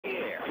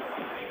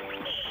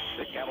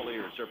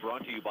Cavaliers are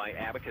brought to you by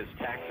Abacus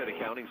Tax and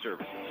Accounting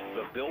Services,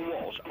 the Bill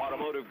Walsh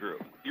Automotive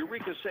Group,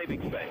 Eureka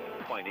Savings Bank,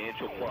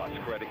 Financial Plus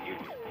Credit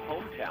Union,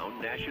 Hometown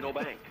National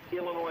Bank,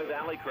 Illinois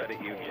Valley Credit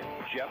Union,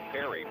 Jeff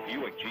Perry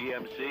Buick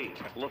GMC,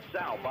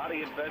 LaSalle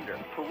Body and Fender,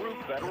 Peru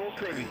Federal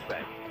Savings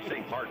Bank,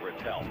 St.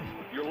 Margaret's Health,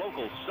 your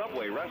local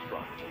Subway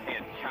restaurant,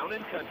 and Town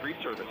and Country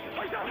Services.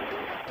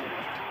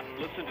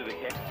 Listen to the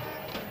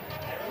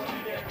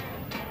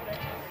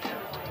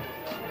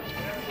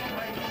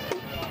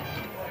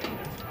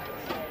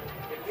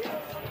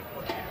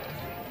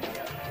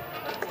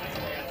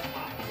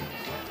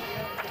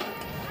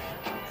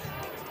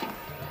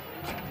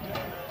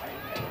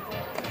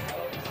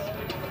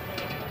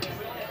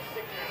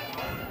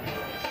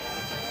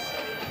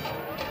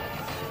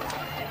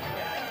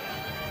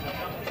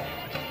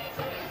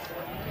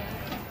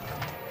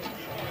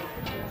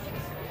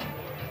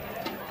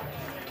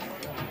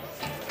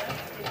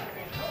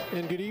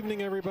And good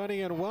evening,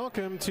 everybody, and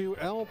welcome to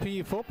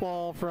LP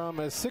football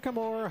from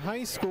Sycamore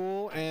High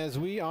School as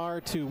we are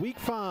to week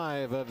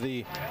 5 of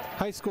the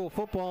high school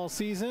football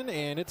season,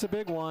 and it's a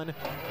big one.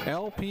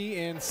 LP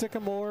and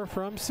Sycamore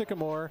from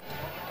Sycamore,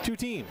 two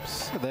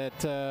teams that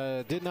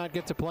did not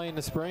get to play in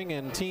the spring,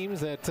 and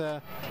teams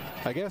that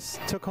I guess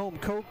took home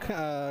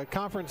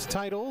conference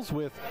titles,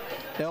 with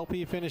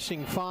LP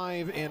finishing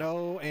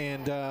 5-0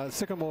 and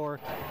Sycamore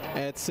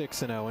at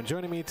 6-0. And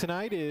joining me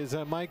tonight is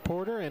Mike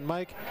Porter. And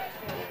Mike,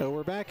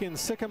 we're back in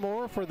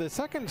Sycamore for the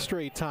second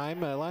straight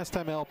time. Last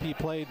time LP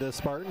played the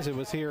Spartans, it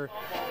was here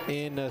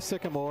in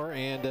Sycamore,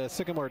 and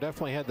Sycamore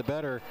definitely had the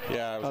better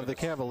of the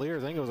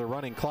Cavaliers. I think it was a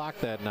running clock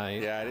that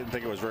night. Yeah, I didn't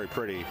think it was very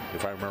pretty,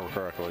 if I remember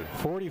correctly.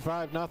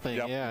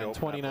 45-0, in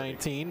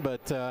 2019.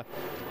 But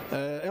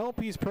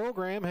LP's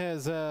program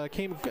has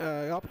came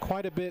up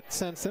quite a bit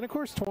since then. Of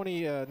course,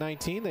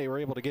 2019, they were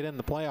able to get in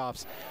the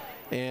playoffs.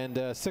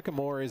 And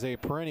Sycamore is a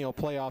perennial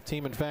playoff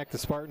team. In fact, the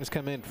Spartans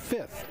come in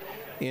 5th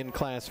in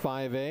Class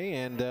 5A,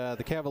 and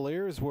the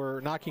Cavaliers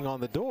were knocking on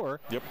the door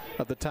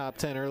of the top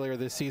 10 earlier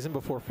this season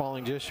before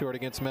falling just short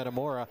against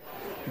Metamora.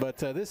 But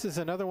this is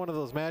another one of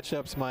those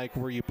matchups, Mike,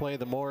 where you play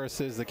the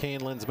Morrises, the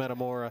Canelands,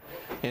 Metamora,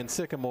 and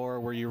Sycamore,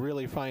 where you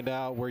really find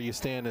out where you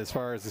stand as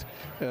far as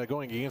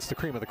going against the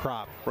cream of the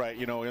crop. Right.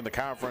 You know, in the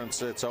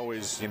conference, it's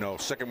always, you know,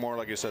 Sycamore,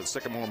 like you said,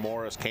 Sycamore,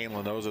 Morris,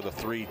 Canelan, those are the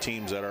three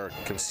teams that are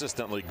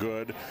consistently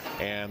good,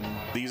 and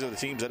these are the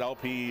teams that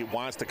LP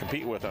wants to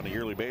compete with on a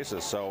yearly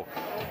basis. So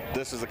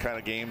this is the kind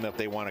of game that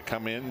they want to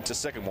come in to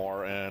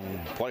Sycamore and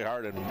play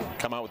hard and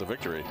come out with a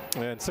victory.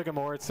 And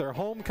Sycamore, it's their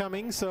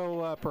homecoming,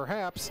 so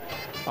perhaps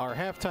our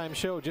halftime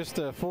show, just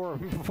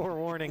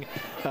forewarning,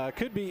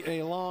 could be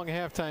a long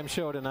halftime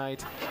show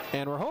tonight.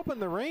 And we're hoping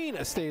the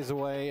rain stays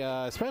away,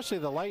 especially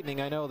the lightning.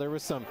 I know there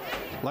was some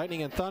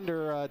lightning and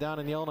thunder down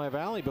in the Illinois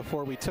Valley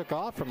before we took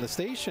off from the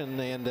station,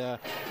 and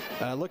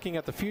looking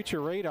at the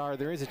future radar,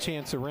 there is a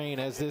chance of rain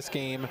as this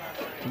game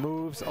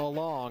moves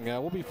along.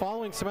 We'll be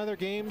following some other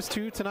games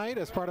too tonight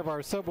as part of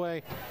our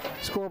Subway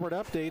scoreboard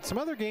update. Some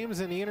other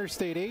games in the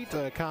Interstate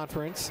 8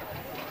 conference.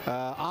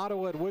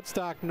 Ottawa at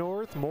Woodstock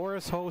North,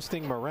 Morris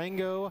hosting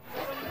Marengo,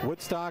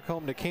 Woodstock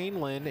home to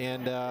Canelan,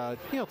 and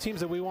you know, teams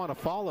that we want to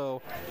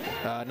follow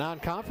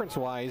non-conference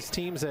wise,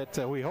 teams that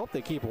we hope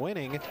they keep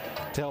winning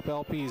to help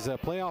LP's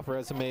playoff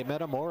resume.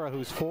 Metamora,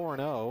 who's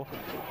 4-0,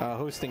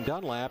 hosting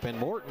Dunlap, and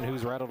Morton,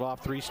 who's rattled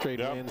off 3 straight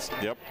wins,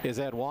 is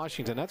at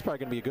Washington. That's probably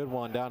going to be a good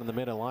one down in the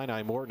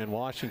Mid-Illini, Morton and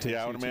Washington.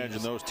 Yeah, I would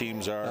imagine those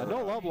teams are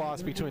no love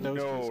lost between those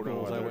two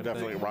schools. No, they're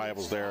definitely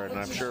rivals there, and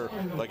I'm sure,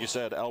 like you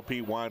said,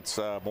 LP wants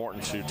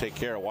Morton to take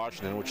care of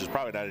Washington, which is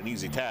probably not an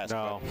easy task,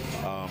 but,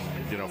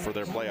 you know, for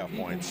their playoff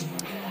points.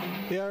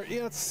 Yeah,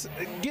 it's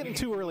getting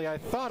too early. I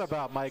thought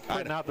about, Mike,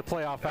 putting out the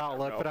playoff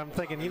outlook, but I'm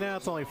thinking, you know,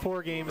 it's only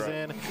 4 games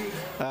in.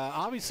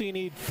 Obviously, you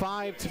need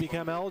 5 to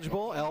become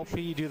eligible.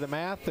 LP, do the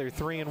math, they're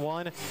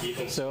 3-1.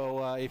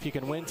 So if you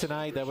can win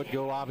tonight, that would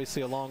go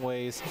obviously a long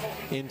ways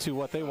into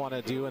what they want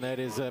to do, and that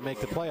is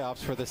make the playoffs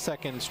for the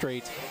second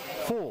straight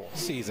full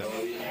season.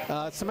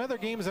 Some other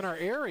games in our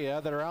area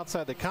that are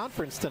outside the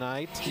conference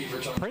tonight.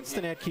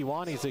 Princeton at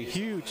Kewanee is a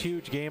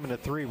huge game in the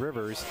Three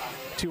Rivers.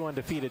 2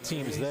 undefeated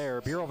teams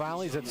there. Bureau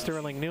Valley's at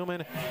Sterling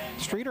Newman.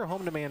 Streeter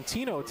home to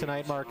Mantino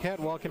tonight. Marquette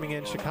welcoming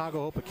in Chicago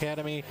Hope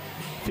Academy.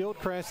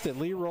 Fieldcrest at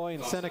Leroy,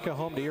 and Seneca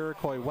home to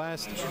Iroquois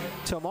West.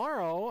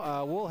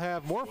 Tomorrow we'll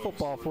have more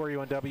football for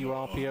you on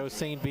WLPO.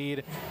 St.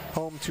 Bede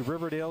home to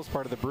Riverdale's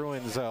part of the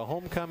Bruins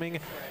homecoming.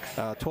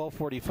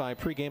 12:45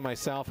 pregame.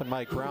 Myself and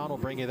Mike Brown will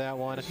bring you that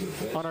one.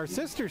 On our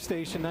sister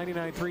station,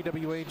 99.3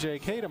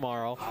 WAJK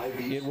tomorrow,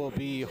 it will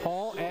be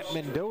Hall at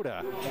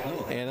Mendota,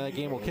 and that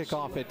game will kick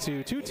off at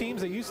 2. Two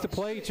teams that used to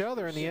play each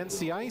other in the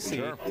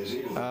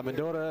NCIC.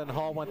 Mendota and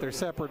Hall went their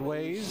separate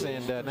ways,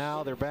 and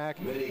now they're back.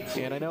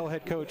 And I know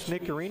head coach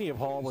Nick Carini of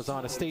Hall was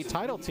on a state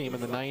title team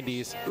in the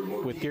 90s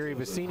with Gary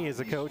Vicini as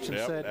a coach, and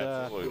said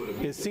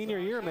his senior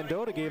year,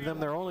 Mendota gave them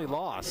their only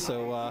loss.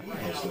 So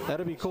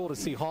that'll be cool to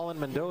see Hall and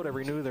Mendota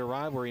renew their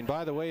rivalry. And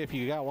by the way, if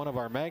you got one of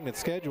our magnet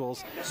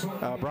schedules,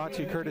 brought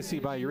to you courtesy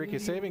by Eureka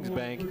Savings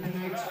Bank.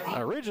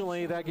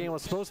 Originally, that game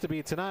was supposed to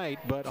be tonight,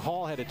 but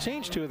Hall had to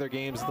change 2 of their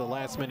games at the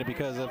last minute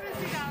because of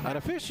an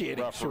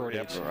officiating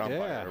shortage.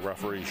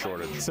 Referee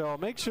shortage. So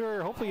make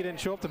sure, hopefully you didn't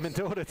show up to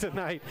Mendota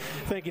tonight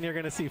thinking you're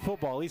going to see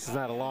football. At least it's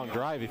not a long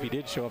drive. If you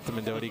did show up to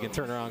Mendota, you can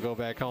turn around and go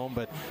back home,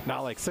 but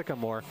not like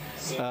Sycamore.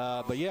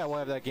 But yeah, we'll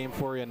have that game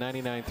for you,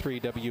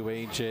 99.3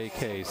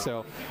 WAJK.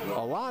 So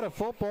a lot of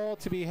football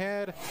to be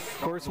had. Of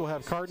course, we'll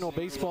have Cardinal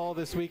baseball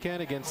this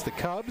weekend against the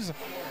Cubs.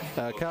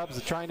 Cubs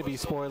are trying to be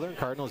spoiler.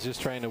 Cardinals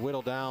just trying to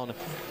whittle down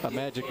a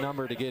magic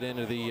number to get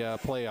into the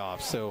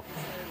playoffs. So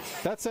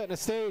that's setting the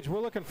stage.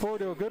 We're looking forward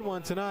to a good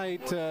one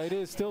tonight. It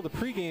is still the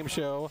pregame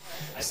show.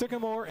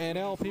 Sycamore and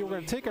LP. We're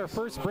going to take our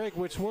first break,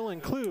 which will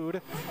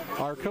include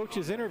our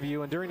coach's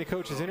interview. And during the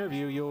coach's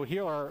interview, you'll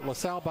hear our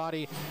LaSalle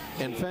Body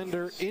and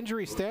Fender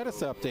injury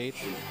status update.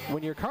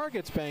 When your car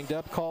gets banged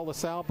up, call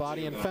LaSalle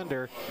Body and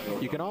Fender.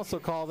 You can also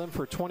call them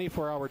for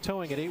 24-hour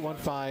towing at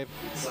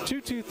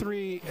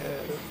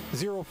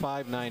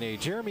 815-223-0598.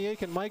 Jeremy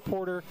Aiken, Mike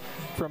Porter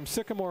from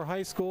Sycamore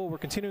High School. We're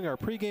continuing our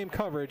pregame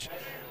coverage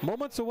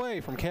moments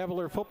away from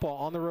Cavalier football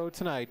on the road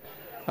tonight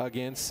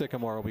against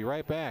Sycamore. We'll be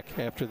right back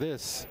after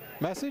this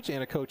message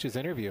and a coach's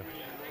interview.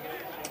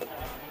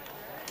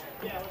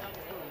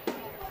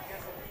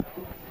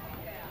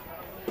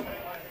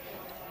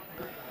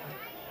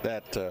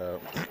 That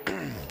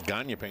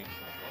Gagne paint.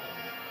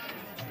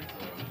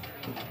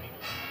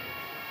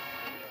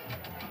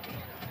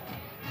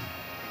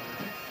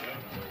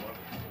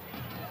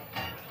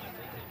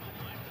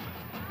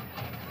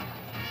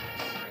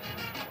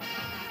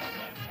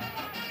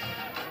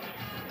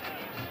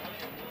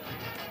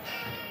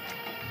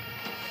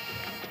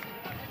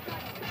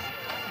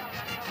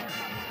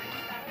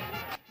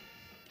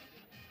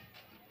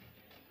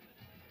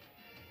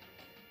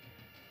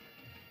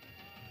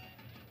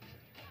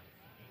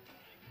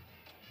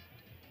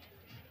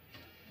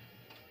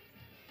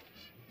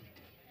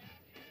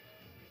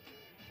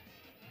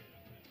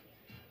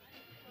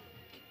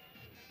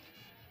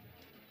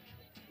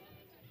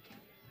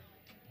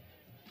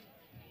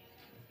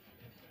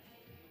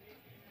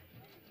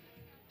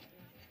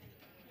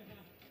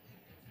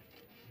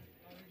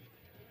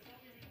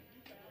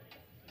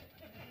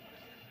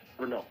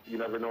 You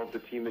never know if the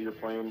team that you're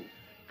playing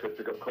could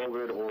pick up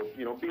COVID or,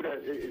 be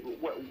that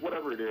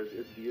whatever it is.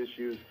 It's the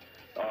issues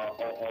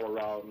all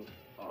around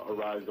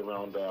arise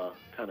around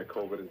kind of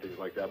COVID and things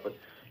like that. But,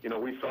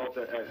 we felt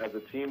that as a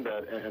team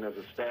and as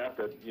a staff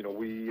that,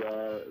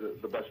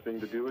 the best thing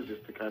to do is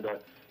just to kind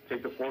of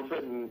take the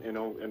forfeit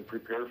and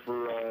prepare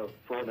for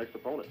our next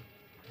opponent.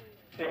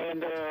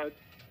 And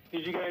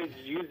did you guys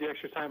use the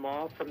extra time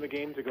off from the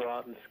game to go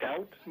out and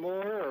scout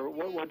more, or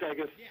what I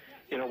guess?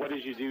 What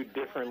did you do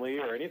differently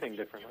or anything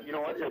differently? It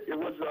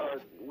was,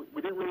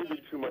 we didn't really do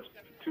too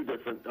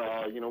different.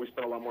 We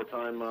spent a lot more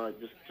time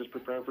just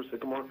preparing for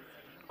Sycamore.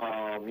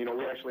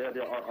 We actually had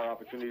our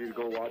opportunity to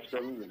go watch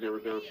them. They were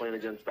playing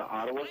against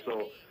Ottawa,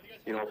 so,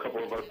 a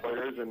couple of our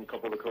players and a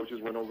couple of the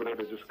coaches went over there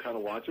to just kind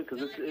of watch it,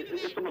 because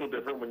it's a little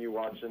different when you're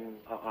watching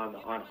on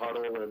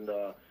huddle and,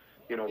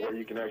 where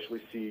you can actually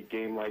see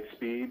game-like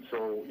speed.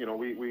 So,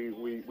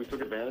 we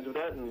took advantage of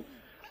that, and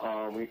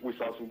we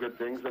saw some good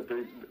things that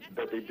they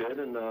did,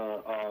 and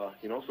so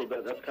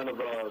that's kind of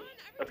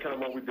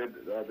what we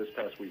did this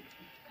past week.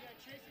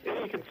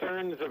 Any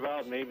concerns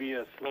about maybe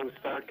a slow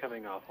start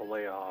coming off a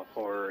layoff,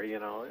 or a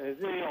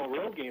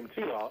road game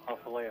too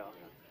off a layoff?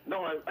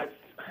 No,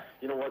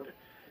 you know what?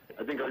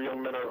 I think our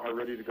young men are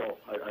ready to go.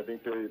 I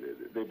think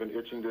they've been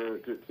itching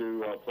to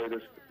play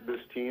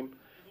this team.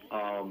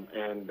 I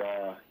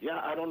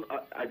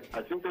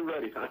think they're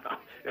ready.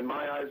 In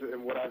my eyes,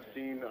 and what I've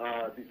seen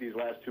these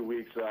last 2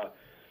 weeks,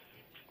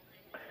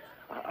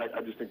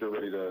 I just think they're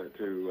ready to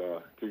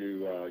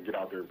get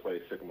out there and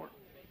play Sycamore.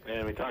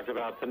 And we talked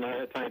about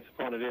tonight's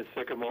opponent is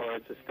Sycamore.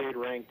 It's a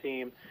state-ranked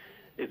team.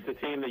 It's the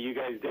team that you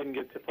guys didn't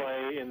get to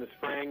play in the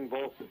spring.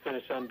 Both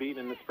finished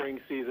unbeaten in the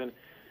spring season.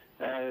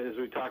 As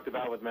we talked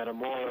about with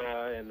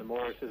Metamora and the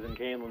Morrises and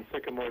Canelan,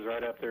 Sycamore's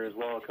right up there as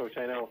well. Coach,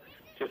 I know,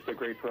 just a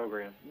great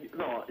program.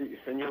 No,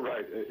 and you're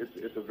right.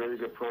 It's a very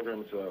good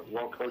program. It's a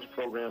well-coached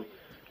program.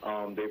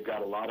 They've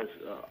got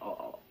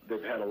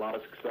they've had a lot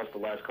of success the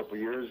last couple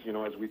of years.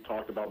 As we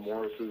talked about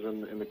Morrises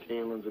and the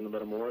Canelans and the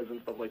Metamoras and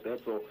stuff like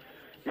that. So,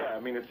 yeah, I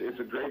mean, it's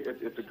a great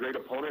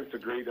opponent. It's a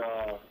great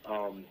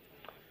opponent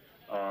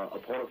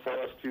for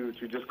us to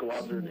just go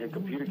out there and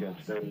compete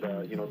against. And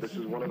this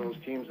is one of those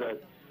teams that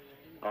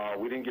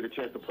we didn't get a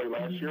chance to play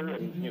last year,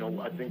 and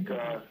I think,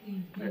 as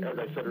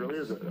I said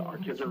earlier, our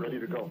kids are ready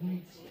to go.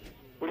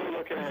 What are you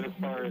looking at as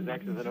far as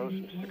X's and O's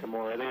from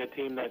Sycamore? Are they a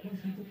team that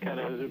kind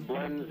of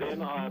blends in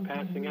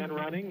passing and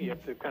running? You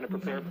have to kind of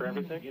prepare for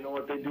everything? You know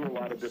what? They do a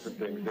lot of different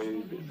things.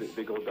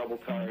 They go double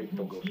tight,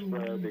 they'll go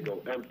spread, they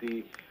go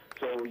empty.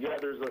 So yeah,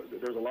 there's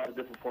a lot of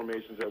different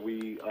formations that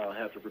we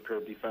have to prepare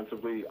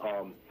defensively.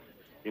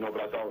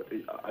 But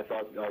I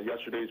thought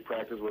yesterday's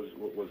practice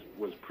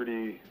was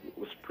pretty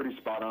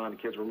spot on.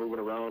 Kids were moving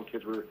around.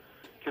 Kids were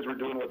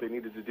doing what they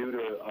needed to do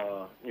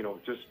to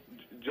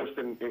just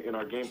in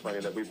our game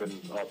plan that we've been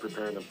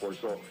preparing them for.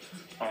 So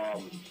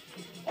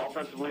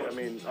offensively,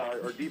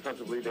 or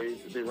defensively,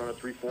 they run a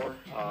 3-4.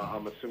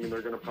 I'm assuming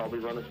they're going to probably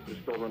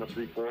still run a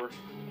 3-4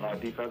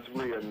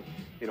 defensively, and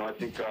I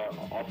think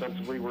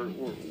offensively we're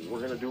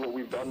going to do what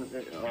we've done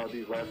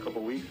these last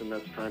couple of weeks, and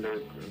that's trying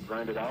to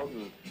grind it out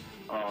and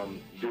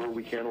do what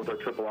we can with our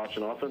triple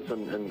option offense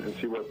and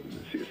see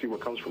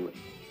what comes from it.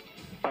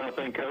 Final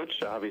thing, Coach,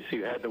 obviously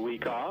you had the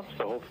week off,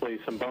 so hopefully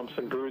some bumps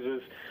and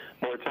bruises,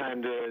 more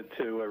time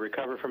to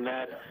recover from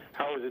that.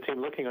 How is the team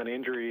looking on the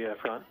injury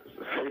front?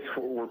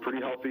 We're pretty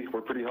healthy.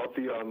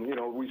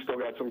 We still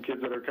got some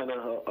kids that are kind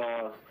of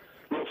a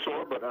little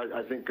sore, but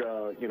I think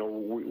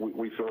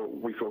we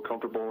feel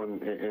comfortable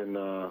in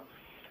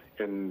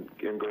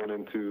going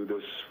into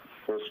this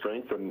full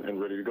strength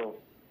and ready to go.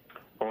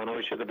 I want to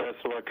wish you the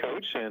best of luck,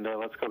 Coach, and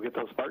let's go get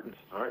those Spartans.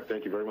 All right,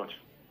 thank you very much.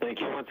 Thank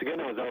you once again.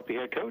 It was LP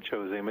head coach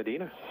Jose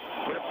Medina.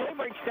 When a play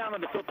breaks down on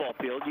the football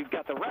field, you've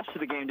got the rest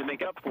of the game to make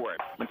up for it.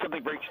 When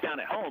something breaks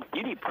down at home, you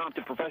need prompt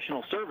and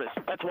professional service.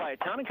 That's why at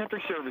Town & Country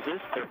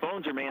Services, their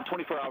phones are manned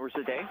 24 hours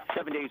a day,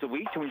 7 days a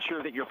week to ensure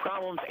that your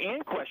problems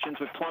and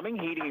questions with plumbing,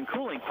 heating, and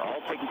cooling are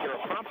all taken care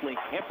of promptly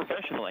and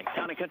professionally.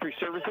 Town & Country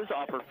Services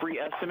offer free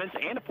estimates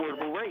and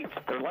affordable rates.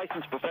 Their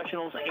licensed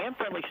professionals and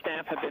friendly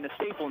staff have been a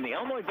staple in the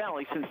Illinois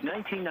Valley since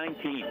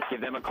 1919.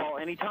 Give them a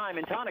call anytime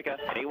in Tonka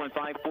at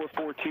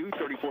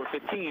 815-442-3415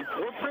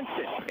 or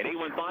Princeton at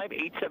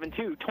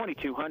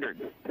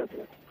 815-872-2200.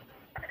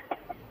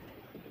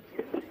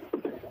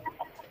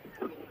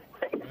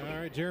 All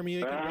right, Jeremy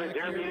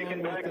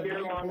Aiken back here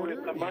along with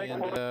Mike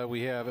Porter. And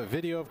we have a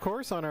video, of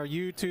course, on our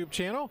YouTube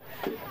channel.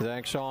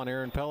 Zach Shaw and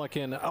Aaron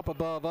Pelican up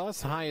above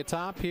us, high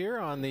atop here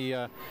on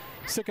the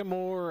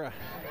Sycamore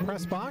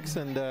press box.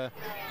 And I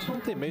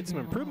think they made some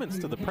improvements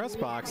to the press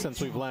box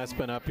since we've last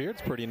been up here.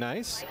 It's pretty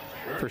nice,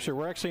 for sure.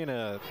 We're actually in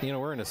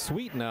we're in a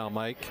suite now,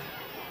 Mike.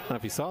 I don't know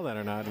if you saw that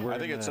or not. I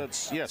think it's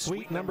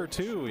suite number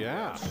 2,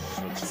 yeah.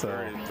 It's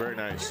very, very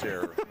nice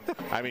here.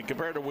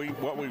 Compared to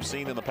what we've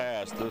seen in the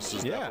past, this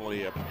is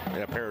definitely a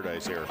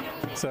paradise here.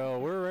 So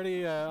we're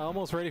ready,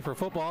 almost ready for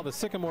football. The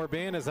Sycamore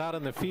band is out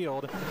in the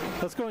field.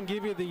 Let's go and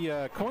give you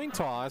the coin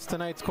toss.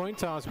 Tonight's coin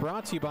toss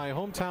brought to you by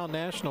Hometown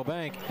National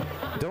Bank.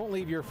 Don't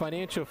leave your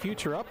financial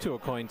future up to a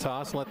coin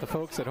toss. Let the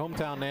folks at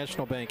Hometown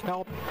National Bank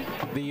help.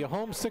 The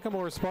home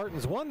Sycamore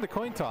Spartans won the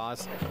coin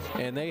toss,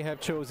 and they have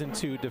chosen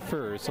to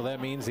defer. So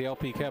that means the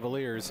LP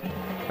Cavaliers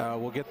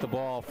will get the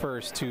ball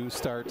first to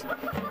start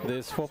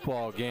this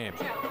football game.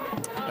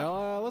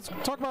 Let's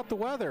talk about the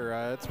weather.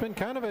 It's been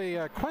kind of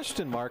a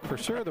question mark for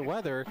sure, the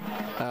weather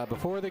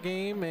before the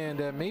game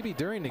and maybe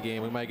during the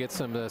game. We might get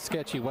some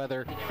sketchy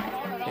weather.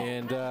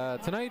 And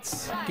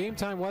tonight's game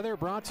time weather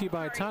brought to you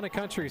by Town &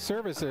 Country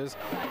Services.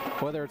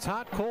 Whether it's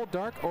hot, cold,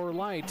 dark, or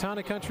light,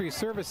 Town & Country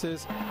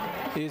Services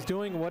is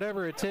doing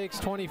whatever it takes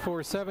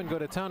 24/7. Go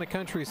to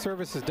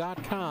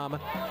townandcountryservices.com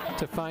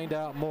to find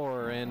out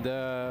more. And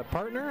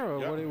partner,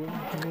 or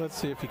let's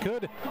see if you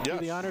could do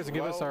the honors and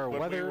give us our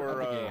weather of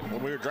the game.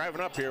 When we were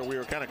driving up here, we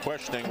were kind of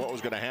questioning what was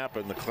going to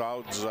happen. The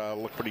clouds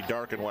look pretty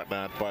dark and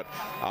whatnot, but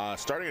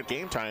starting at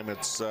game time,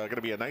 it's going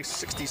to be a nice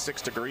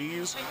 66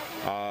 degrees,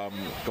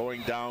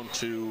 going down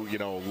to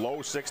low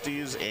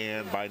 60s,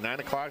 and by 9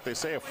 o'clock they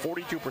say a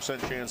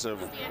 42% chance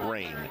of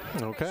rain.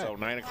 Okay. So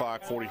 9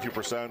 o'clock,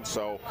 42%.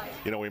 So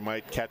we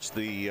might catch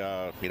the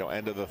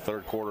end of the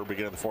third quarter,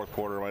 beginning of the fourth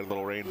quarter, might a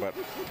little rain, but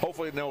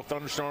hopefully no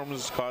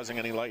thunderstorms causing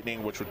any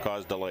lightning, which would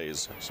cause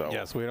delays. So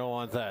yes, we don't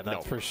want that.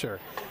 That's for sure.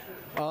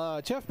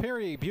 Jeff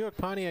Perry, Buick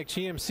Pontiac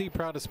GMC,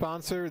 proud to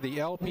sponsor the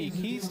LP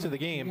Keys to the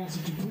Game.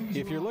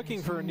 If you're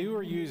looking for a new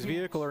or used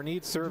vehicle or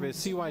need service,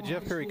 see why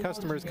Jeff Perry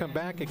customers come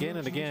back again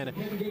and again.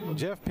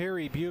 Jeff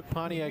Perry, Buick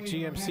Pontiac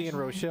GMC in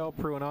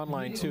LaSalle-Peru and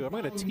online too. I'm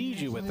going to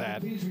tease you with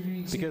that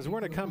because we're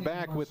going to come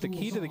back with the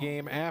key to the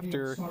game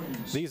after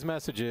these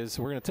messages.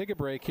 We're going to take a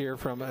break here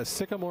from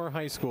Sycamore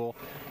High School.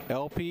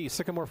 LP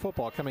Sycamore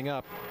football coming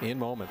up in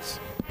moments.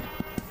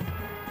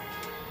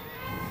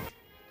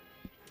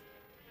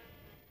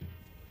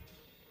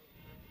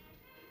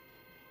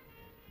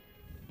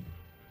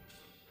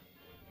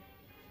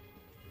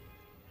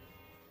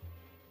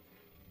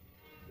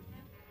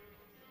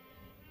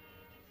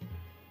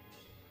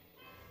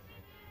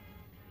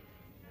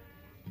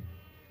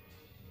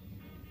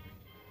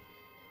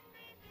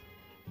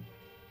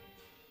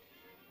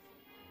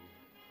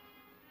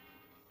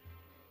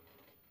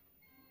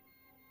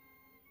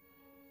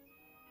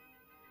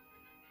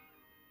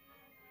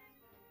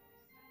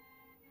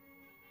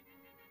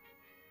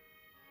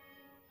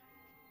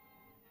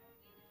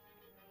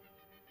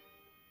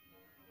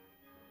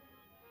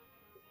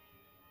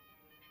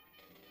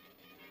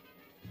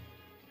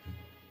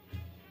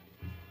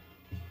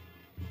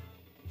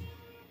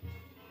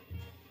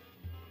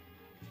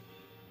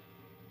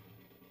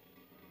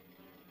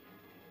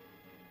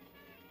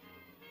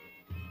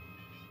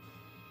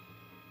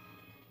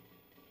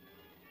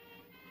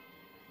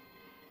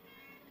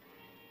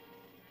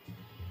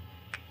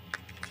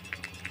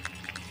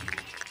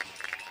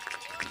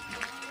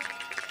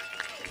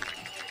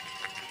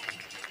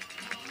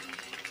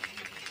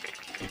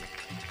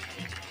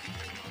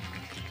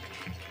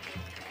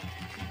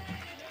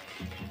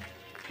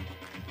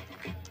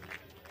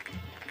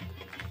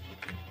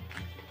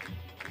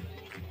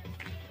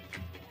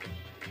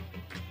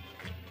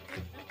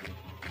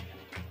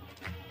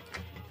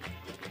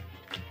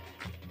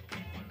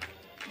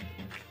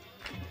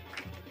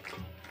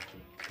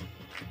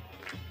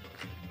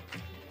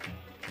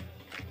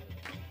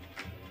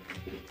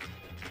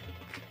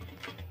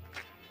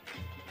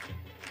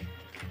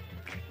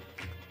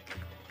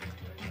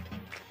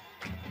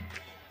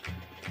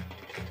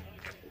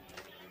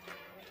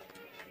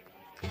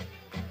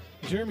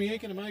 Jeremy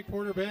Aiken and Mike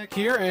Porter back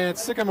here at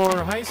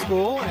Sycamore High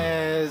School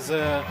as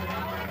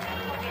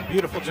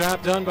beautiful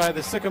job done by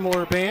the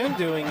Sycamore band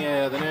doing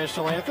the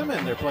national anthem,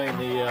 and they're playing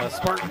the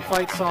Spartan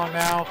fight song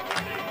now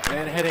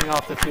and heading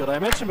off the field. I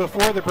mentioned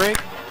before the break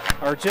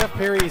are Jeff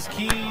Perry's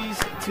keys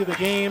to the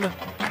game.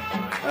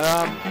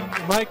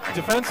 Mike,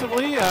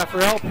 defensively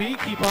for LP,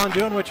 keep on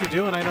doing what you're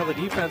doing. I know the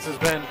defense has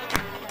been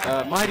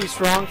mighty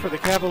strong for the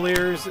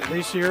Cavaliers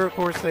this year. Of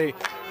course, they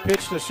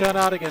pitched a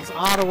shutout against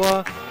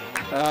Ottawa,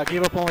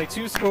 gave up only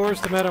 2 scores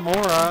to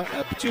Metamora,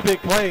 2 big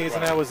plays,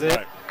 and that was it.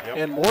 Right. Yep.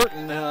 And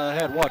Morton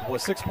had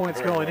was 6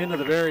 points going into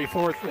the very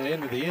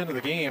into the end of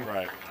the game.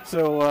 Right.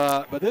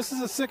 So, but this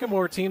is a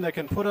Sycamore team that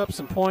can put up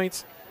some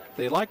points.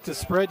 They like to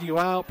spread you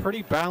out,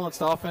 pretty balanced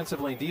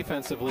offensively and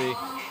defensively.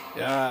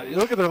 You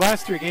look at their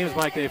last 3 games,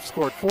 Mike, they've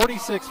scored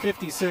 46,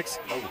 56,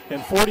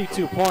 and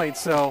 42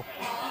 points. So,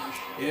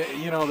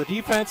 you know, the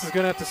defense is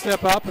going to have to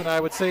step up, and I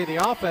would say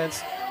the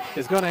offense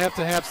is going to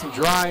have some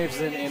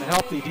drives and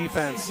help the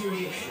defense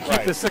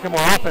keep the Sycamore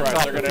offense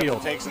off They're the going to field.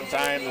 have to take some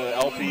time. The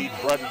LP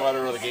bread and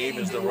butter of the game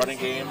is the running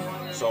game,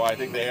 so I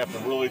think they have to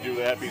really do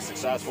that, be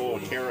successful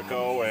with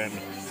Carrico and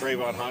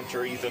Trayvon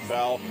Hunter, Ethan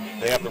Bell.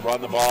 They have to run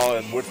the ball,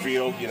 and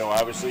Whitfield, you know,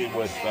 obviously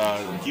with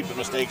keep the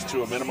mistakes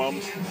to a minimum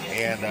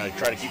and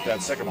try to keep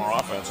that Sycamore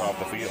offense off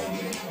the field.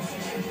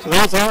 So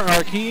those are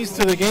our keys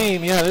to the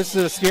game. Yeah, this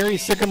is a scary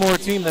Sycamore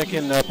team that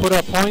can put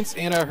up points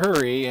in a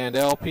hurry, and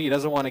LP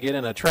doesn't want to get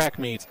in a track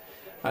meet,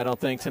 I don't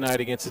think,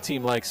 tonight against a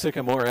team like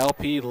Sycamore.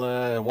 LP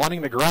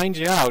wanting to grind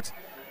you out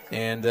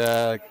and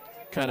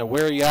kind of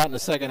wear you out in the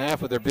second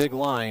half with their big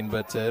line,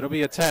 but it'll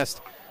be a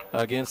test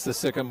against the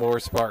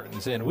Sycamore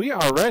Spartans. And we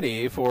are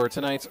ready for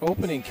tonight's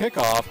opening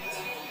kickoff,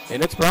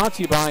 and it's brought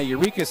to you by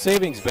Eureka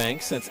Savings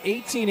Bank. Since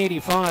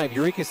 1885,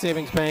 Eureka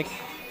Savings Bank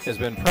has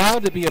been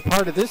proud to be a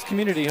part of this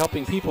community,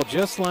 helping people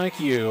just like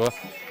you.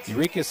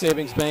 Eureka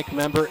Savings Bank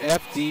member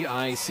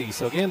FDIC.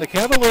 So again, the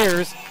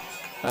Cavaliers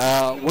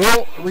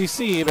will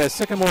receive, as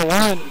Sycamore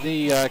won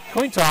the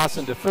coin toss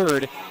and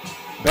deferred.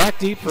 Back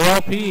deep for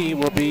LP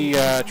will be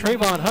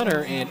Trayvon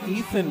Hunter and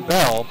Ethan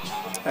Bell.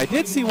 I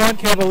did see one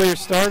Cavalier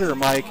starter,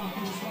 Mike,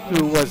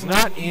 who was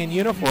not in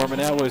uniform,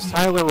 and that was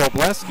Tyler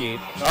Robleski,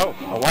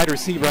 a wide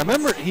receiver. I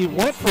remember he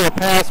went for a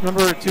pass,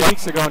 2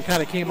 weeks ago, and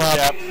kind of came up.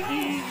 Yep,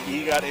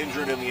 he got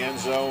injured in the end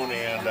zone,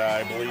 and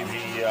I believe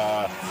he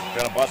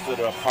kind of busted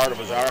a part of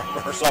his arm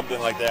or something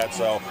like that,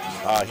 so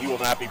he will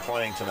not be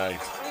playing tonight.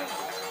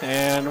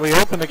 And we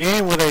open the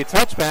game with a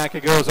touchback.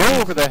 It goes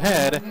over the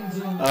head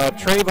of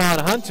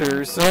Trayvon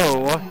Hunter,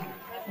 so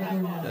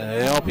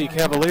the LP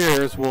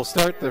Cavaliers will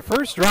start the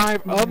first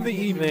drive of the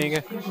evening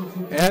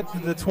at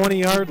the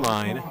 20-yard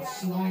line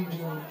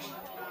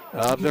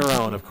of their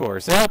own, of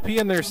course. LP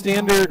in their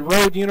standard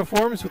road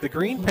uniforms with the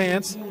green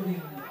pants,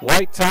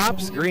 white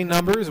tops, green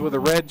numbers with a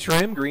red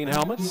trim, green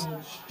helmets.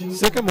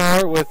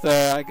 Sycamore with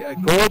a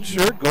gold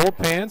shirt, gold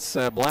pants,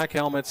 black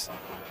helmets,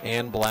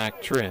 and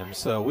black trim.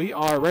 So we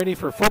are ready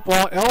for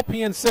football.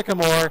 LP and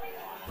Sycamore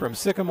from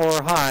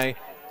Sycamore High.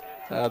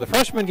 The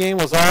freshman game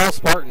was all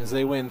Spartans.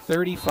 They win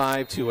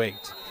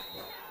 35-8.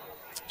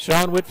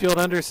 Sean Whitfield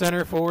under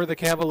center for the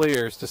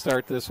Cavaliers to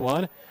start this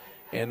one.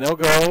 And they'll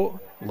go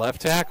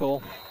left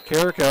tackle,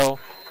 Carrico,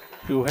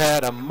 who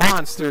had a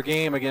monster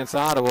game against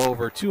Ottawa,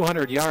 over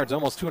 200 yards,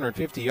 almost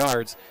 250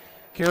 yards.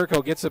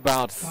 Carrico gets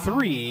about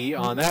 3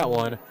 on that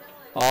one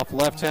off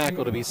left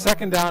tackle to be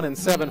 2nd down and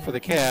 7 for the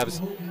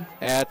Cavs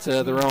at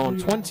their own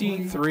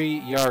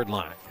 23-yard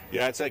line.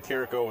 Yeah, I'd say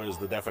Carrico is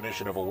the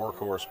definition of a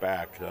workhorse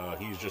back.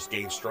 He's just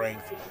gained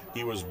strength.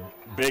 He was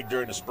big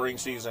during the spring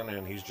season,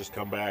 and he's just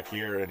come back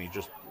here, and he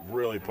just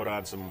really put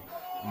on some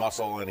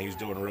muscle, and he's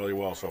doing really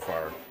well so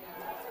far.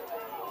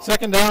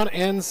 2nd down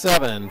and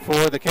 7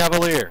 for the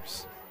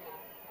Cavaliers.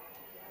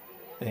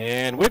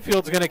 And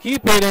Whitfield's going to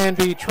keep it and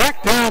be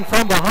tracked down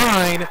from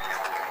behind.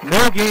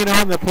 No gain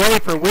on the play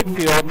for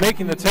Whitfield.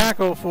 Making the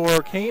tackle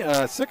for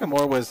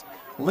Sycamore was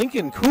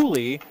Lincoln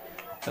Cooley,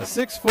 a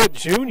 6-foot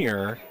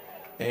junior.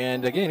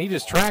 And again, he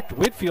just tracked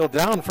Whitfield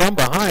down from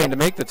behind to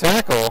make the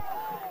tackle.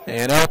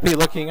 And LP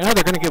looking, they're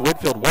going to give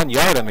Whitfield 1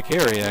 yard on the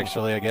carry,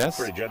 actually, I guess.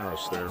 Pretty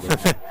generous there.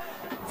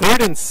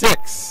 3rd and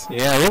 6.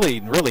 Yeah,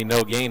 really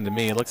no gain to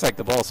me. It looks like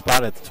the ball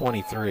spotted at the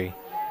 23.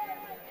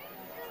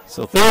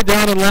 So 3rd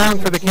down and long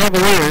for the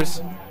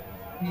Cavaliers.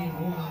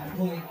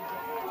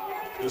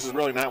 This is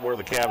really not where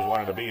the Cavs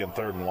wanted to be in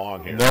 3rd and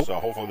long here. Nope. So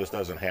hopefully this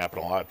doesn't happen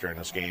a lot during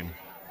this game.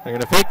 They're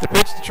going to fake the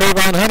pitch to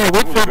Trayvon Hunter.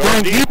 Whitfield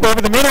going deep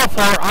over the middle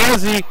for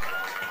Ozzy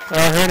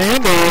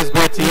Hernandez,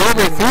 but he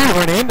overthrew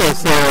Hernandez.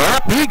 So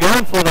LP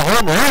going for the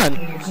home run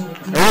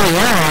early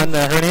on.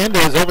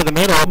 Hernandez over the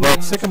middle,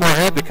 but Sycamore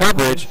had the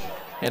coverage,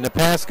 and the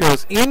pass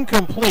goes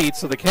incomplete.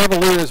 So the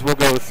Cavaliers will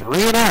go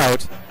 3 and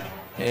out,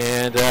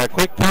 and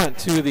quick punt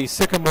to the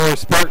Sycamore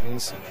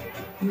Spartans.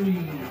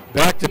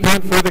 Back to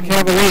punt for the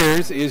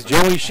Cavaliers is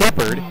Joey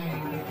Shepard.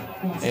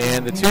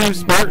 And the 2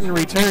 Spartan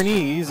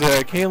returnees,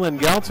 Kalen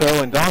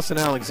Galto and Dawson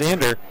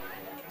Alexander,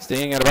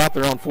 staying at about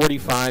their own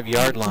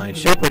 45-yard line.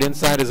 Shepard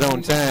inside his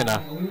own 10.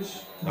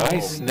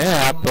 Nice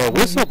snap.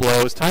 Whistle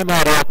blows.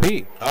 Timeout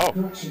LP. Oh,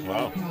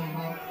 wow.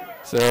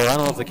 So I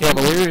don't know if the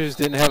Cavaliers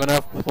didn't have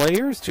enough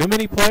players, too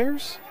many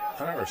players.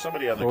 Or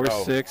somebody on the 4,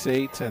 go. 6,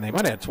 8, 10. They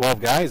might have had 12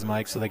 guys,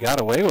 Mike, so they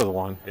got away with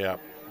one. Yeah.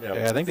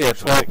 Yeah, I think they had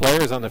 12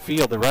 players on the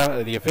field.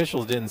 The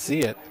officials didn't see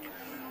it.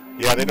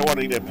 Yeah, they don't want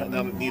to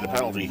need a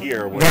penalty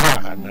here.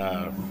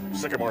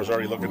 Sycamore's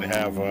already looking to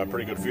have a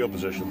pretty good field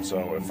position,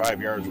 so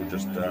 5 yards would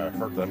just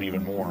hurt them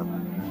even more.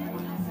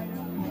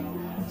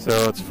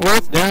 So it's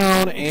 4th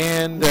down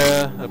and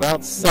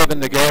about 7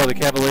 to go. The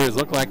Cavaliers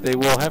look like they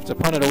will have to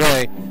punt it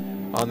away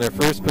on their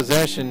first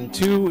possession.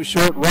 2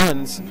 short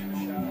runs.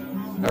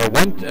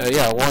 One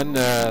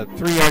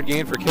 3-yard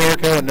gain for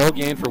Carrico and no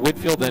gain for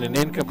Whitfield and an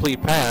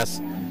incomplete pass.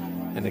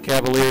 And the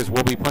Cavaliers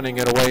will be punting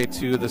it away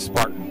to the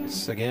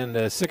Spartans.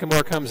 Again,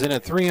 Sycamore comes in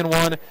at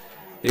 3-1.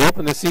 They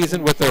opened the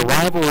season with their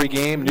rivalry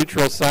game,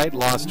 neutral site,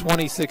 lost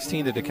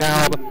 2016 to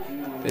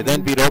DeKalb. They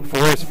then beat Oak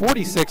Forest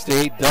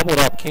 46-8, doubled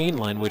up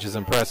Canelan, which is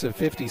impressive,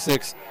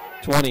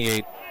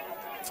 56-28.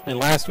 And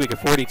last week a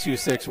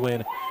 42-6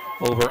 win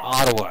over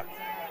Ottawa.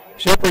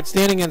 Shepard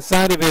standing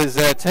inside of his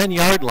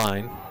 10-yard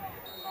line.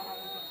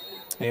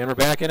 And we're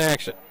back in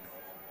action.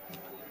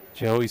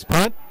 Joey's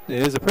punt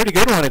is a pretty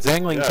good one. It's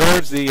angling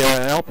towards the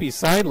LP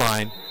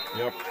sideline.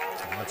 Yep,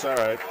 that's all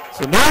right.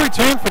 So no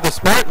return for the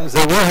Spartans.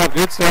 They will have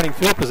good starting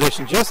field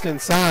position just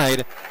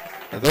inside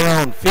their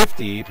own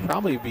 50.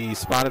 Probably be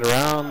spotted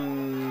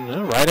around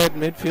right at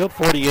midfield,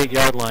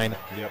 48-yard line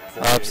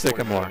of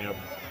Sycamore. Yep.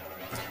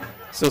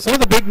 So some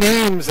of the big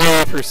names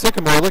for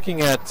Sycamore,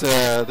 looking at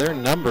their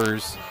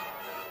numbers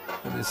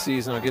this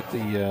season. I'll get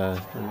the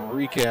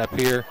recap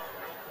here.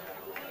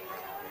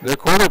 Their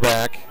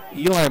quarterback,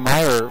 Eli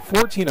Meyer,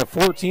 14 of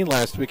 14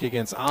 last week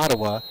against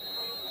Ottawa.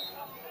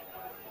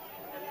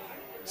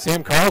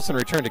 Sam Carlson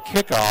returned a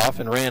kickoff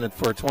and ran it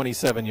for a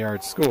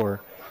 27-yard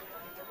score.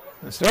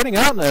 Starting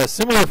out in a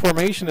similar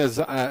formation as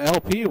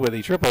LP with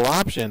the triple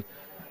option.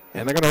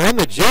 And they're going to run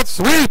the jet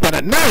sweep and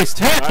a nice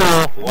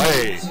tackle.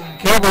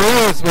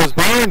 Cavaliers was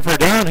barring for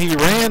down. He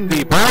ran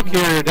the ball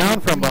carrier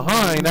down from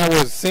behind. That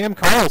was Sam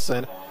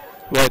Carlson,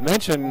 who I had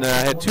mentioned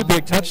had 2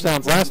 big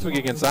touchdowns last week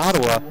against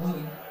Ottawa.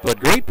 But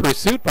great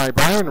pursuit by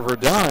Byron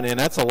Verdun, and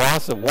that's a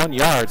loss of 1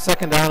 yard.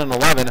 2nd down and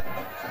 11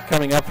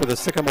 coming up for the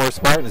Sycamore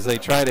Spartans. They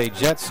tried a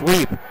jet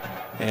sweep,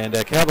 and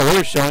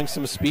Cavaliers showing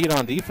some speed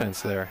on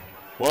defense there.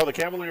 Well, the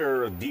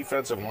Cavalier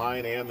defensive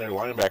line and their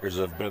linebackers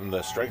have been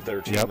the strength of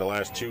their team the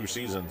last 2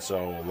 seasons,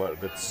 so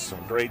it's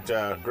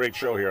a great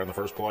show here on the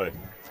first play.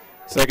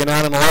 2nd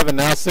down and 11.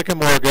 Now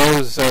Sycamore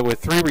goes with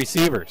 3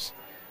 receivers.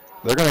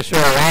 They're going to show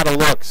a lot of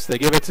looks. They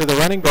give it to the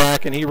running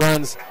back, and he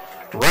runs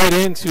right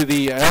into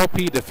the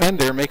LP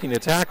defender. Making the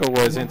tackle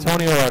was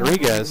Antonio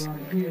Rodriguez.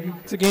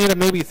 It's a gain of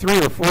maybe 3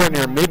 or 4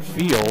 near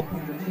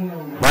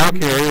midfield. Ball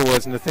carrier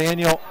was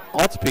Nathaniel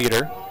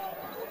Altpeter.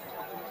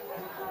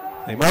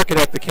 They mark it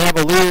at the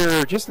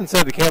Cavalier, just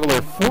inside the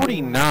Cavalier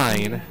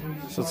 49.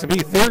 So it's going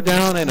to be 3rd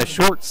down and a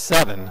short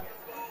 7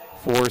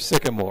 for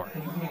Sycamore.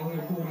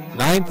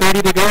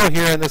 9:30 to go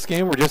here in this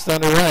game. We're just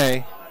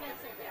underway.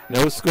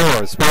 No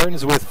score.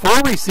 Spartans with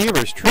 4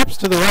 receivers. Trips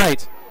to the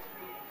right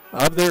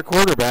of their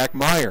quarterback,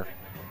 Meyer.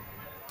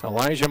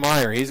 Elijah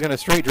Meyer. He's going to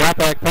straight drop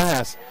back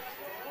pass.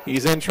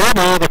 He's in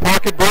trouble. The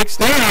pocket breaks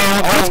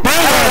down.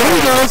 Here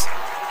he goes.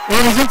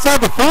 And he's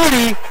inside the 40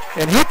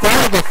 and hit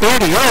down at the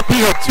 30. LP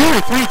had 2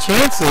 or 3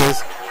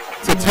 chances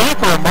to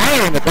tackle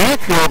Meyer in the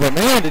backfield, but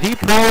man, did he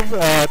prove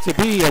to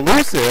be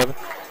elusive.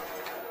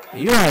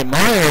 Eli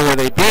Meyer with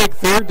a big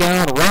 3rd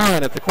down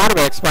run at the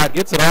quarterback spot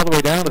gets it all the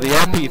way down to the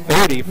LP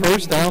 30.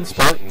 1st down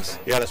Spartans.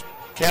 Yeah, the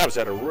Cavs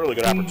had a really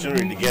good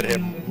opportunity to get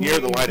him near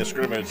the line of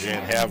scrimmage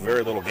and have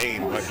very little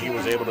gain, but he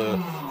was able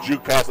to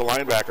juke past the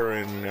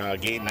linebacker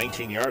and gain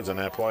 19 yards on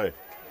that play.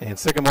 And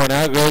Sycamore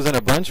now goes in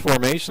a bunch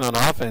formation on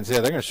offense.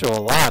 Yeah, they're going to show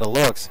a lot of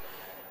looks.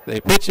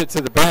 They pitch it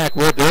to the back.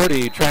 Will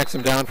Doherty tracks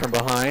him down from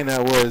behind.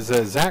 That was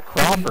Zach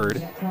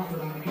Crawford.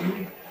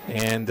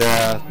 And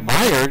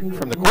Meyer,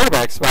 from the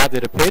quarterback spot,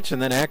 did a pitch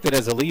and then acted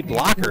as a lead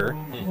blocker.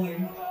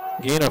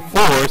 Gain of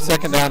 4,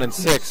 2nd down and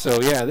 6.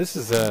 So, yeah, this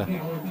is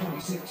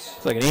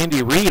it's like an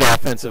Andy Reid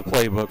offensive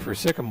playbook for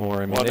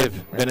Sycamore. I mean,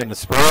 they've been in the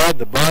spread,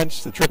 the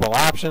bunch, the triple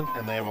option.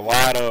 And they have a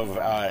lot of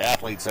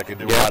athletes that can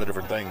do a lot of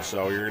different things.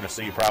 So you're going to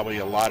see probably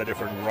a lot of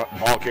different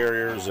ball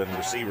carriers and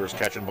receivers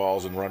catching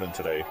balls and running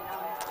today.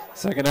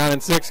 2nd down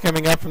and 6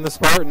 coming up from the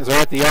Spartans.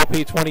 Are at the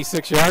LP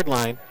 26-yard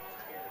line.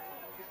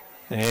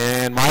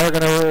 And Meyer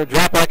going to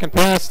drop back and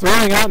pass,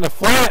 throwing out in the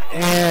flat,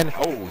 and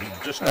he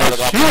just a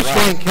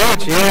shoestring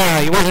catch.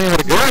 Yeah, he wasn't able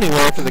to go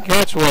anywhere after the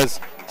catch was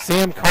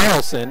Sam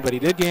Carlson, but he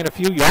did gain a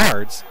few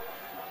yards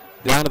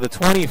down to the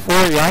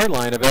 24-yard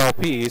line of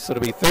LP. So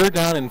it'll be 3rd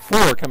down and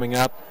 4 coming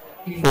up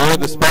for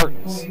the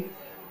Spartans.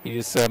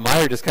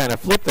 Meyer just kind of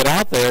flipped it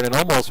out there and it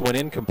almost went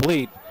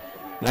incomplete.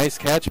 Nice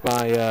catch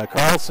by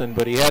Carlson,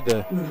 but he had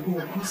to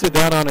sit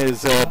down on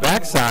his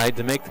backside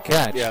to make the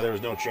catch. Yeah, there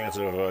was no chance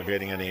of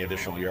getting any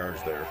additional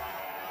yards there.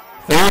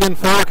 3rd and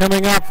 4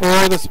 coming up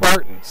for the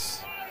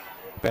Spartans.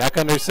 Back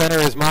under center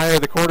is Meyer,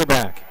 the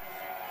quarterback.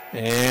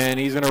 And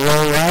he's going to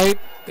roll right.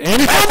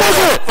 And he fumbles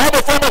it!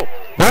 Fumble!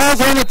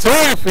 Ball's on the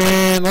turf,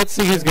 and let's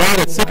see who's got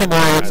it. Sycamore.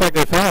 Looks like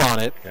they fell on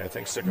it. Yeah, I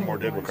think Sycamore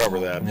did recover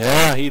that.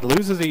 Yeah, he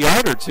loses a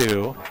yard or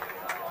two.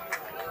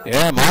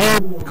 Yeah, Meyer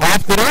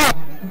coughed it up.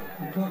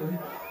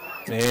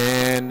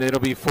 And it'll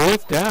be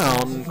 4th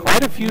down.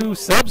 Quite a few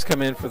subs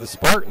come in for the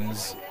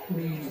Spartans.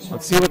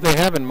 Let's see what they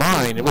have in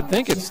mind. I would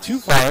think it's too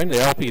far into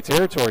LP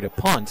territory to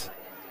punt.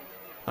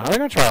 They're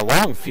going to try a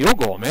long field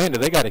goal. Man, do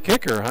they got a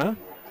kicker, huh?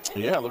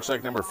 Yeah, it looks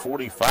like number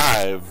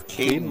 45,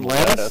 Caden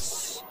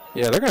Lettuce.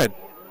 Yeah, they're going to.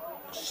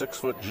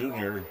 6-foot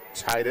junior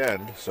tight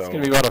end. So it's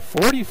going to be about a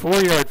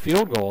 44-yard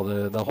field goal.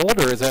 The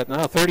holder is at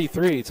now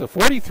 33. It's a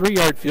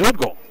 43-yard field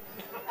goal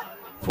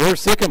for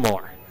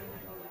Sycamore.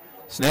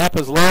 Snap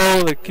is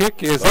low. The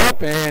kick is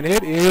up, and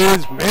it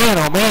is, man,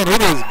 oh, man,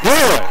 it is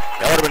good.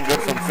 That would have been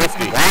good from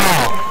 50.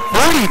 Wow.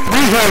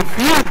 43-yard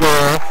field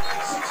goal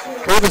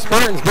for the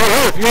Spartans. But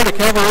hey, if you're the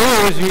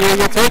Cavaliers,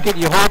 you'll take it.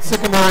 You hold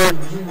Sycamore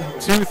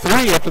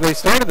 2-3 after they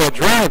started that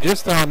drive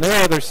just on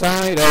their other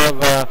side of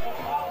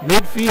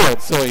midfield.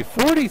 So a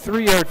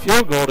 43-yard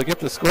field goal to get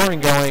the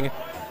scoring going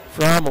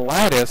from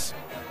Lattice,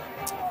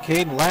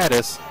 Caden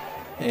Lattice.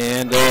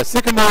 And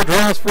Sycamore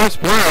draws first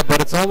blood,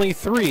 but it's only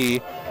 3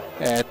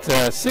 at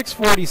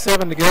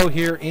 6:47 to go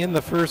here in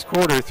the first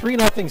quarter.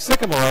 3-0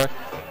 Sycamore,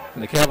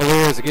 and the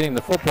Cavaliers are getting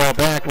the football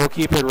back. We'll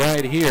keep it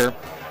right here.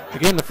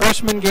 Again, the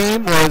freshman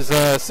game was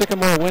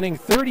Sycamore winning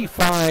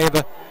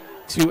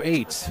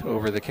 35-8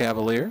 over the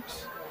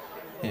Cavaliers.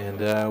 And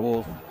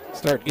we'll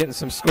start getting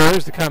some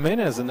scores to come in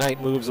as the night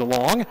moves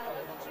along.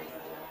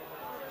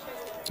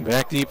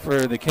 Back deep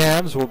for the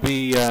Cavs will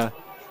be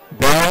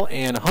Bell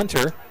and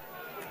Hunter.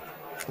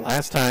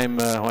 Last time,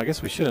 well, I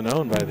guess we should have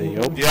known by the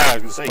open. Yeah, I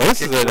was going to say. Well,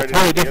 this is a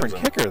totally different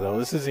kicker, though.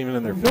 This isn't even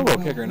in their field goal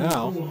kicker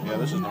now. Yeah,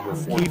 this is number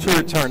 4.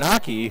 Peter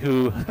Tarnaki,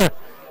 who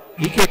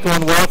he kicked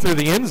one well through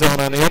the end zone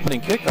on the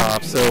opening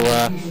kickoff. So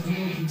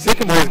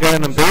Sycamore's got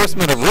an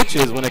embarrassment of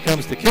riches when it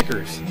comes to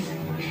kickers.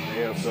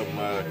 They have some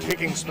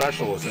kicking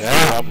specialists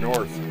up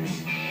north.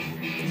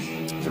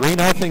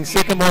 3-0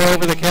 Sycamore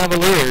over the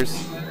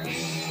Cavaliers.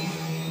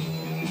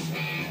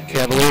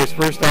 Cavaliers'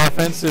 first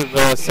offensive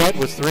set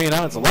was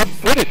 3-0. It's a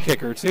left-footed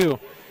kicker, too.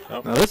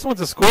 Oh. Now, this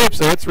one's a scoop,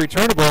 so it's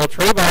returnable.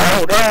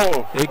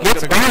 Trayvon, it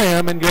gets by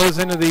him and goes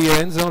into the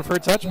end zone for a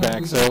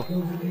touchback. So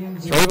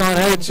Trayvon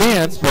had a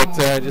chance, but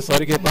just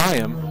let it get by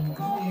him.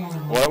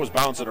 Well, that was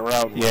bouncing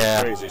around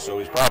crazy, so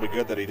he's probably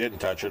good that he didn't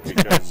touch it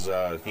because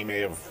he may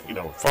have,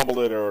 fumbled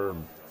it or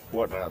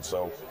whatnot.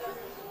 So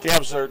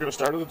Cavs are going to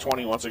start at the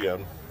 20 once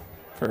again.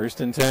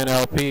 1st and 10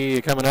 LP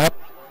coming up.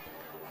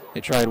 They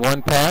tried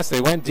one pass.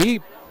 They went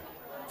deep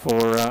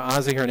for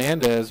Ozzie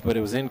Hernandez, but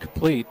it was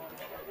incomplete.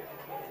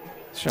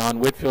 Sean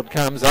Whitfield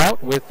comes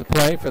out with the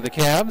play for the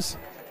Cavs.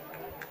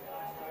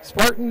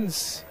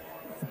 Spartans,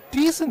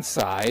 decent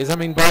size. I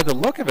mean, by the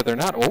look of it, they're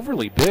not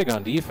overly big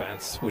on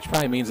defense, which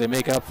probably means they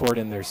make up for it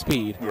in their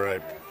speed.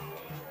 Right.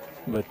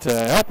 But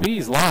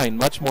LP's line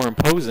much more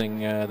imposing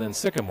than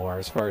Sycamore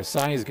as far as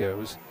size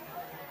goes.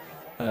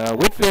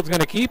 Whitfield's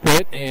going to keep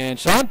it, and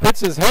Sean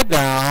puts his head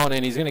down,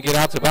 and he's going to get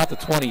out to about the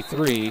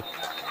 23,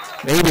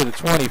 maybe the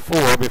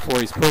 24 before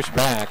he's pushed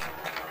back.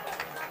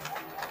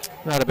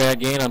 Not a bad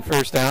gain on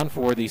 1st down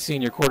for the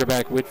senior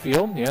quarterback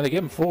Whitfield. Yeah, they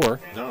give him 4.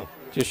 No.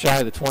 Just shy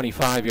of the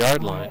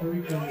 25-yard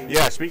line.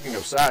 Yeah, speaking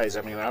of size,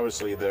 I mean,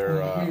 obviously they're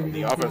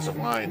the offensive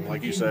line,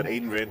 like you said,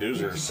 Aiden Van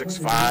Duzer,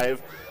 6'5",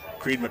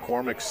 Creed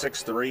McCormick,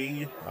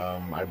 6'3".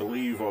 I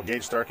believe,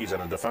 Gage Starkey's on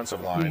a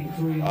defensive line.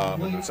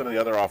 And some of the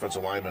other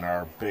offensive linemen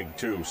are big,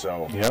 too.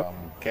 So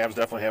Cavs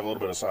definitely have a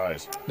little bit of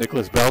size.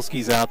 Nicholas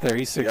Belsky's out there.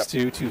 He's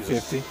 6'2",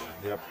 250.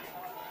 Yep.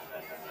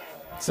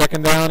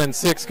 2nd down and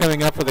 6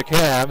 coming up for the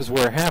Cavs.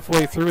 We're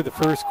halfway through the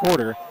first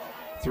quarter.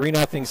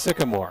 3-0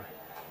 Sycamore.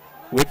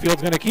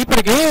 Whitfield's going to keep it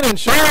again, and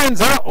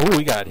Sean's out. Oh,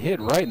 he got hit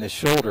right in the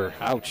shoulder.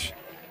 Ouch.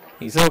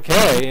 He's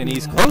okay, and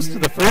he's close to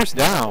the 1st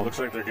down. Looks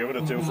like they're giving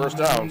it to 1st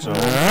down, so all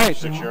right.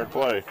 6-yard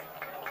play.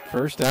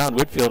 1st down,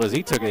 Whitfield, as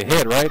he took a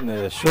hit right in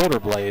the shoulder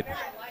blade.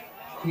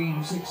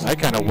 I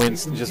kind of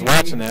winced just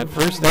watching that.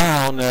 1st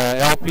down,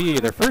 LP,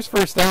 their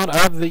first down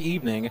of the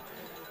evening,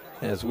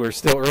 as we're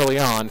still early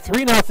on.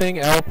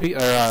 3-0 LP,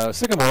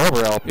 Sycamore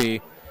over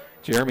LP.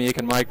 Jeremy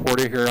Aiken, Mike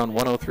Porter here on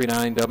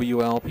 103.9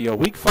 WLPO.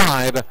 Week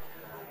 5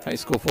 high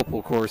school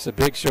football course. A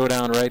big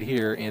showdown right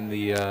here in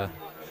the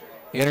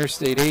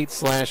Interstate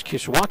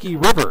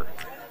 8/Kishwaukee River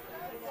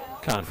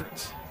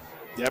Conference.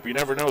 Yep, you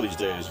never know these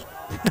days.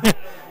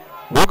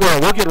 We'll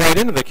get right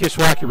into the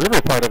Kishwaukee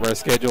River part of our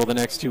schedule the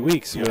next 2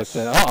 weeks. Yes.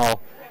 With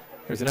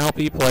there's an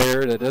LP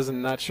player that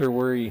not sure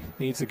where he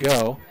needs to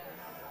go,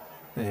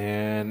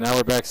 and now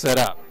we're back set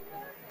up.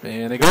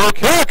 And they go,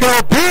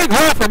 Carrico, big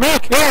hole for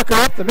Matt Carrico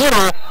up the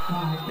middle.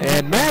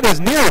 And Matt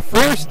is near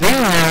 1st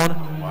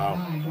down.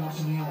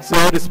 Wow.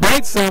 So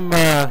despite some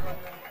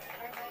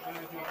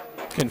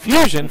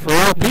confusion for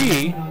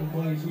LP,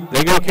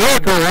 they go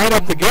Carrico right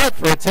up the gut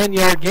for a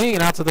 10-yard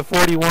gain out to the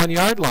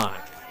 41-yard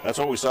line. That's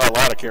what we saw a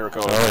lot of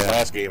Carrico in his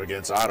last game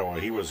against Ottawa.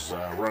 He was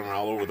running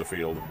all over the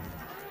field.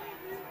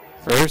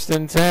 1st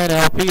and 10,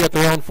 LP at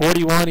their own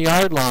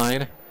 41-yard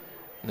line.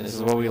 And this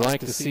is what we like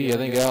to see. I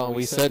think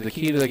we said the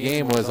key to the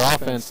game was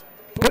offense,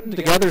 putting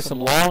together some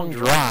long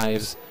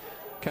drives,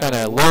 kind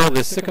of lull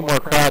the Sycamore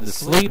crowd to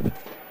sleep,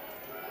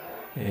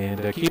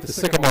 and keep the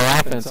Sycamore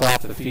offense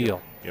off the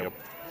field. Yep.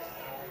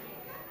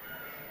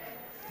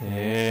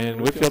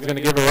 And Whitfield's going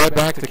to give it right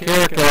back to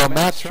Carrico.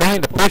 Matt's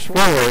trying to push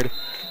forward,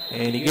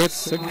 and he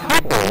gets a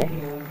couple.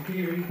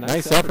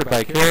 Nice effort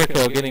by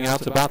Carrico, getting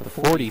out to about the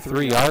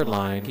 43-yard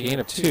line, gain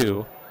of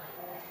 2.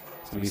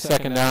 It's going to be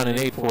 2nd down and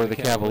 8 for the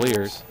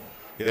Cavaliers.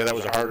 Yeah, that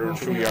was a harder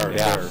 2 yards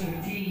there.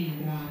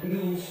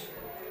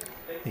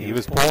 He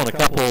was pulling a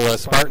couple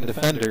Spartan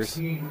defenders.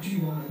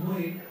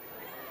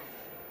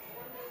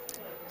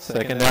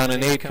 2nd down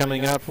and 8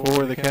 coming up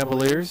for the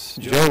Cavaliers.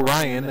 Joe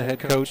Ryan, the head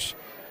coach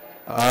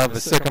of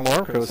the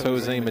Sycamore. Coach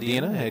Jose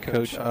Medina, head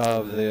coach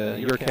of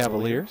your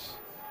Cavaliers.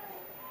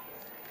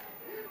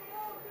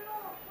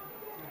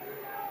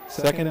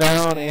 2nd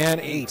down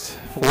and 8.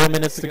 4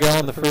 minutes to go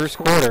in the first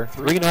quarter.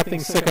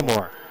 3-0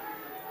 Sycamore.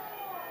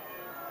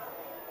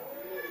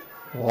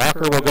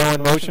 Walker will go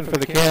in motion for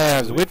the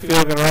Cavs.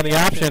 Whitfield going to run the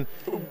option.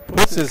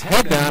 Puts his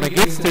head down and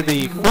gets to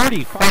the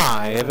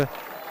 45.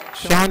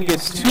 Sean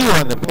gets 2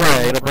 on the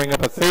play. It'll bring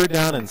up a 3rd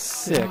down and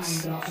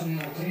 6.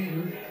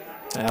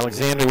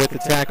 Alexander with the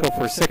tackle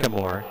for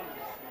Sycamore.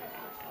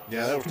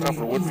 Yeah, that was tough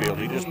for Whitfield.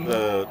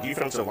 The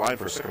defensive line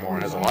for Sycamore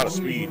has a lot of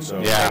speed,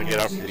 so trying to get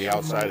up to the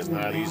outside is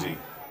not easy.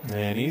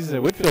 And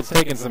Whitfield's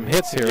taking some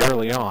hits here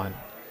early on.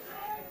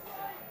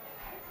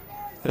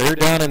 3rd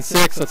down and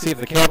 6. Let's see if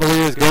the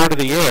Cavaliers go to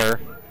the air.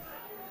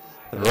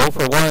 They're 0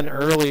 for 1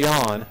 early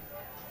on.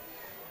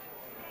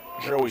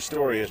 Joey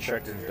Story has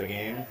checked into the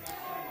game.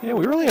 Yeah,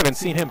 we really haven't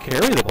seen him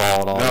carry the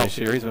ball at all this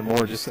year. He's been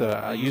more just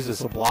used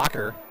as a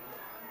blocker.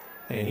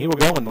 And he will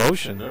go in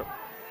motion. Yep.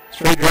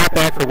 Straight drop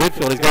back for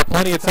Whitfield. He's got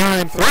plenty of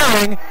time.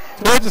 Throwing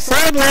towards the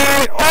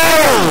sideline.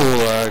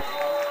 Oh!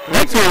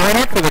 Winter went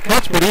up for the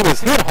catch, but he was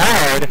hit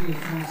hard.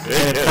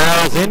 And it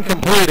falls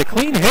incomplete. A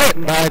clean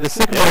hit by the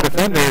Sycamore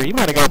defender. He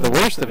might have got the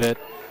worst of it.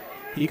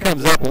 He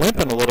comes up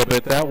limping a little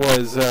bit. That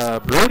was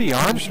Brody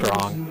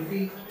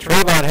Armstrong.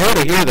 Trayvon had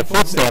to hear the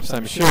footsteps,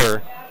 I'm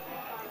sure.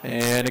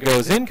 And it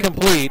goes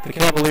incomplete. The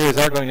Cavaliers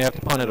are going to have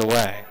to punt it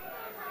away.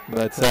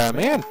 But,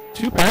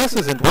 2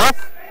 passes and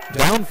both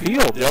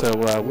downfield. Yep.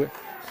 So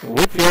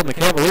Whitfield and the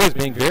Cavaliers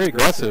being very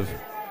aggressive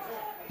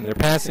in their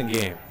passing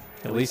game.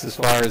 At least as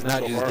far as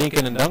not just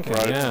dinking and dunking.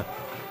 Right. Yeah.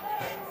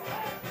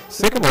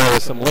 Sycamore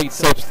with some late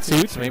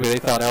substitutes. Maybe they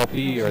thought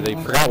LP, or they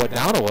forgot what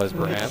down it was,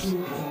 perhaps.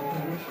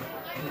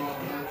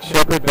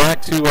 Shepard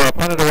back to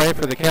punt it away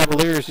for the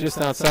Cavaliers just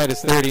outside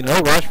his 30. No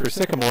rush for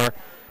Sycamore.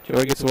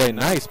 Joey gets away.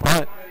 Nice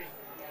punt.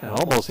 And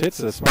almost hits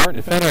the Spartan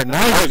defender.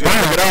 Nice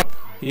punt. Up.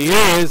 He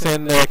is,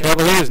 and the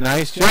Cavaliers,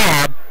 nice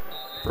job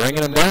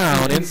bringing him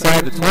down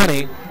inside the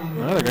 20.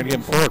 Well, they're going to give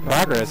him forward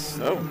progress.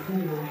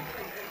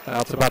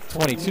 Out to about the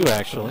 22,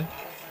 actually.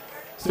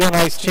 Still a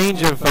nice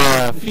change of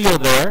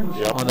field there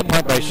on the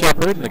punt by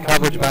Shepard and the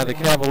coverage by the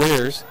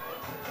Cavaliers.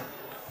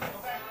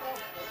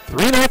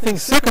 3-0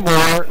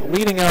 Sycamore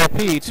leading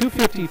LP.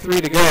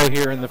 2:53 to go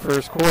here in the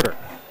first quarter.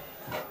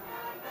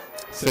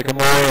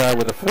 Sycamore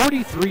with a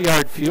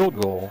 43-yard field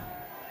goal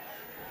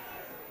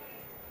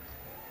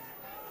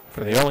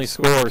for the only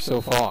score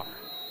so far.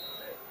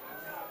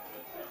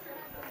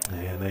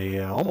 And they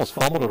almost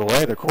fumbled it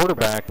away. Their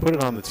quarterback put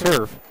it on the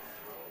turf,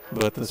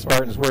 but the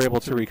Spartans were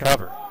able to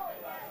recover.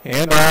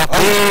 And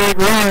big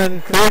run,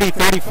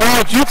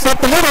 30-35, jukes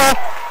up the middle,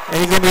 and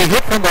he's going to be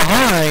hit from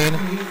behind.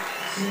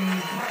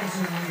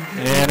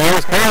 And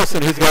there's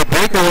Carlson, who's got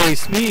breakaway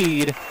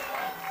speed.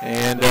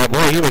 And,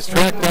 boy, he was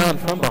tracked down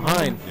from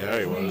behind. Yeah,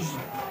 he was.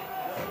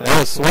 That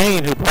was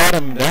Swain who brought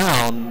him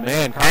down.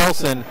 Man,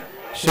 Carlson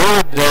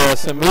showed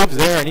some moves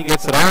there, and he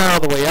gets it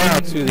all the way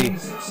out to the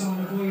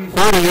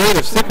 48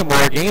 of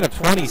Sycamore, gain of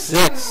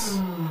 26.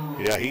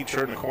 Yeah, he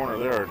turned the corner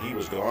there, and he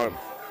was gone.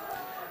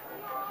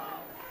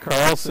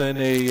 Carlson,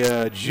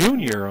 a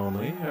junior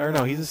only. Or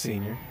no, he's a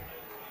senior.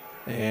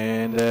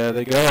 And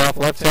they go off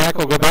left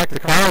tackle, go back to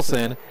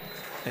Carlson.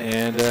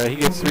 And he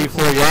gets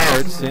 3-4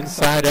 yards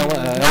inside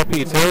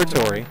LP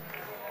territory.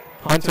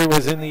 Hunter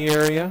was in the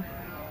area.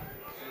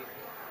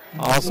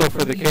 Also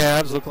for the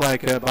Cavs, looked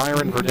like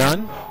Byron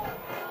Verdun.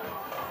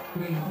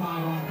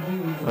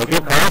 They'll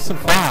give Carlson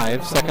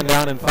 5. 2nd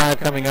down and 5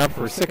 coming up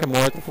for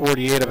Sycamore at the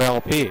 48 of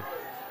LP.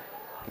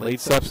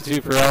 Late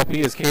substitute for LP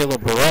is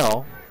Caleb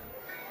Burrell.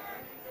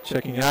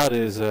 Checking out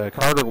is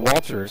Carter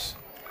Walters.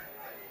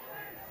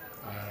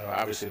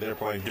 Obviously, they're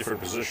playing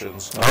different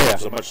positions. Oh, yeah.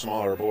 He's a much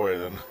smaller boy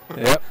than.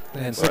 Yep,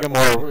 and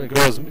Sycamore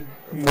goes more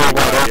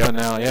wide open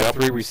now. Yeah,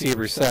 3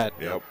 receivers set.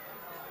 Yep.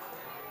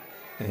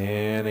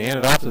 And they hand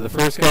it off to the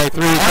first guy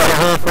through.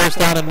 First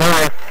down and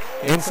more.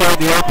 Inside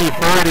the LP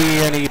 40,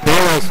 and he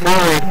barrels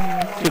forward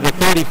to the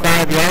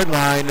 35-yard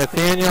line.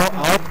 Nathaniel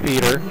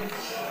Altpeter.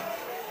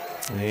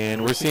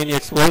 And we're seeing the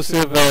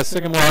explosive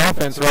Sycamore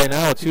offense right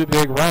now with 2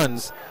 big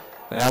runs.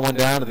 That one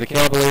down to the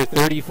Cavalier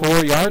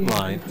 34-yard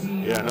line.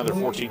 Yeah, another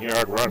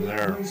 14-yard run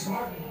there.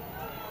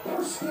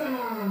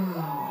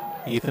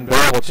 Ethan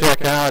Bell will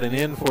check out and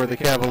in for the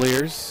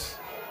Cavaliers.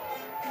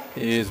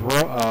 is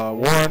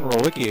Warren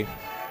Rowicki,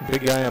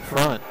 big guy up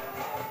front.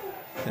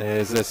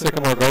 As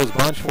Sycamore goes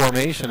bunch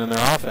formation in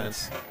their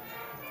offense.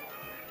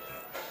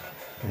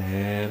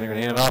 And they're going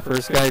to hand it off for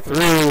this guy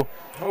through.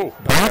 Oh,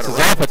 bounces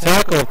off a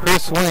tackle of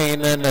Chris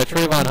Swain, then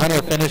Trayvon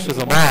Hunter finishes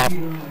him off.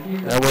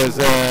 That was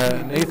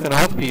Nathan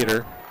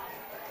Althpeter.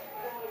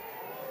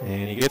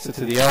 And he gets it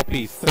to the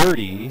LP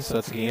 30, so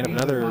that's a gain of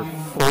another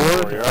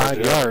 4 to 5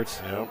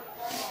 yards. Yep.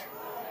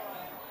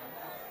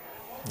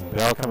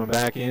 Bell coming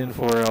back in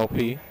for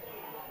LP.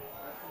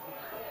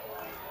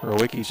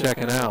 Rowicki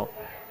checking out.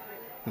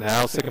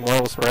 Now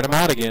Sycamore will spread him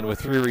out again with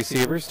 3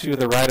 receivers, 2 to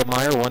the right of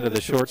Meyer, 1 to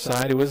the short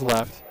side to his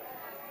left.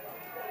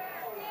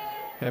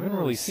 Haven't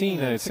really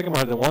seen Sycamore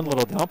had the one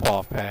little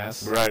dump-off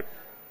pass. Right.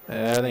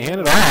 They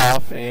hand it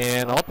off,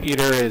 and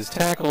Althpeter is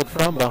tackled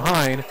from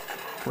behind.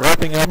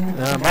 Wrapping up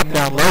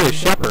down low is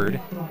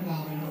Shepard.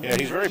 Yeah,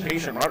 he's a very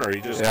patient runner.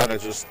 He just kind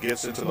of just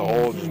gets into the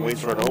hole and just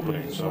waits for an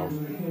opening. So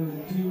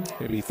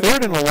it'll be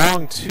 3rd and a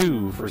long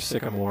 2 for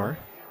Sycamore.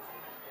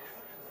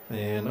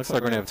 And looks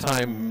like we're going to have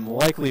time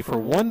likely for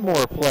one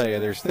more play.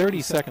 There's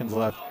 30 seconds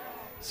left.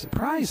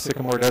 Surprised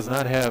Sycamore does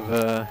not have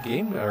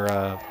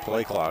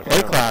play clock.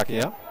 Play clock,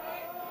 yeah.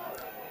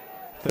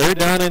 3rd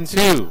down and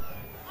 2.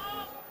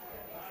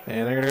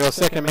 And they're going to go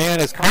second man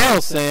is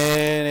Carlson,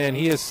 and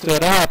he has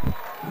stood up.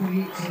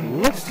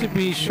 Looks to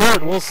be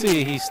short. We'll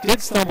see. He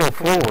did stumble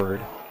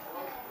forward.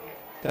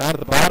 Down at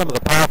the bottom of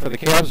the pile for the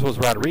Cavs was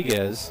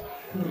Rodriguez.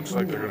 Looks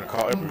like they're going to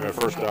call it a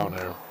first down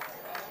there.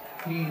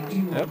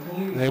 Yep.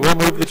 They will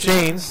move the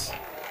chains.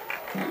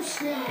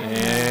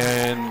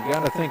 And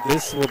got to think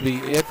this will be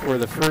it for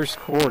the first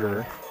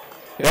quarter.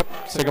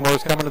 Yep.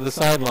 Sycamore's coming to the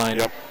sideline.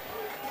 Yep.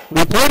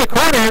 We played a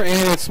quarter,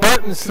 and it's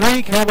Spartans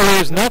 3,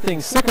 Cavaliers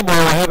nothing. Sycamore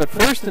will have it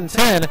 1st and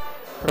 10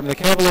 from the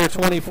Cavalier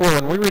 24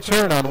 when we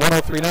return on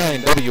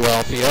 103.9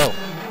 WLPO.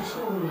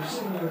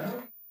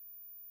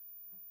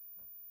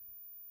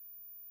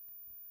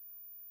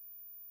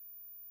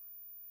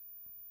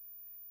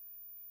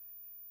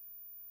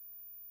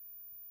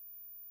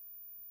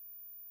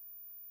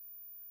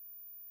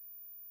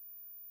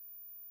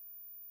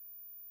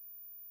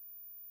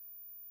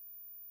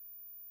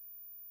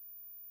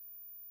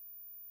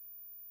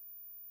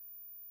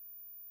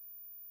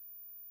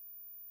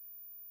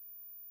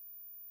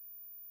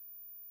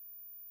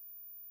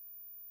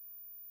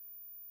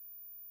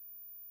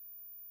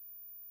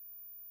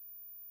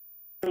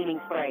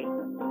 Cleaning spray.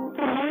 For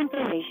more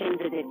information,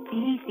 visit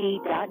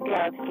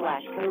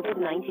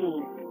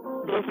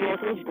cdc.gov/COVID-19. This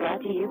message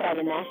brought to you by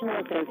the National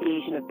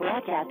Association of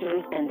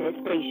Broadcasters and this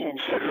station.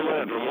 Check your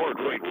land for more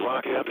great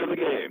rock after the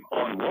game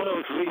on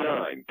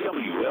 103.9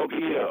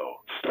 WLPO.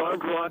 Star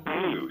Rock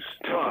News,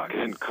 talk,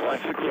 and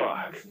classic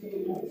rock.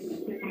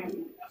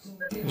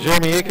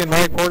 Jeremy Aiken,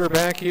 Mike Porter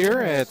back here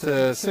at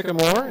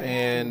Sycamore,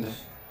 and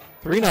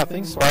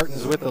 3-0.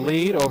 Spartans with the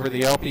lead over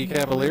the LP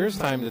Cavaliers.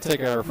 Time to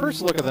take our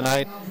first look of the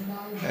night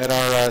at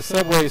our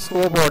Subway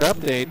scoreboard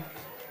update.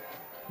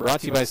 Brought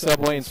to you by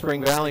Subway in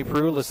Spring Valley,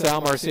 Peru, LaSalle,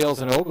 Marseilles,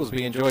 and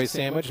Oglesby. Enjoy a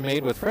sandwich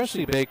made with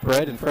freshly baked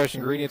bread and fresh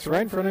ingredients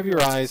right in front of your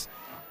eyes.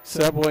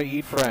 Subway,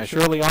 eat fresh.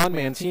 Early on,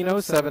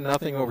 Mantino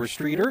 7-0 over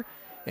Streeter.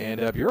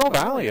 And Bureau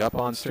Valley up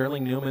on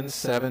Sterling Newman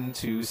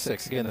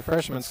 7-6. Again, the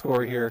freshman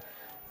score here,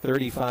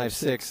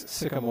 35-6.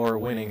 Sycamore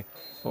winning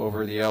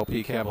over the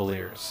LP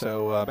Cavaliers.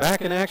 So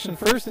back in action,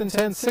 1st and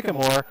 10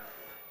 Sycamore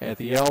at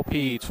the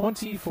LP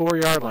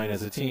 24-yard line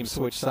as the team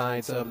switch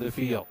sides of the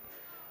field.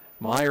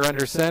 Meyer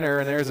under center,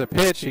 and there's a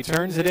pitch. He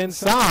turns it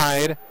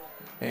inside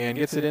and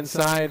gets it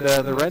inside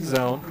the red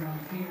zone.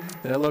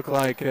 That looked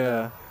like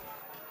is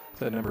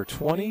that number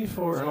 20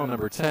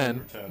 number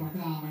 10.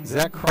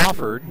 Zach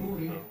Crawford.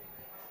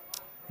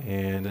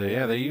 And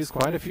they use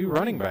quite a few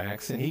running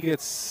backs, and he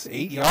gets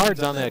 8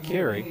 yards on that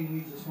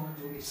carry.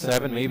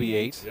 7, maybe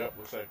 8. Yep,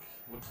 looks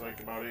like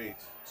about 8.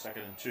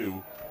 2nd and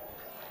 2.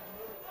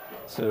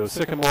 So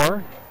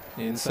Sycamore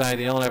inside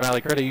the Illinois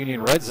Valley Credit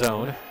Union red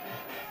zone.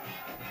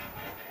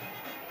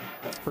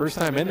 First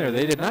time in there.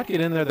 They did not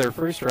get in there their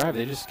first drive.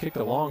 They just kicked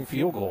a long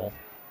field goal.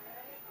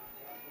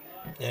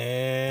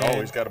 And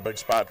he's got a big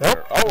spot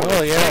there.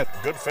 Yeah.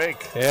 Good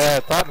fake. Yeah, I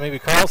thought maybe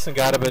Carlson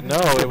got it, but no,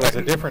 it was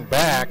a different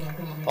back,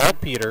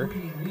 Althpeter.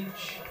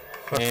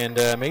 And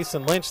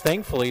Mason Lynch,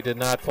 thankfully, did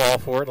not fall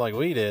for it like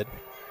we did.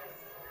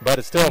 But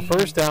it's still a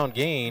first down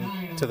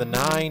gain to the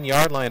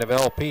 9-yard line of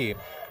LP.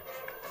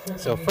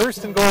 So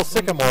 1st and goal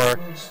Sycamore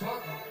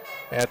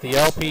at the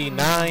LP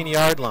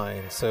 9-yard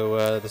line.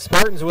 So the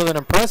Spartans with an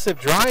impressive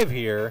drive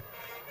here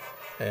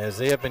as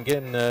they have been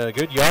getting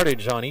good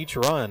yardage on each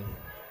run.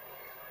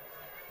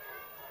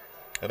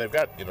 And they've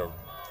got,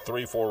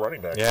 3-4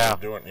 running backs. Yeah.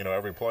 They're doing,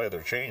 every play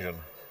they're changing.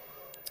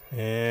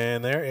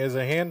 And there is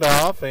a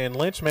handoff, and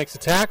Lynch makes a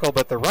tackle,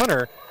 but the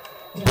runner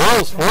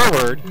rolls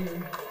forward.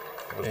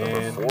 It was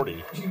number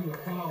 40.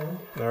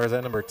 Or is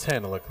that number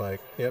 10, it looked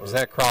like? Yep,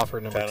 Zach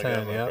Crawford, number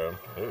 10, yeah.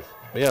 Okay.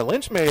 Yeah,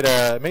 Lynch made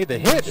the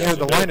hit near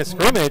the line of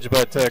scrimmage,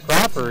 but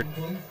Crawford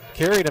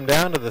carried him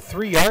down to the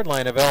 3-yard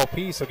line of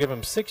LP, so give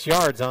him 6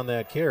 yards on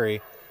that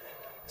carry.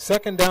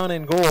 2nd down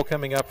and goal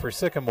coming up for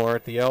Sycamore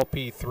at the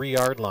LP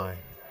 3-yard line.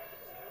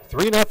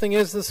 3-0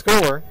 is the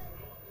score.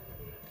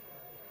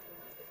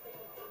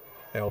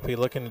 LP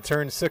looking to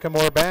turn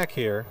Sycamore back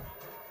here.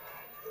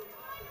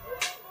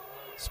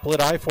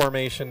 Split I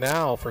formation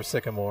now for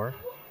Sycamore.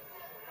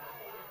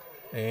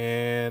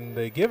 And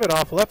they give it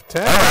off left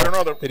tackle. I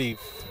don't know. Did he?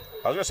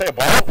 I was going to say a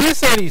ball. He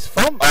said he's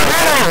fumbled.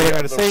 Oh, they're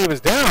going to say he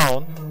was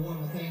down.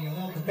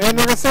 And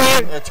they're going to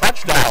say a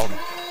touchdown.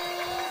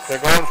 They're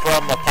going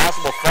from a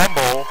possible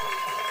fumble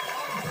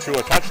to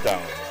a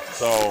touchdown.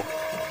 So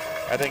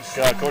I think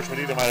Coach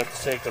Medina might have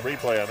to take the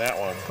replay on that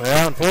one.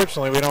 Well,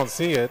 unfortunately, we don't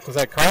see it. Was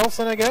that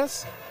Carlson, I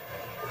guess?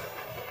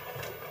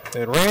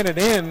 They ran it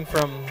in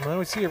from, well,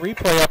 we see a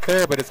replay up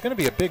there, but it's going to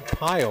be a big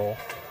pile.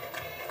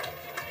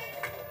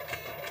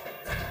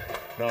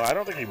 No, I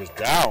don't think he was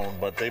down,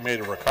 but they made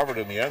it recovered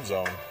in the end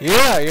zone.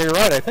 Yeah, you're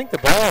right. I think the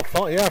ball,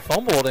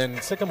 fumbled,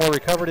 and Sycamore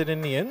recovered it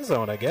in the end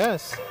zone, I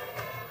guess.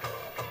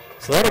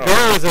 So that'll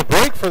go as a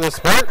break for the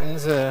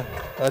Spartans. A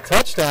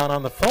touchdown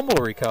on the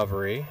fumble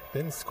recovery.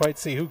 Didn't quite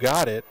see who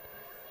got it.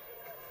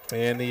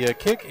 And the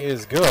kick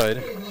is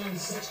good.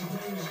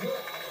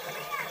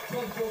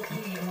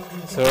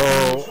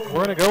 So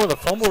we're going to go with a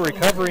fumble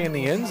recovery in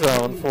the end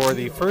zone for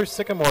the first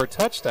Sycamore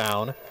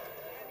touchdown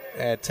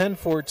at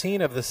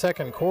 10:14 of the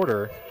second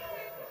quarter.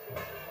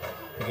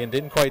 Again,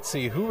 didn't quite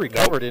see who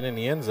recovered it in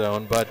the end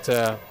zone, but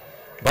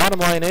bottom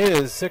line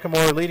is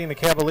Sycamore leading the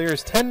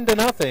Cavaliers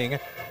 10-0.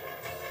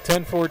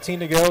 10:14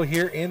 to go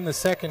here in the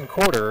second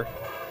quarter.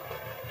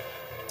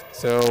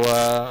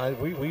 So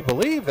we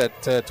believe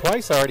that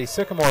twice already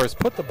Sycamore has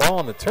put the ball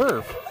on the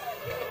turf,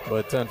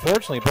 but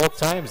unfortunately both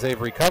times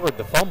they've recovered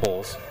the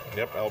fumbles.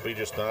 Yep, LB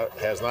just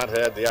has not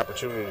had the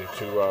opportunity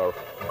to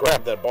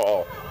grab that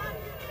ball.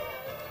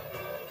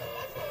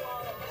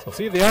 So let's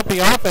see if the LP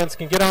offense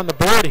can get on the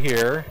board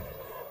here.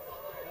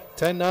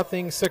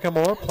 10-0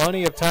 Sycamore,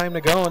 plenty of time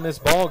to go in this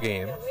ball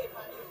game.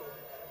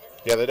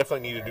 Yeah, they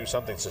definitely need to do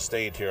something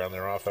sustained here on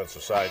their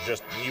offensive side.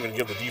 Just even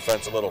give the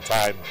defense a little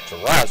time to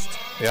rest.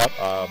 Yep.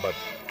 But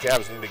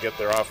Cavs need to get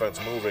their offense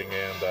moving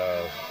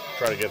and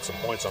try to get some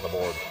points on the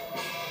board.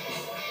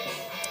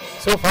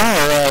 So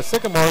far,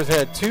 Sycamore's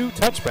had 2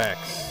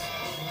 touchbacks.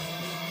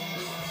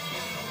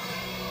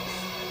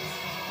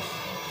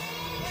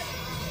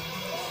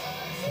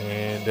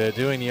 And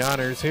doing the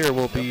honors here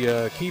will be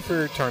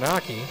Kiefer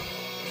Tarnaki.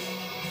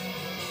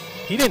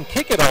 He didn't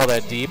kick it all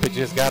that deep. It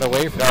just got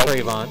away from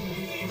Trayvon.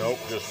 Nope,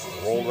 just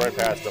rolled right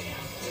past him.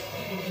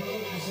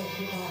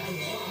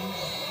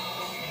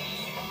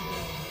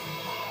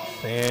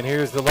 And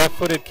here's the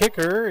left-footed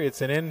kicker.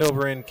 It's an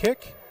end-over-end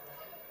kick.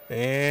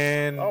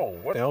 And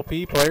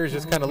LP players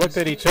just kind of looked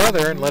at each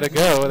other and let it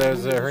go. That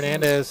was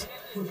Hernandez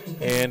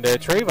and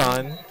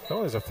Trayvon. Oh,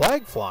 there's a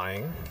flag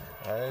flying.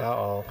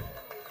 Uh-oh.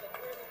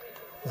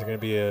 Is there going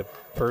to be a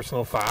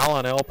personal foul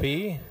on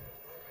LP?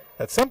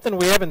 That's something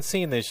we haven't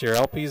seen this year.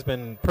 LP's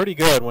been pretty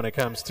good when it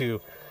comes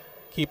to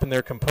keeping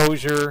their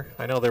composure.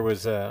 I know there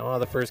was,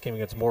 the first game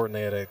against Morton,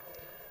 they had a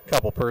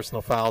couple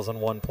personal fouls on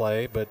one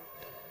play, but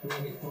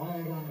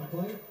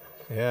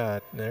yeah,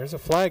 there's a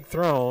flag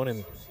thrown,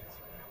 and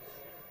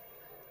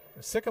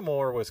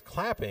Sycamore was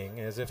clapping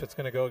as if it's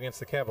going to go against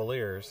the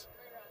Cavaliers.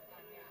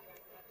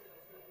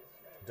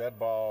 Dead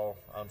ball,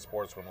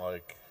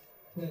 unsportsmanlike.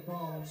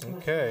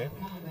 Okay.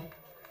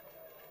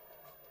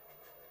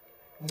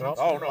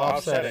 Oh, no,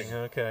 offsetting.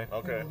 Okay.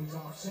 Okay.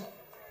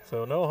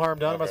 So no harm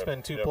done. Okay. Must have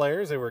been 2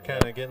 players. They were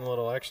kind of getting a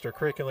little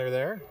extracurricular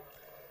there.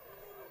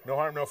 No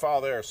harm, no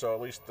foul there, so at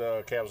least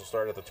Cavs will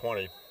start at the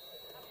 20.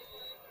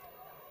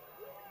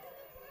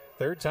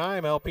 Third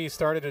time LP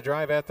started to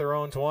drive at their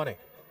own 20.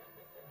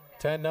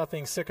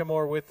 10-0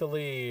 Sycamore with the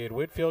lead.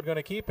 Whitfield going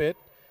to keep it.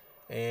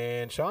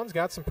 And Sean's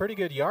got some pretty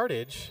good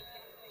yardage.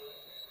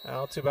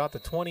 Out to about the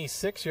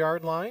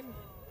 26-yard line.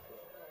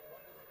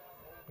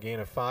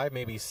 Gain of 5,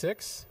 maybe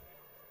 6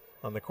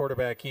 on the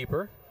quarterback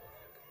keeper.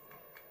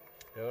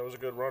 Yeah, that was a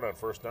good run on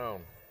first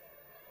down.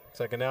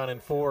 Second down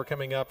and 4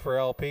 coming up for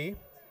LP.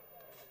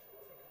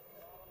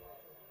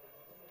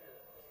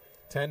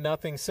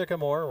 10-0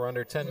 Sycamore. We're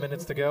under 10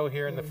 minutes to go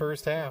here in the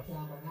first half.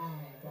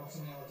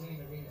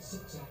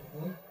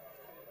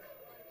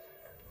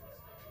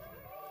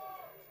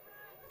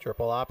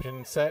 Triple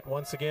option set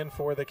once again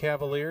for the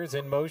Cavaliers.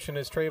 In motion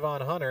is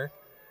Trayvon Hunter.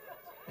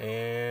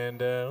 And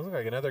looks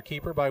like another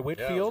keeper by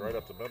Whitfield. Yeah, right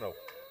up the middle.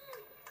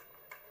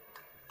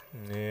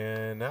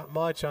 And not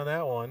much on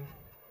that one.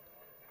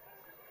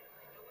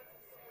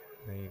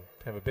 They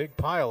have a big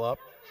pile up.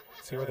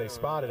 See where they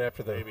spot it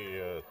after the... Maybe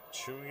a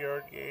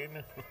 2-yard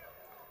gain.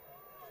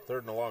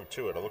 Third and a long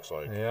 2, it looks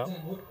like. Yeah.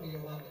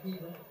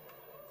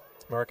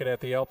 Mark it at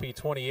the LP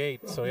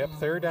 28. So, yep,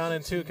 third down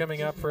and 2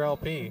 coming up for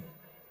LP.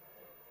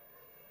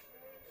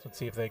 Let's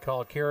see if they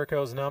call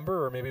Carrico's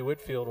number, or maybe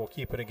Whitfield will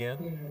keep it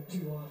again.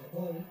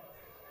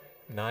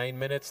 9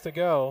 minutes to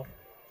go.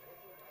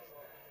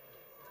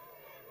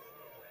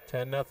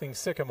 10-0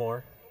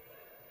 Sycamore.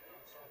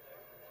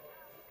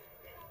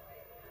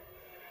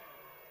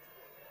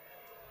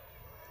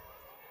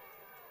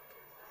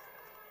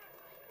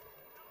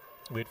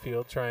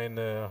 Whitfield trying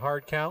the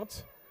hard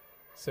count.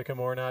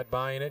 Sycamore not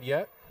buying it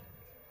yet.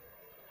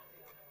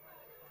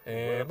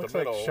 And it looks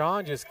like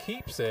Sean just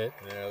keeps it.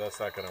 Yeah, that's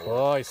not going to work.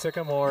 Boy,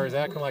 Sycamore is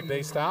acting like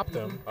they stopped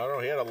him. I don't know.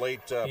 He had a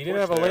late He did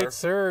have a late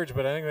surge,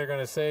 but I think they're going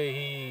to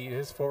say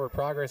his forward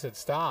progress had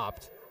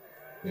stopped.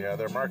 Yeah,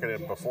 they're marking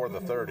it before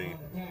the 30.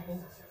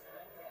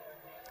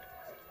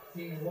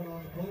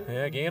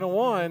 Yeah, gain of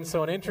 1,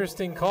 so an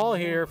interesting call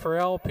here for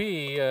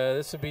LP.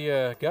 This would be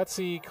a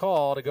gutsy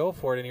call to go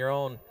for it in your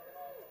own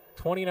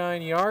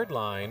 29-yard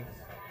line.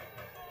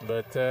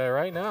 But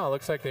right now, it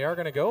looks like they are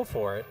going to go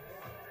for it.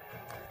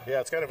 Yeah,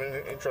 it's kind of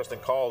an interesting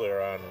call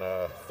there on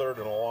 3rd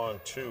and a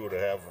long 2 to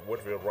have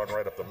Whitfield run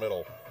right up the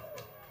middle.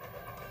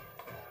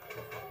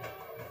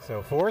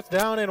 So 4th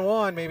down and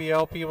 1. Maybe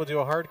LP will do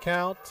a hard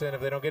count, and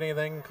if they don't get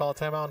anything, call a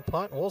timeout and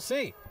punt. We'll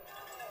see.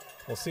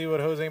 We'll see what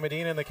Jose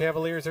Medina and the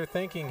Cavaliers are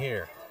thinking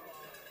here.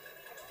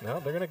 No,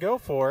 they're going to go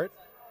for it.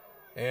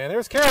 And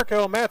there's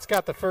Carrico. Matt's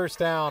got the first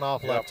down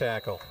off left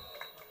tackle.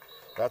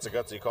 That's a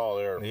gutsy call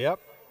there. Yep.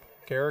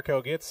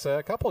 Carrico gets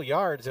a couple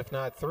yards, if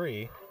not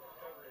 3.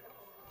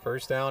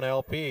 First down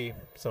LP.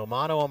 So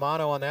mano a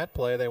mano on that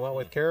play. They went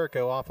with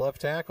Carrico off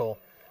left tackle.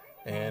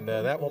 And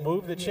that will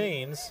move the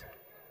chains.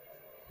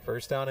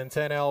 First down and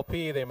 10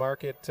 LP. They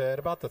mark it at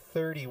about the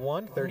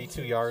 31,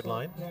 32-yard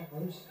line.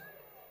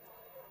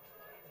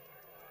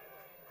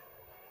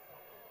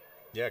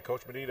 Yeah,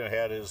 Coach Medina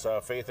had his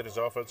faith in his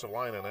offensive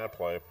line on that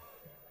play.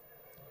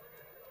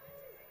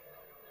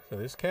 So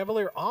this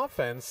Cavalier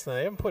offense,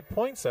 they haven't put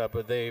points up,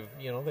 but they've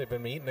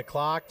been eating the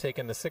clock,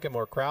 taking the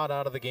Sycamore crowd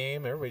out of the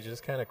game. Everybody's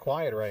just kind of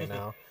quiet right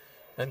now.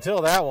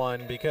 Until that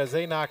one, because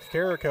they knocked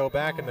Carrico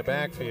back in the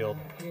backfield.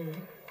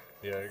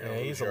 Yeah,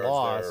 he's a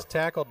loss. There.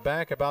 Tackled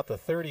back about the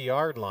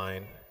 30-yard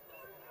line.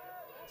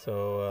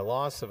 So a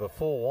loss of a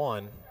full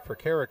 1 for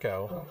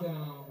Carrico.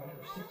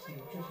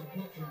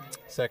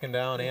 Second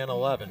down and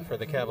 11 for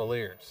the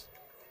Cavaliers.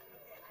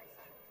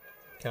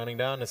 Counting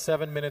down to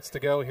 7 minutes to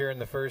go here in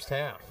the first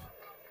half.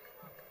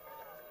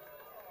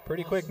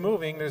 Pretty quick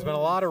moving. There's been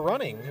a lot of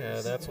running.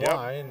 That's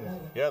why.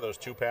 And yeah, those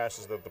 2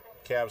 passes that the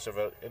Cavs have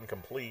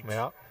incomplete.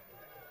 Yeah.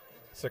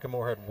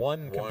 Sycamore had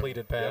one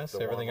completed pass.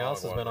 Everything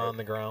else has been on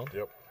the ground.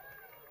 Yep.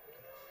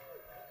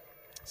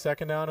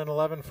 Second down and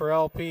 11 for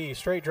LP.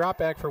 Straight drop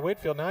back for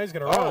Whitfield. Now he's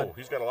going to run. Oh,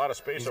 he's got a lot of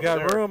space over there.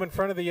 He's got room in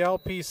front of the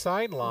LP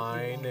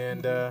sideline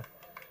and going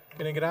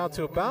to get out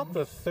to about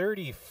the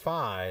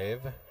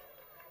 35.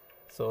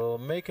 So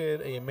make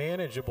it a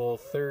manageable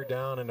third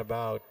down and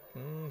about,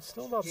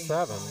 still about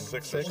 7.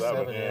 6 or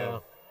 7, yeah.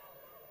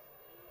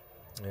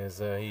 As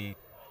he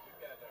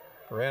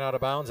ran out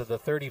of bounds at the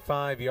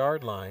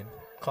 35-yard line.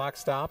 Clock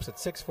stops at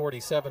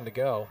 6:47 to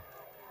go.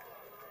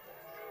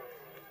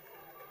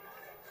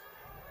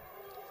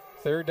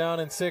 Third down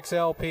and 6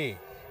 LP.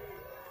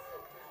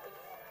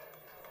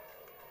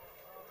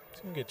 It's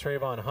going to get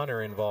Trayvon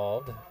Hunter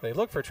involved. They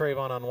look for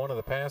Trayvon on one of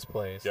the pass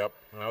plays. Yep.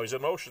 Now he's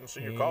in motion, so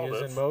you called it.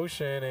 He is in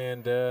motion,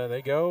 and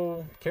they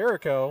go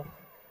Carrico.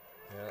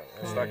 Yeah,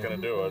 that's not going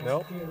to do it.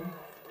 Nope.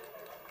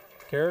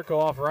 Carrico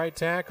off right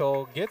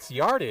tackle gets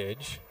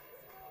yardage,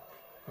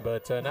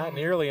 but not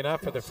nearly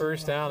enough for the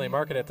first down. They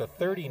mark it at the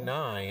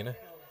 39.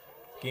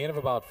 Gain of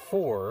about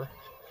 4.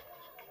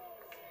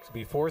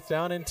 Be 4th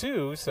down and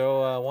 2,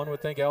 so one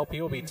would think LP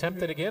will be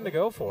tempted again to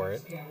go for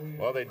it.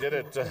 Well, they did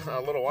it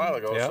a little while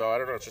ago, so I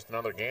don't know. It's just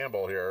another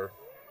gamble here.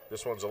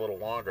 This one's a little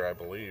longer, I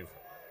believe.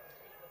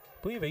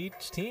 I believe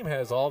each team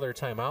has all their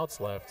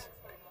timeouts left.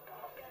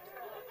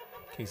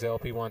 In case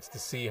LP wants to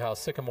see how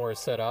Sycamore is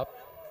set up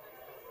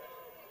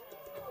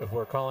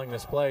before calling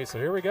this play. So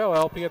here we go,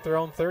 LP at their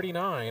own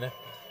 39.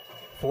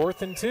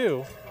 4th and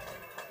 2.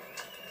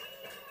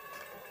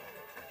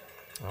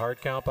 A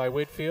hard count by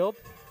Whitfield.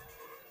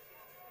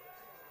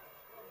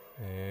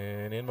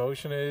 And in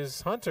motion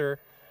is Hunter.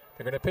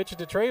 They're going to pitch it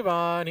to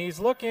Trayvon. He's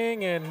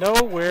looking and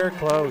nowhere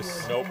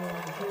close. Nope.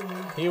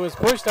 He was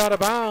pushed out of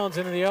bounds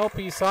into the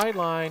LP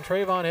sideline.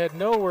 Trayvon had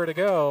nowhere to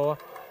go.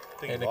 I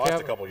think he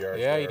lost a couple yards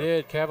Yeah, there. he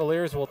did.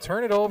 Cavaliers will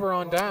turn it over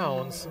on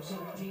downs.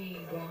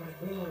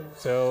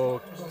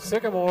 So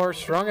Sycamore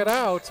strung it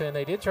out, and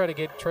they did try to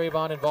get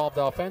Trayvon involved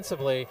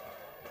offensively.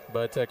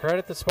 But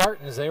credit the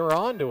Spartans. They were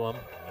on to him.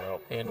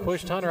 And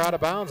pushed Hunter out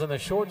of bounds on the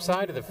short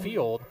side of the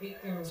field,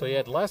 so he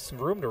had less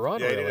room to run.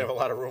 Yeah, he didn't have a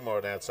lot of room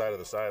on that side of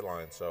the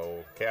sideline,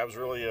 so Cavs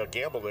really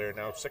gambled there.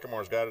 Now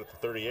Sycamore's got it at the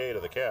 38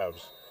 of the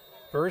Cavs.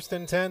 1st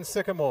and 10,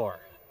 Sycamore.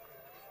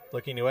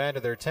 Looking to add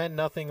to their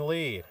 10-0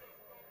 lead.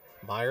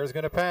 Meyer's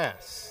going to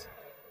pass.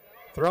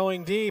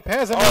 Throwing deep,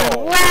 has a man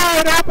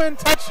wide open,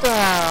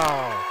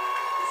 touchdown!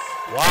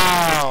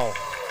 Wow.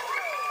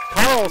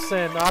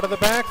 Carlson out of the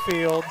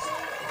backfield,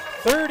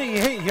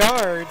 38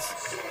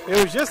 yards. It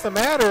was just a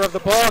matter of the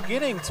ball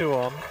getting to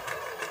him.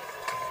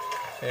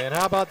 And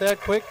how about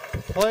that quick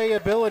play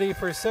ability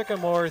for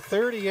Sycamore?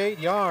 38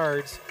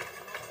 yards.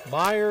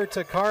 Meyer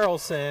to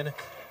Carlson.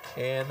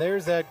 And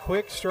there's that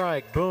quick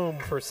strike. Boom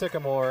for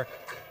Sycamore.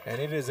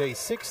 And it is a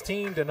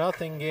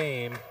 16-0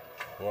 game.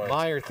 Boy.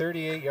 Meyer,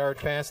 38-yard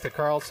pass to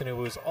Carlson, who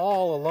was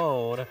all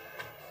alone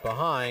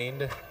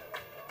behind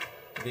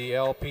the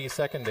LP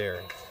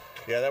secondary.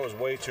 Yeah, that was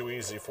way too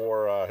easy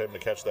for him to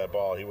catch that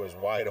ball. He was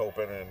wide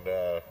open and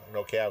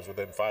no Cavs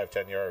within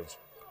 5-10 yards.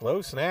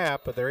 Low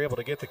snap, but they're able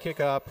to get the kick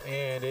up,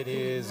 and it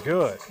is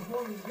good.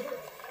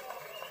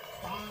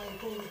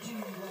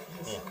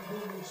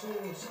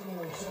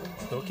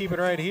 We'll keep it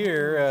right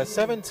here.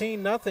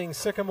 17-0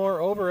 Sycamore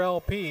over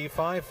LP.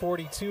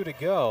 5:42 to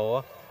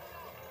go.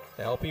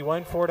 LP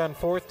went for it on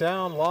fourth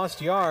down,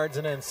 lost yards,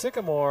 and then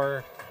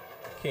Sycamore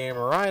came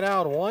right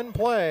out one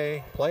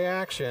play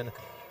action,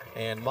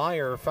 and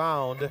Meyer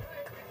found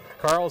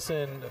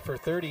Carlson for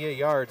 38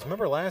 yards.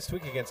 Remember last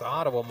week against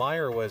Ottawa,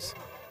 Meyer was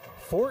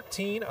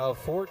 14 of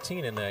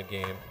 14 in that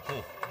game.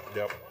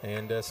 Yep.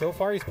 And so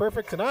far he's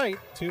perfect tonight,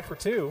 2 for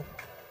 2,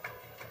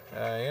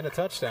 and a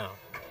touchdown.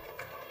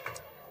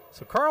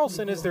 So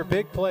Carlson is their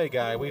big play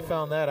guy. We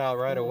found that out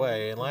right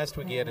away. And last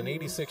week he had an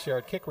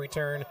 86-yard kick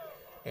return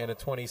and a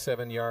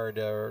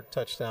 27-yard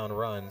touchdown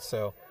run.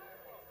 So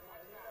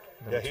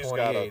he's 28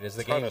 got a is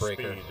the ton game of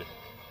breaker.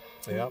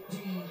 speed. Yep.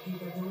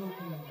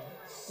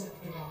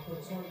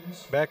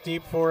 Back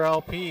deep for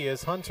LP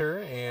is Hunter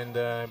and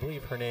I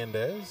believe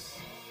Hernandez.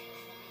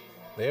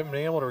 They haven't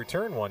been able to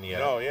return one yet.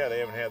 No, yeah, they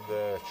haven't had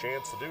the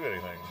chance to do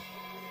anything.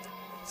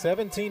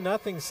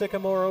 17-0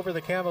 Sycamore over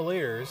the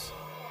Cavaliers.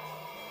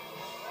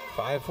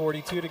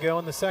 5:42 to go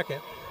in the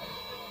second.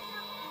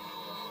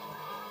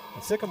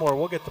 And Sycamore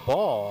will get the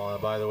ball,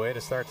 by the way, to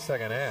start the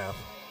second half.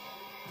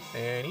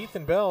 And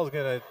Ethan Bell is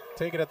going to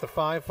take it at the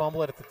 5,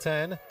 fumble it at the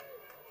 10.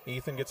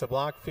 Ethan gets a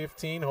block,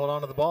 15. Hold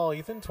on to the ball,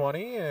 Ethan,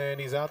 20,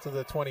 and he's out to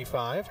the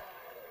 25.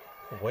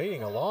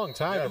 Waiting a long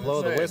time to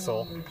blow the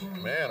whistle.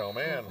 Man, oh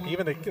man.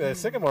 Even the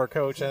Sycamore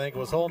coach, I think,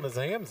 was holding his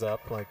hands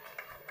up. Like,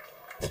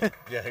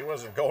 yeah, he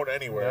wasn't going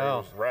anywhere.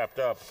 No. He was wrapped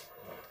up.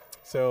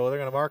 So they're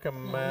going to mark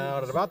him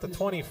out at about the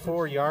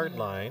 24-yard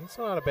line.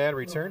 So not a bad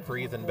return for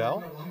Ethan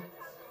Bell.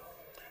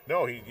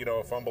 No, he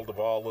fumbled the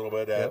ball a little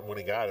bit when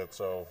he got it,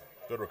 so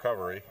good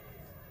recovery.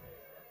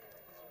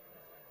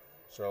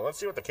 So let's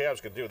see what the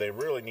Cavs can do. They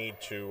really need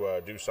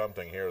to do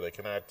something here. They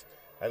cannot.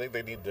 I think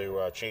they need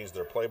to change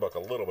their playbook a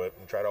little bit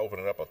and try to open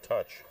it up a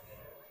touch.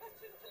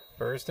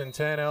 1st and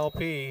 10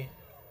 LP.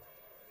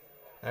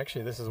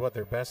 Actually, this is what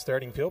their best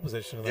starting field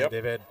position. Yep.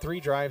 They've had 3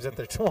 drives at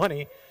their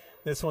 20.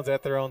 This one's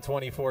at their own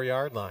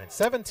 24-yard line.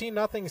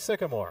 17-0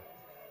 Sycamore.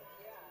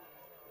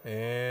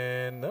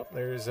 And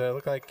there's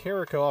look like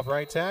Carrico off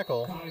right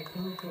tackle.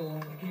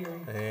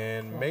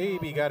 And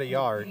maybe got a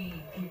yard.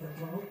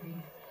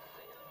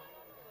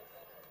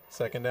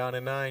 2nd down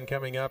and 9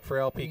 coming up for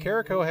LP.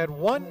 Carrico had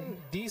one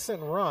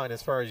decent run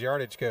as far as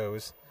yardage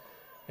goes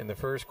in the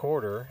first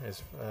quarter,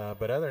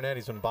 but other than that,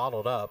 he's been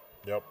bottled up.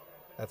 Yep.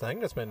 I think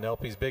that's been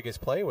LP's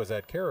biggest play was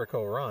that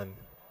Carrico run.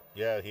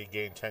 Yeah, he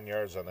gained 10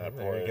 yards on that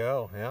play. There you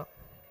go, yeah.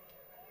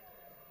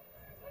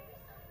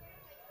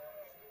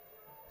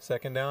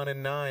 2nd down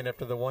and 9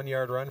 after the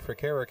 1-yard run for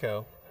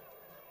Carrico.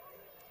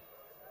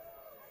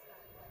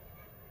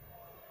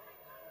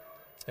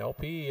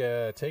 LP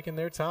taking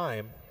their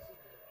time.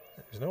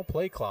 There's no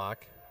play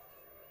clock.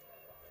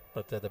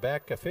 But the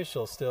back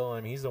official still,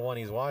 he's the one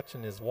he's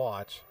watching his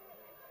watch.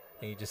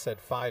 And he just said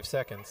 5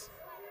 seconds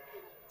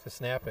to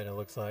snap it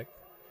looks like.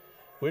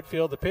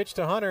 Whitfield, the pitch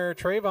to Hunter.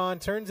 Trayvon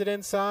turns it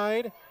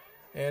inside.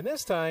 And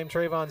this time,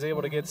 Trayvon's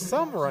able to get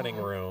some running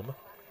room.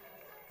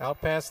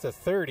 Out past the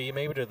 30,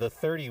 maybe to the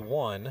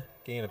 31.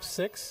 Gain of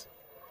 6.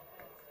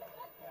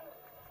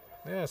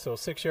 Yeah, so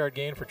 6-yard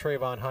gain for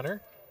Trayvon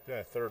Hunter.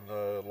 Yeah, 3rd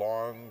and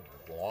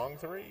long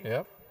 3.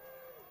 Yep.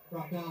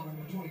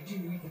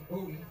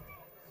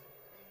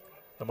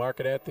 The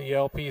market at the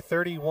LP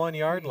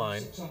 31-yard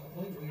line.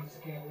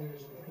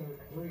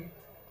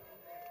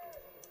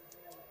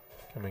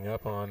 Coming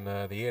up on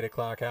the 8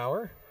 o'clock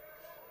hour.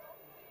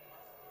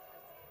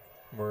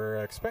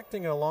 We're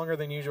expecting a longer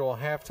than usual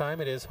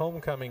halftime. It is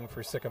homecoming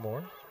for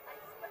Sycamore.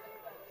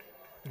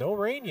 No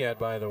rain yet,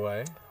 by the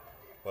way.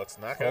 Let's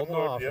knock Holding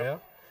on wood. off, Yep. yeah.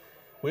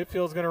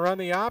 Whitfield's going to run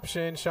the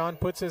option. Sean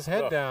puts his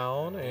head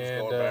down. He's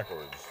And going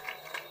backwards.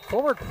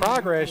 forward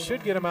progress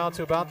should get him out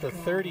to about the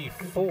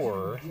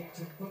 34.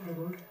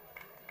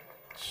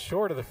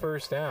 Short of the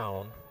first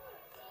down.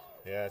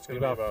 Yeah, it's Be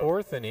going to about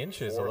 4th and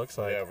inches, it looks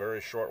like. Yeah,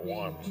 very short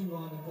one.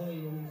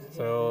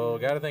 So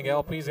got to think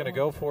LP's going to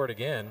go for it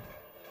again.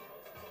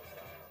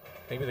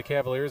 Maybe the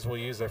Cavaliers will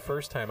use their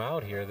first time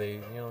out here. They,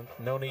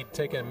 no need to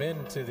take them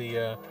into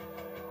the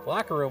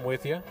locker room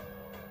with you.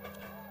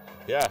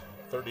 Yeah,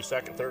 3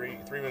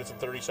 minutes and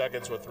 30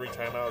 seconds with 3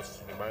 timeouts.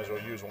 You might as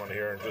well use one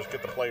here and just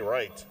get the play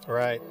right.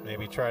 Right.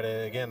 Maybe try to,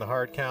 again, the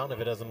hard count if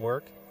it doesn't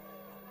work.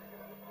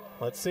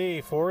 Let's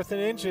see. 4th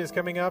and inches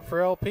coming up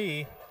for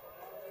LP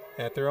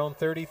at their own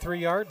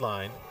 33-yard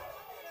line.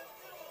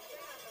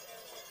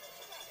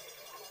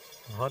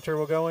 Hunter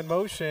will go in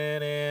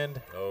motion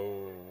and...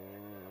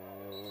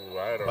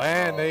 I don't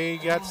Man, know. they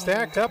got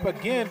stacked up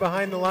again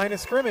behind the line of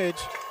scrimmage.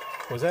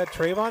 Was that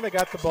Trayvon that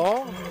got the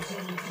ball?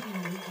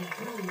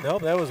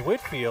 Nope, that was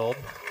Whitfield.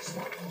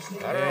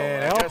 I don't know.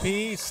 And I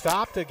LP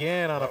stopped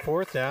again on a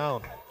 4th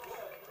down.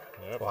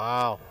 Yep.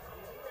 Wow.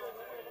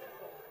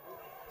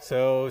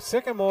 So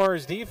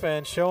Sycamore's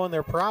defense showing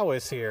their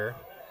prowess here.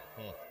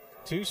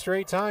 2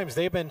 straight times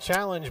they've been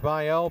challenged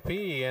by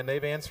LP, and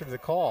they've answered the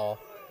call.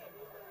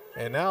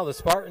 And now the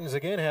Spartans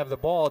again have the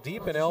ball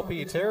deep in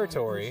LP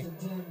territory.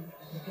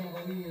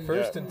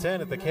 First and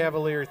 10 at the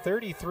Cavalier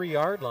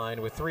 33-yard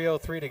line with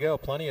 3:03 to go.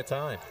 Plenty of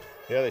time.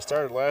 Yeah, they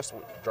started last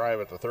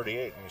drive at the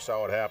 38, and you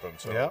saw what happened.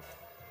 So. Yep.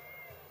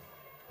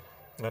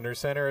 Under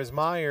center is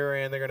Meyer,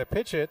 and they're going to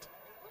pitch it.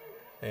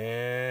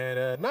 And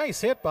a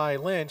nice hit by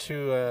Lynch,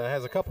 who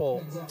has a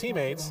couple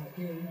teammates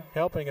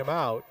helping him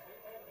out.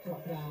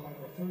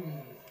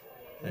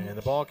 And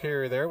the ball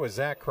carrier there was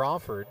Zach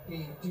Crawford.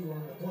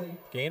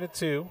 Gain of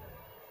 2.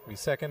 Be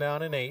second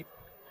down and 8.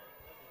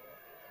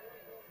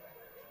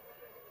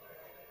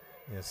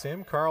 Yeah,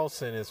 Sam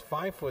Carlson is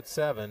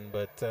 5'7",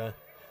 but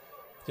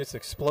just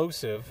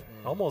explosive.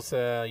 Almost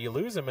you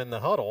lose him in the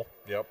huddle.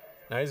 Yep.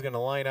 Now he's going to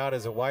line out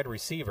as a wide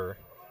receiver.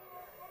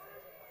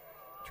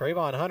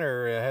 Trayvon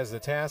Hunter has the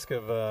task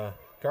of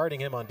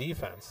guarding him on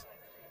defense.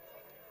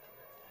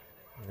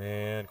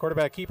 And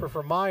quarterback keeper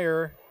for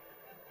Meyer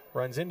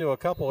runs into a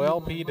couple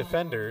LP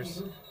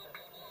defenders.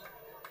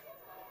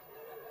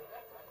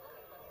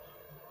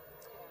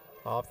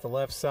 Off the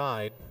left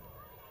side.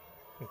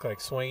 Looked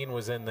like Swain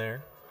was in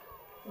there.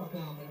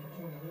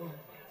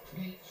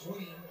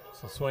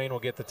 So Swain will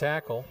get the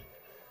tackle.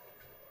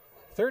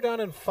 3rd down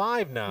and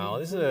 5 now.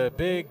 This is a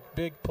big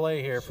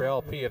play here for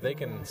LP. If they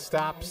can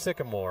stop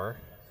Sycamore.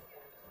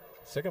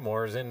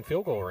 Sycamore is in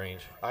field goal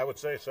range. I would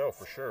say so,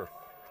 for sure.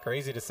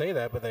 Crazy to say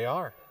that, but they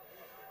are.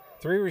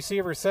 3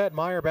 receivers set.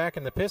 Meyer back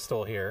in the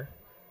pistol here.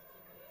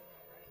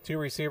 2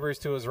 receivers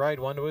to his right,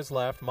 1 to his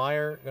left.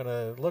 Meyer going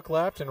to look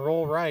left and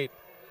roll right.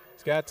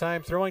 He's got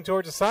time throwing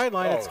towards the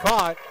sideline. It's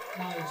caught.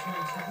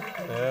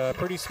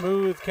 Pretty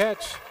smooth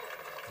catch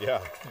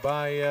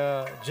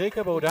by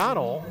Jacob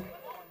O'Donnell.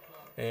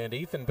 And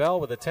Ethan Bell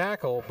with a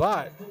tackle,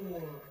 but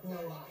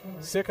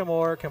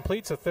Sycamore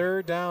completes a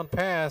 3rd down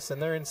pass, and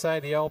they're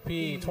inside the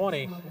LP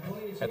 20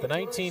 at the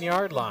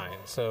 19-yard line.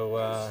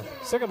 So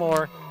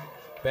Sycamore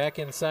back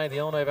inside the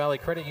Illinois Valley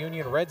Credit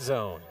Union red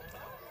zone.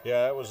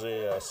 Yeah, that was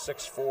a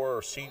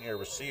 6'4" senior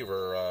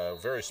receiver.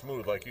 Very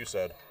smooth, like you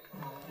said.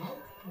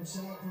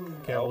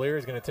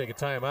 Cavaliers going to take a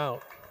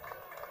timeout.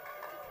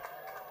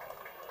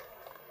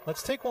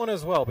 Let's take one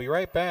as well. Be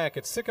right back.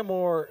 It's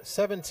Sycamore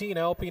 17,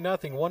 LP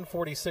nothing,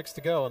 1:46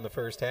 to go in the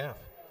first half.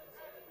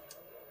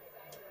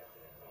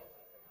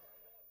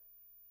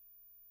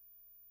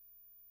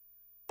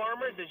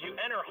 Farmers, as you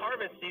enter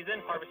harvest season,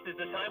 harvest is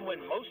the time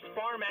when most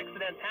farm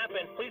accidents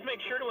happen. Please make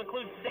sure to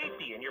include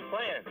safety in your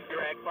plans.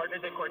 Your ag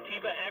partners at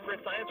Corteva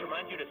Agri-Science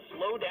remind you to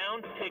slow down,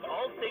 take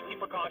all safety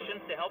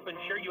precautions to help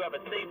ensure you have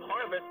a safe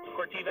harvest.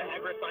 Corteva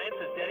Agri-Science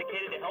is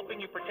dedicated to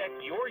helping you protect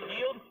your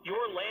yield,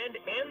 your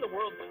land, and the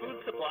world's food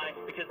supply,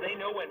 because they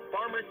know when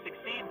farmers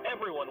succeed,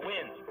 everyone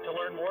wins. To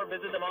learn more,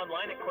 visit them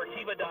online at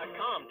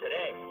Corteva.com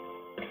today.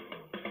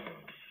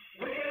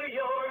 We're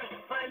your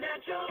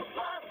financial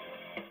plus.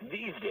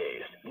 These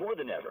days, more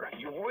than ever,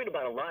 you're worried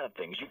about a lot of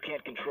things you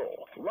can't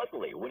control.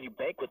 Luckily, when you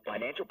bank with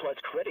Financial Plus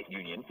Credit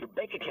Union, your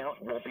bank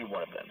account won't be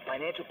one of them.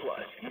 Financial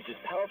Plus uses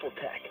powerful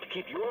tech to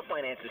keep your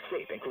finances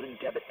safe, including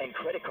debit and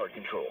credit card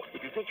control.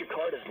 If you think your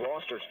card is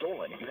lost or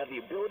stolen, you have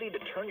the ability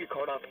to turn your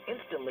card off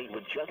instantly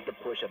with just the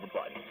push of a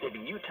button,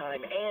 saving you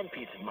time and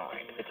peace of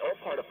mind. It's all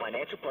part of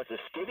Financial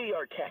Plus's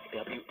state-of-the-art tech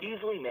to help you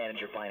easily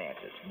manage your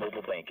finances.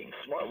 Mobile banking,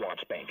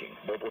 smartwatch banking,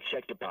 mobile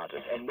check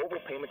deposits, and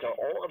mobile payments are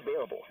all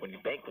available when you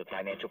bank with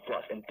Financial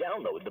Plus and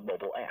download the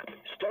mobile app.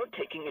 Start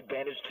taking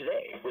advantage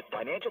today with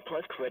Financial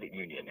Plus Credit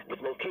Union,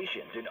 with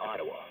locations in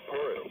Ottawa,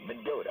 Peru,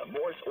 Mendota,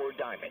 Morris, or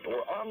Diamond,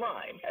 or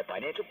online at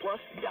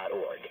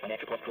financialplus.org.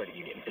 Financial Plus Credit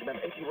Union is a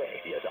member NCUA.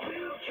 DSI.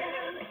 You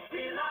can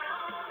rely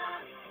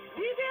on us.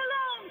 We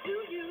belong to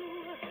you,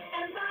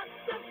 and that's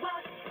the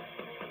plus.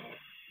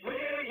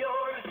 We're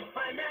your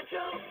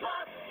financial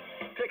plus.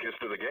 Tickets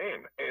to the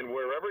game and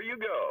wherever you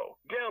go.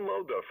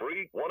 Download the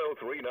free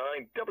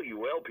 1039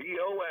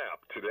 WLPO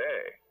app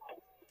today.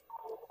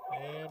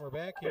 And we're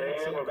back here.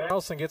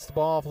 Carlson gets the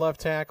ball off left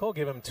tackle.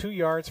 Give him 2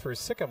 yards for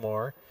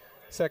Sycamore.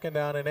 2nd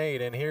down and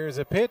 8. And here's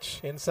a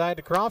pitch inside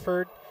to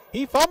Crawford.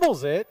 He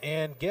fumbles it,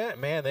 and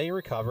they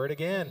recover it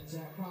again.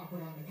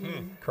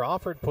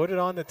 Crawford put it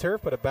on the turf,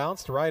 but it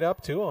bounced right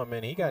up to him,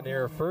 and he got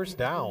near a 1st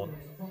down.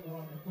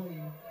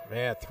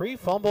 Man, 3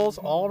 fumbles,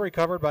 all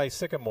recovered by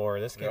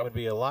Sycamore. This game would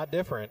be a lot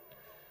different.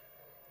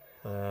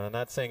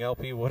 Not saying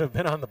LP would have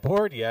been on the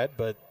board yet,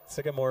 but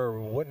Sycamore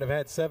wouldn't have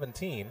had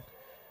 17.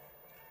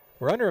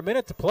 We're under a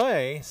minute to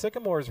play.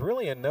 Sycamore's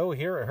really in no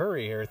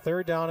hurry here.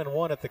 3rd down and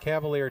 1 at the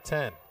Cavalier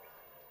 10.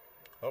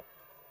 Oh,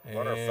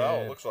 runner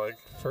foul, looks like.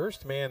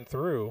 First man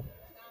through.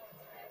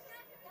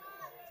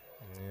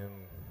 And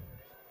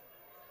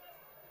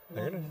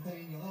they're going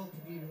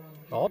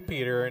to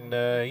Altpeter, and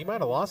he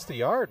might have lost the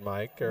yard,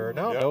 Mike. Or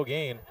no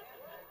gain.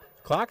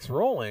 Clock's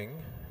rolling.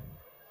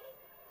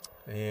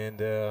 And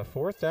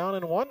 4th down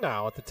and 1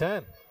 now at the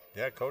 10.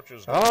 Yeah,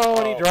 coaches.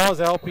 And he draws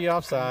LP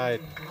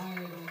offside.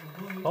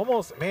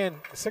 Almost,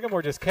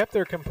 Sycamore just kept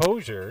their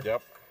composure.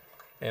 Yep.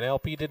 And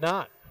LP did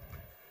not.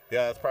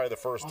 Yeah, that's probably the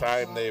first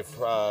time they've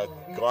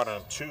gone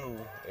on 2,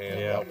 and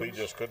LP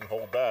just couldn't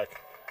hold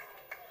back.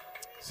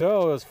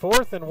 So it was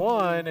 4th and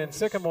 1, and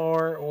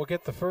Sycamore will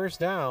get the first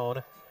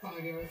down.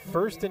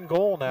 1st and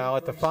goal now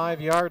at the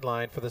 5-yard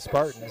line for the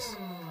Spartans.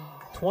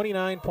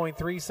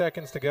 29.3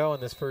 seconds to go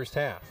in this first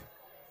half.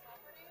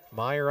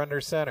 Meyer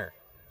under center.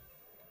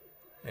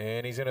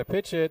 And he's going to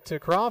pitch it to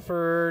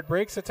Crawford.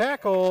 Breaks a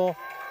tackle.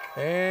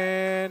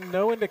 And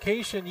no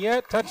indication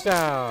yet.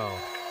 Touchdown.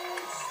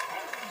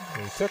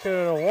 He took it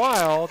a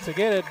while to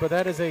get it, but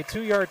that is a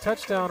 2-yard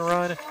touchdown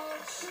run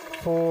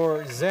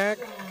for Zach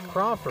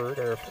Crawford,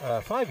 or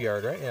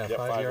 5-yard, right? Yeah, yep,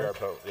 5-yard.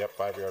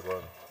 5-yard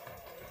run.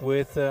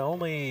 With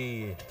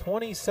only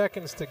 20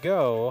 seconds to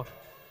go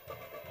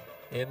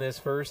in this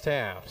first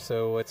half.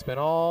 So it's been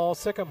all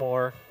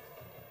Sycamore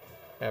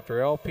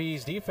after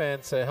LP's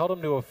defense held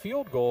them to a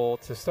field goal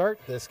to start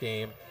this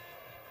game.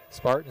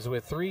 Spartans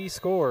with 3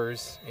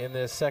 scores in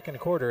this second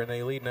quarter, and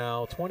they lead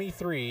now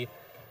 23-0.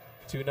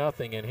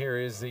 And here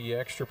is the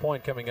extra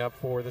point coming up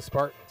for the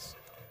Spartans.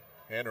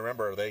 And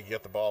remember, they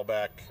get the ball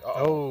back.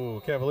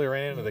 Oh, Cavalier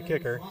ran into the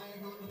kicker.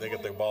 They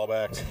get the ball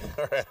back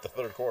at the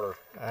third quarter.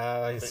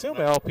 I assume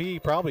LP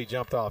probably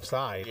jumped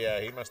offside. Yeah,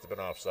 he must have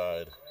been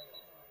offside.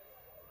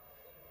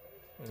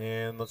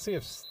 And let's see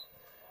if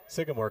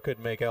Sycamore could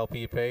make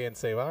LP pay and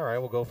say, well, all right,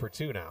 we'll go for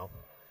 2 now.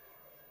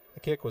 The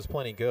kick was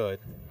plenty good.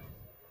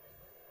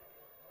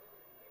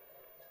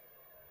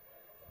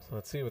 So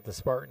let's see what the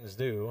Spartans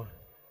do.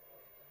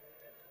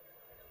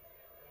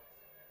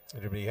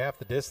 It'll be half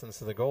the distance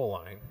to the goal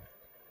line.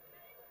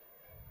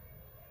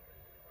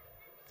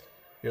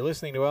 You're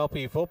listening to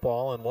LP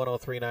Football on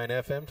 103.9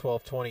 FM,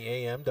 1220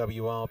 AM,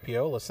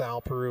 WLPO,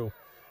 LaSalle-Peru,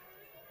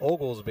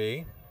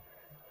 Oglesby.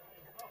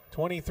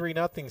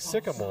 23-0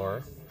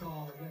 Sycamore.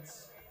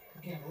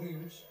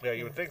 Yeah,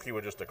 you would think he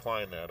would just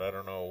decline that. I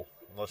don't know,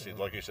 unless he,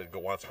 like you said,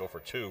 wants to go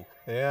for 2.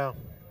 Yeah.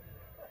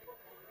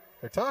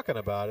 They're talking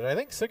about it. I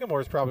think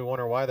Sycamore's probably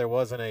wondering why there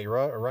wasn't a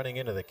running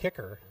into the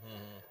kicker.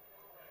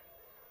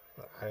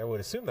 I would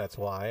assume that's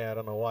why. I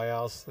don't know why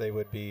else they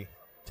would be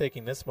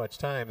taking this much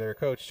time. Their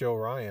coach, Joe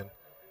Ryan.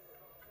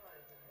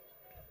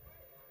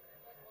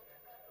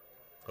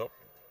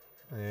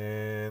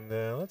 And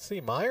let's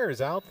see,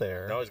 Meyer's out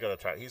there. No, he's calling a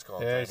timeout. He's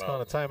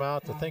calling a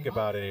timeout to think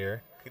about it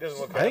here. He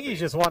doesn't look happy. I think he's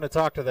just wanting to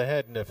talk to the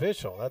head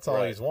official. That's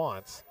all he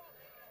wants.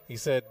 He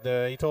said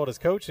he told his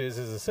coaches,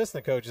 his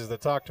assistant coaches, to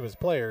talk to his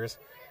players,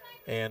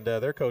 and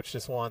their coach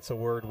just wants a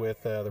word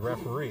with the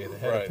referee, the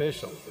head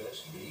official.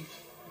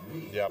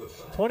 Yep.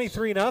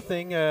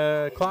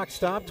 23-0. Clock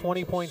stopped.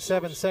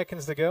 20.7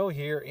 seconds to go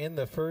here in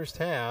the first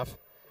half.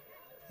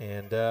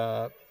 And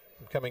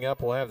coming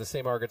up, we'll have the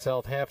St. Margaret's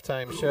Health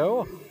halftime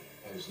show.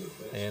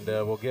 And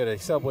we'll get a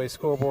Subway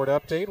scoreboard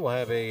update. We'll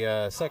have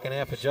a second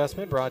half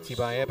adjustment brought to you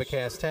by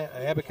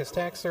Abacus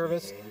Tax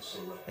Service.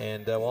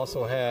 And we'll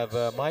also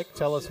have Mike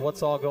tell us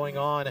what's all going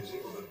on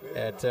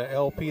at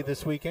LP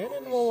this weekend.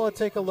 And we'll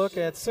take a look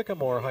at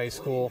Sycamore High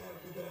School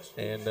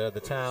and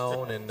the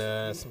town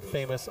and some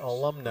famous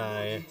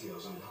alumni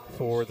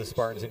for the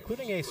Spartans,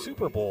 including a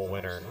Super Bowl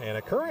winner and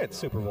a current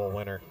Super Bowl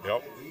winner.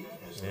 Yep.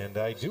 And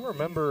I do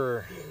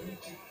remember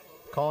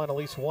calling at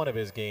least one of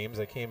his games.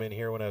 I came in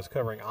here when I was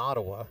covering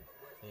Ottawa,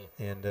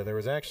 and there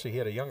was actually, he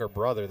had a younger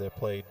brother that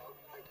played,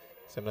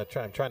 so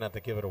I'm trying not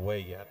to give it away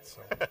yet.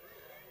 So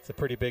it's a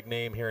pretty big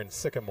name here in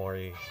Sycamore.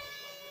 He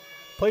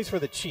plays for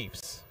the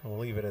Chiefs. We'll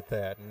leave it at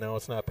that. No,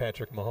 it's not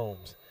Patrick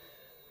Mahomes.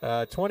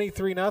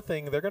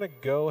 23-0. They're going to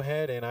go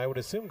ahead and I would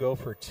assume go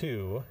for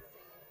 2.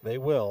 They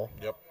will.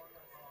 Yep.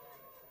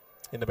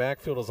 In the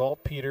backfield is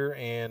Altpeter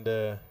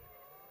and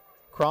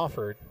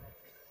Crawford.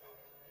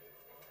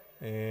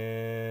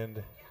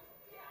 And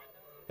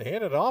they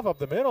hand it off up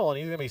the middle, and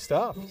he's going to be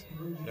stuffed.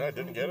 Yeah, I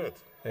didn't get it.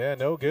 Yeah,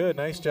 no good.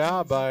 Nice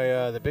job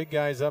by the big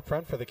guys up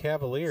front for the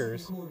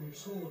Cavaliers.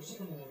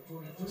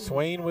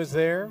 Swain was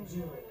there.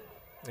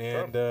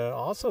 And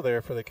also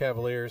there for the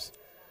Cavaliers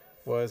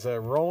was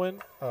Warren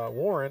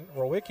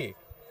Rowicki.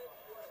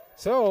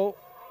 So,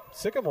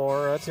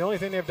 Sycamore, that's the only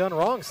thing they've done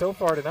wrong so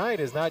far tonight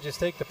is not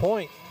just take the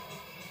point.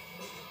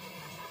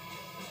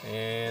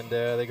 And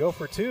they go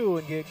for 2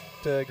 and get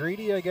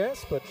greedy, I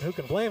guess, but who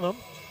can blame them?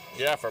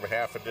 Yeah, from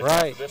half a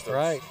distance.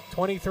 Right.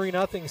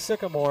 23-0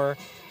 Sycamore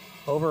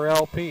over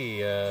LP.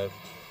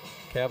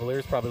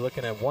 Cavaliers probably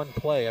looking at one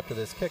play after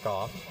this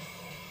kickoff.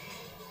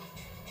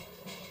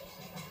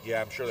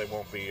 Yeah, I'm sure they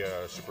won't be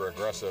super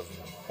aggressive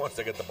once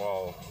they get the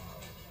ball.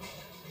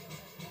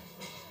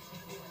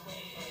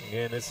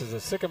 Again, this is a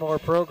Sycamore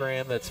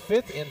program that's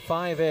 5th in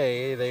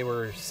 5A. They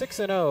were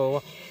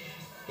 6-0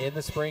 in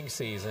the spring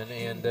season,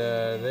 and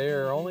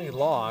their only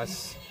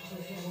loss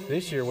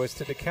this year was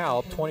to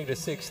DeKalb,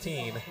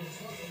 20-16.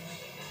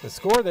 The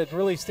score that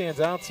really stands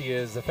out to you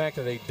is the fact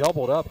that they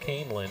doubled up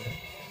Caneland,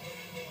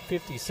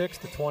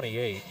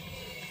 56-28.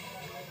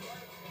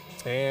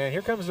 And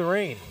here comes the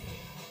rain.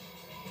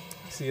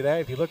 See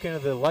that? If you look into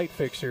the light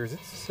fixtures,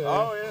 it's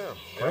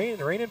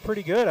raining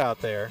pretty good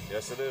out there.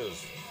 Yes, it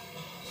is.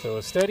 So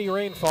a steady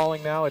rain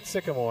falling now at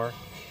Sycamore.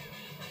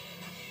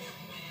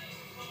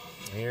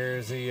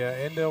 Here's the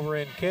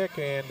end-over-end kick,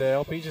 and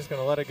LP's just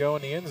going to let it go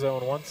in the end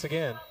zone once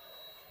again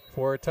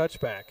for a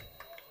touchback.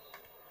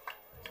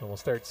 So we'll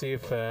start to see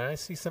if I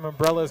see some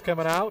umbrellas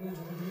coming out.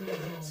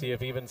 See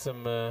if even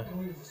some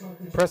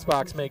press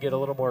box may get a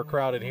little more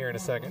crowded here in a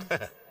second.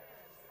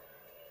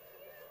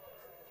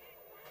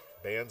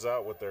 Bands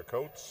out with their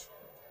coats.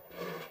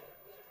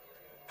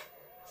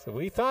 So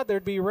we thought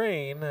there'd be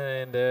rain,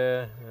 and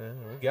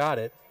we got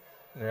it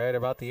right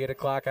about the 8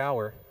 o'clock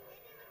hour.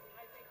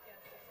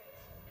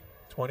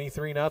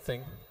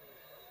 23-0.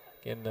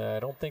 Again, I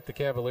don't think the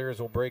Cavaliers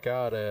will break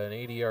out an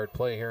 80-yard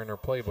play here in their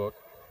playbook.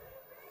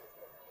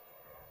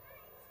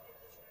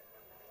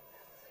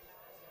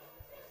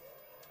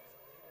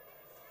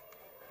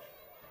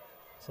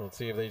 So let's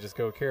see if they just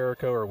go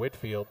Carrico or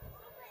Whitfield.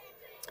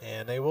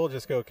 And they will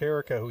just go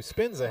Carrico, who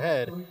spins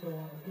ahead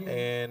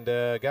and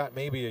got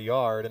maybe a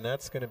yard, and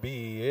that's going to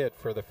be it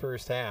for the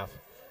first half.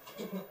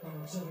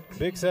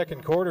 Big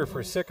second quarter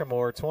for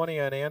Sycamore, 20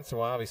 unanswered,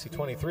 well, obviously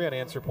 23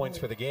 unanswered points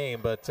for the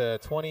game,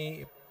 but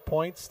 20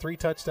 points, 3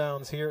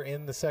 touchdowns here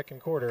in the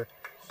second quarter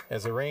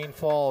as the rain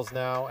falls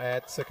now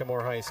at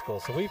Sycamore High School.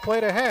 So we've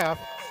played a half,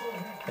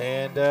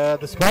 and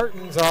the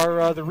Spartans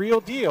are the real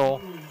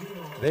deal.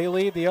 They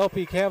lead the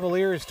LP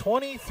Cavaliers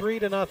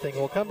 23-0.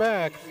 We'll come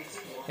back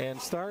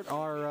and start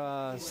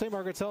our St.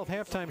 Margaret's Health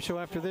halftime show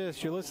after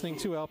this. You're listening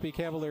to LP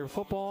Cavalier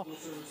Football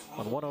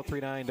on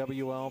 103.9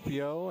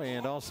 WLPO,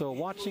 and also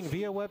watching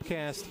via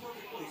webcast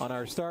on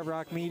our Starved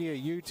Rock Media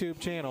YouTube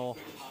channel,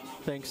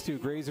 thanks to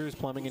Grazers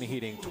Plumbing and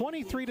Heating.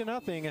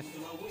 23-0,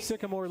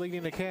 Sycamore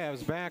leading the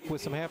Cavs. Back with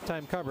some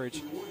halftime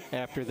coverage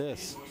after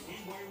this.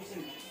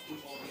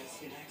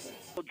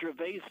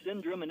 Dravet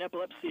Syndrome and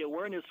Epilepsy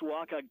Awareness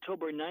Walk,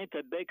 October 9th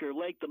at Baker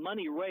Lake. The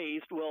money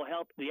raised will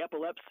help the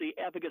Epilepsy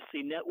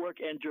Advocacy Network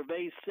and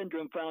Dravet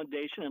Syndrome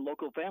Foundation and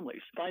local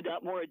families. Find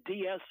out more at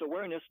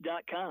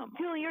dsawareness.com.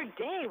 Fuel your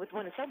day with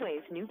one of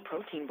Subway's new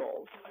protein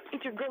bowls.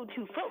 It's your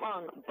go-to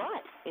footlong,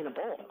 but in a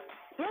bowl.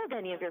 Plug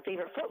any of your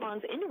favorite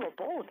footlongs into a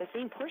bowl with the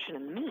same portion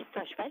of meat,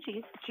 fresh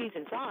veggies, cheese,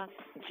 and sauce,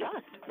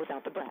 just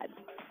without the bread.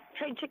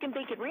 Try chicken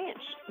bacon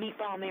ranch,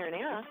 meatball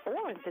marinara,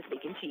 or the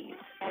steak and cheese.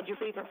 Add your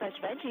favorite fresh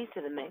veggies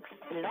to the mix,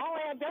 and it all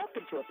adds up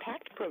into a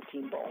packed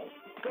protein bowl.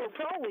 Go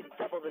pro with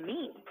double the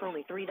meat for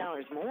only $3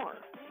 more.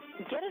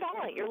 Get it all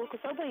at your local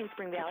Subway in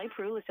Spring Valley,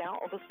 Peru, LaSalle,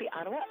 Oglesby,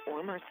 Ottawa,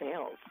 or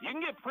Marseilles. You can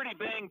get pretty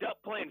banged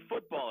up playing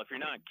football if you're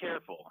not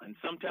careful. And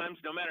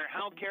sometimes, no matter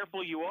how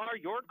careful you are,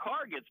 your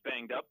car gets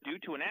banged up due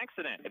to an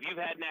accident. If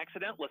you've had an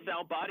accident,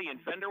 LaSalle Body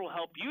and Fender will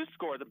help you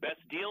score the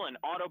best deal in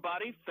auto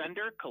body,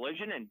 fender,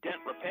 collision, and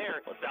dent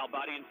repair. LaSalle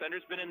Body and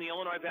Fender's been in the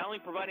Illinois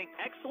Valley providing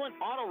excellent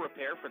auto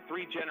repair for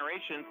 3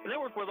 generations, and they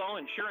work with all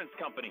insurance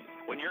companies.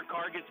 When your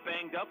car gets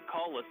banged up,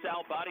 call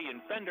LaSalle Body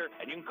and Fender,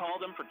 and you can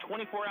call them for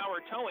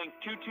 24-hour towing,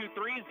 223-0598.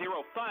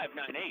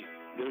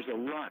 There's a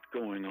lot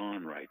going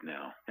on right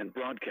now, and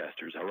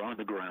broadcasters are on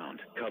the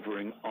ground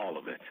covering all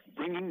of it,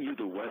 bringing you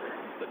the weather,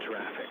 the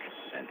traffic,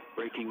 and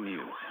breaking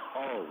news,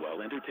 all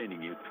while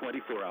entertaining you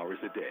 24 hours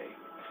a day.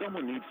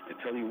 Someone needs to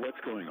tell you what's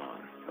going on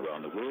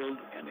around the world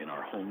and in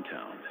our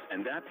hometowns.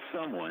 And that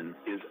someone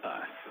is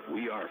us.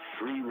 We are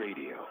free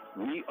radio.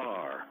 We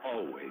are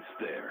always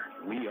there.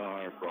 We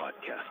are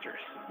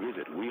broadcasters.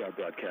 Visit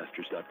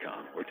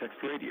wearebroadcasters.com or text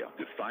radio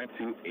to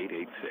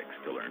 52886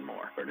 to learn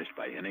more. Furnished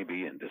by NAB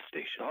and this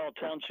station. Hall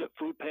Township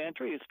Food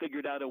Pantry has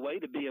figured out a way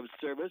to be of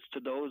service to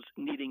those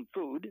needing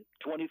food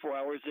 24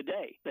 hours a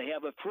day. They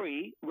have a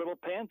free little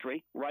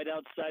pantry right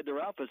outside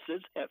their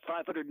offices at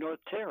 500 North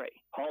Terry.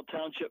 Hall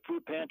Township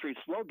Food Pantry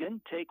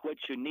slogan, take what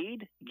you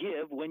need,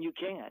 give when you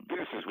can.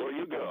 This is where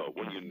you go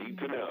when you need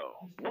to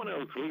know.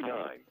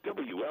 1039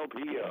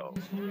 WLPO.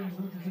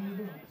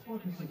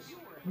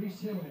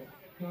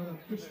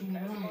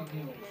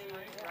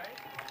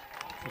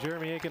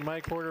 Jeremy Aiken,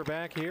 Mike Porter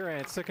back here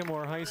at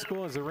Sycamore High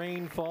School as the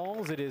rain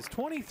falls. It is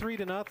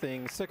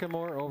 23-0,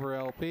 Sycamore over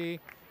LP.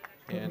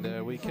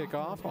 And we kick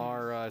off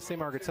our St.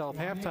 Margaret's Health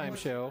halftime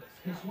show.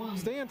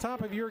 Stay on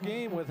top of your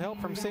game with help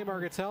from St.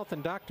 Margaret's Health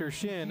and Dr.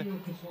 Shin.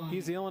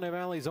 He's the Illinois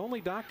Valley's only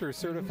doctor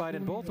certified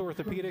in both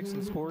orthopedics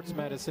and sports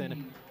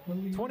medicine.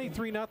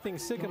 23-0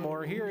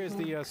 Sycamore. Here is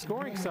the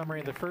scoring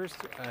summary in the first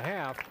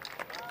half.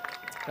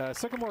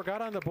 Sycamore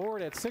got on the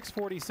board at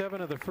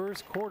 6:47 of the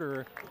first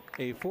quarter,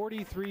 a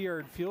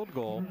 43-yard field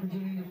goal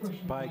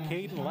by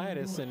Caden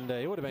Lattis, and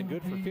it would have been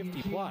good for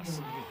 50-plus.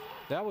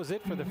 That was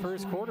it for the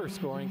first quarter,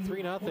 scoring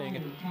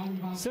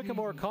 3-0.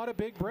 Sycamore caught a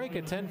big break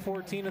at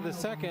 10:14 of the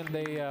second.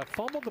 They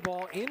fumbled the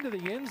ball into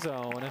the end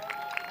zone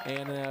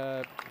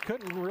and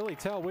couldn't really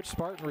tell which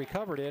Spartan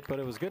recovered it, but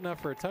it was good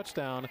enough for a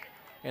touchdown,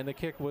 and the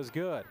kick was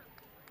good.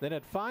 Then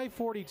at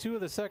 5:42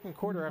 of the second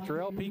quarter, after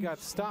LP got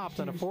stopped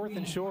on a 4th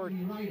and short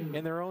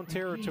in their own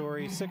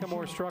territory,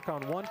 Sycamore struck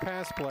on one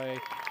pass play.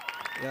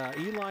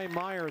 Eli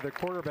Meyer, the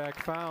quarterback,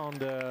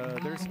 found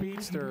their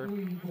speedster,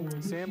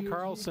 Sam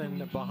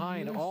Carlson,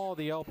 behind all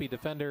the LP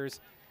defenders,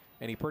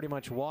 and he pretty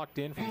much walked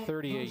in from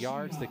 38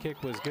 yards. The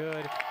kick was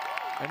good.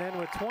 And then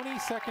with 20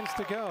 seconds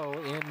to go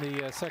in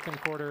the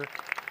second quarter,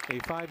 a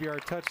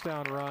 5-yard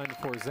touchdown run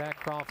for Zach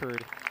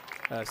Crawford.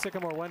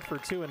 Sycamore went for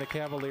 2, and the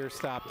Cavaliers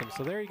stopped them.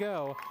 So there you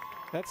go.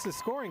 That's the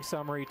scoring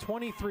summary,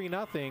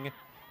 23-0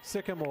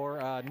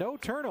 Sycamore. No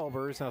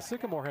turnovers. Now,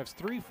 Sycamore has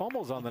 3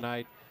 fumbles on the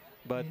night,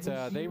 but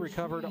they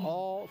recovered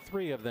all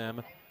 3 of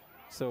them.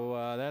 So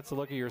that's a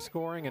look at your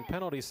scoring and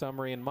penalty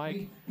summary. And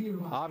Mike,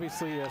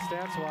 obviously,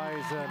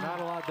 stats-wise, not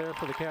a lot there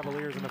for the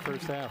Cavaliers in the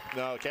first half.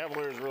 No, the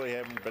Cavaliers really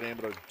haven't been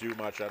able to do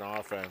much on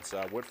offense.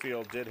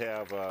 Whitfield did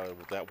have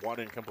that 1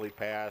 incomplete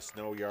pass,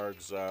 no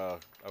yards,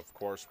 of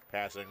course,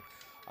 passing.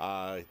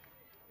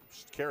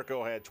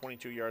 Carrico had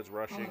 22 yards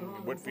rushing.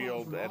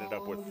 Whitfield ended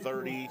up with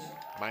 30,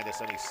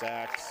 minus any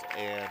sacks.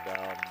 And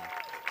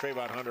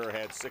Trayvon Hunter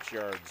had 6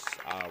 yards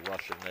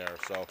rushing there.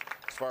 So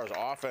as far as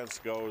offense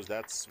goes,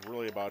 that's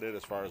really about it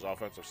as far as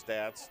offensive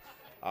stats.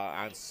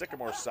 On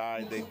Sycamore's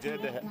side,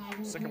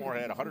 Sycamore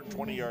had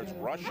 120 yards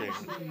rushing,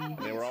 and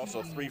they were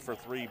also 3 for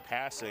 3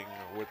 passing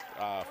with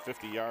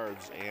 50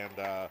 yards and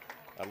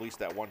at least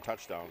that 1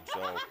 touchdown.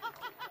 So,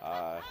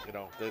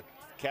 the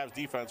Cavs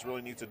defense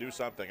really needs to do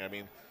something. I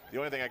mean, the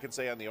only thing I can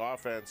say on the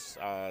offense,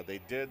 they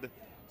did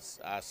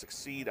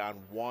succeed on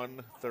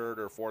 1 third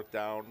or fourth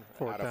down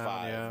out of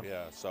 5.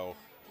 Yeah. So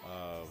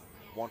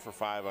 1 for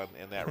 5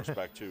 in that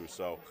respect too.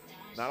 So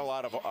not a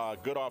lot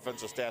of good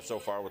offensive stats so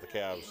far with the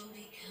Cavs.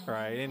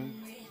 Right, and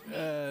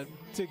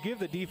to give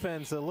the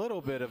defense a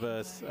little bit of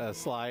a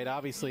slide,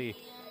 obviously,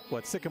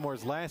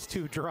 Sycamore's last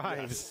 2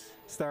 drives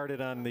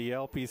started on the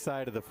LP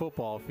side of the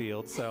football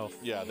field. So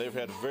yeah, they've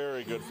had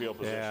very good field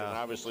position. Yeah.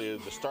 Obviously,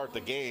 to start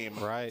the game,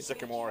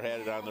 Sycamore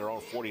had it on their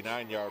own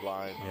 49-yard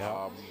line.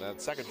 Yeah.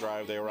 That second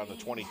drive, they were on the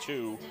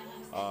 22,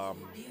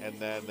 and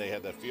then they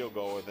had that field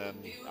goal. And then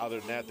other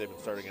than that, they've been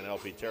starting in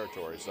LP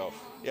territory. So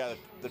yeah,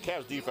 the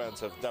Cavs defense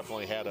have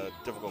definitely had a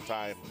difficult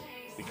time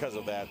because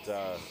of that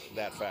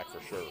fact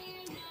for sure.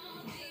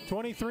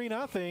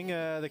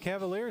 23-0. The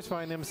Cavaliers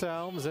find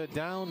themselves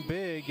down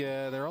big.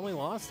 Their only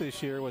loss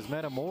this year was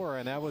Metamora,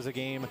 and that was a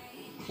game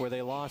where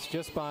they lost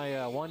just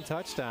by 1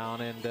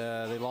 touchdown, and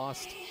they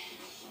lost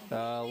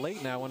late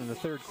in that one in the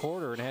third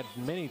quarter and had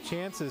many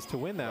chances to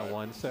win that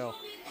one. So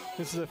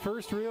this is the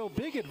first real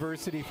big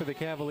adversity for the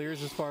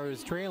Cavaliers as far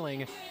as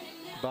trailing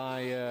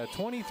by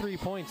 23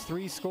 points,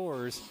 3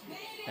 scores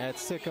at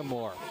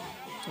Sycamore.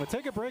 We'll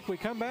take a break. We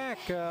come back.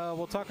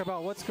 We'll talk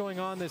about what's going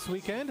on this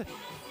weekend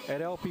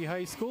at LP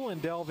High School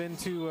and delve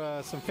into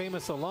some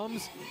famous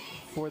alums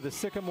for the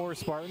Sycamore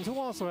Spartans. We'll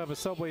also have a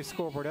Subway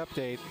scoreboard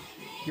update.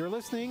 You're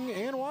listening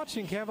and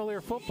watching Cavalier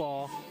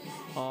football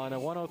on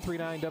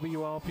 103.9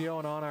 WLPO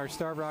and on our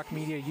Starved Rock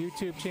Media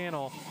YouTube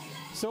channel.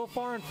 So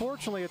far,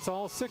 unfortunately, it's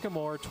all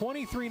Sycamore,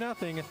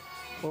 23-0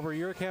 over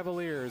your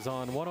Cavaliers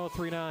on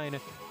 103.9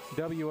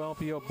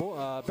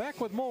 WLPO.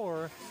 Back with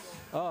more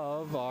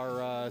of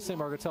our St.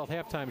 Margaret's Health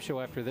halftime show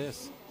after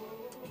this.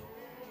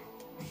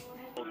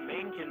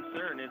 Main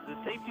concern is the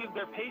safety of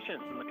their patients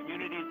and the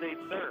communities they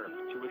serve.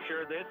 To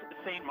assure this,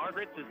 St.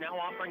 Margaret's is now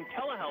offering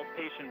telehealth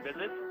patient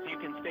visits so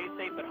you can stay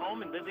safe at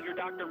home and visit your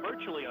doctor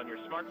virtually on your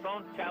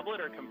smartphone,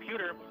 tablet, or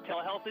computer.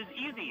 Telehealth is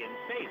easy and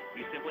safe.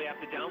 You simply have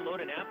to download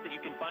an app that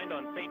you can find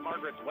on St.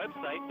 Margaret's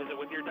website. Visit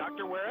with your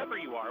doctor wherever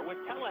you are with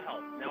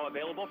telehealth. Now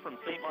available from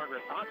St.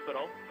 Margaret's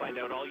Hospital.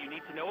 Find out all you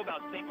need to know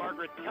about St.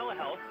 Margaret's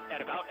telehealth at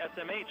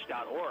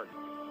aboutsmh.org.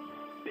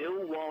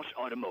 Bill Walsh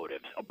Automotive,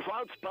 a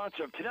proud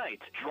sponsor of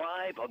tonight's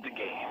Drive of the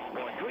Game.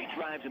 While a great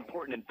drive's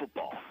important in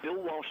football, Bill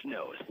Walsh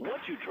knows what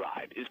you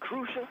drive is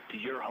crucial to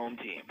your home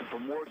team.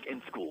 From work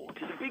and school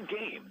to the big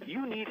game,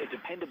 you need a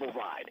dependable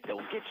ride that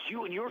will get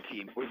you and your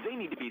team where they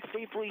need to be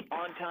safely,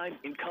 on time,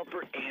 in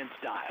comfort, and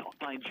style.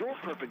 Find your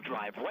perfect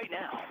drive right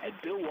now at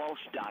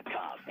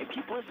BillWalsh.com. And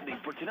keep listening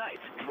for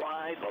tonight's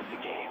Drive of the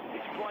Game.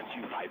 It's brought to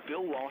you by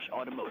Bill Walsh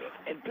Automotive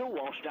and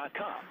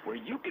BillWalsh.com, where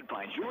you can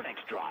find your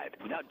next drive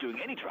without doing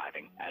any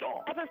driving at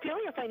all. Ever feel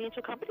your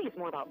financial company is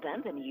more about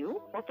them than you?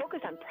 Or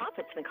focused on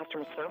profits than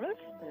customer service?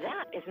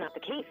 That is not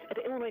the case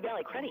at the Illinois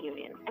Valley Credit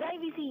Union. At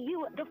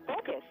IVCU, the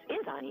focus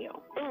is on you.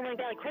 Illinois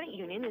Valley Credit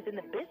Union is in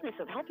the business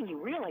of helping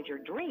you realize your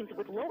dreams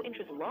with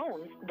low-interest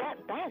loans that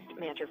best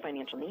match your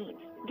financial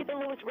needs. Get the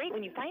lowest rate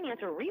when you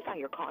finance or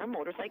refi your car,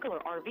 motorcycle,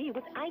 or RV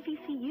with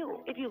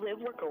IVCU. If you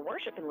live, work, or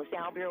worship in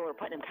LaSalle-Peru or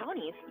Putnam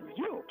counties,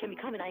 you can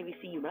become an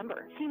IVCU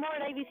member. See more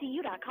at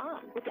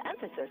IVCU.com with the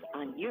emphasis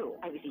on you.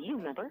 IVCU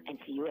member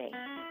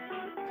NCUA.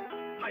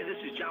 Hi, this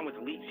is John with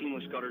Elite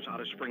Seamless Gutters out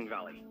of Spring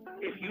Valley.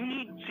 If you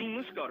need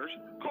seamless gutters,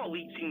 call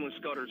Elite Seamless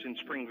Gutters in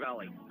Spring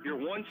Valley. Your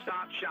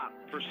one-stop shop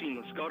for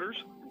seamless gutters,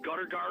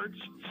 gutter guards,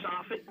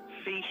 soffit,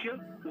 fascia.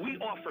 We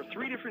offer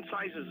 3 different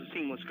sizes of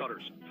seamless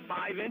gutters,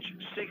 5-inch,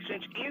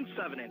 6-inch, and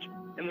 7-inch.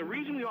 And the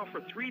reason we offer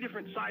 3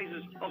 different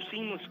sizes of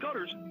seamless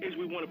gutters is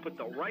we want to put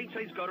the right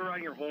size gutter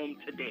on your home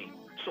today.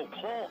 So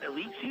call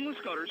Elite Seamless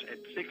Gutters at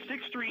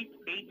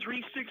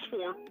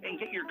 663-8364 and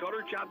get your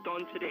gutter job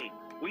done today.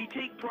 We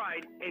take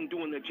pride in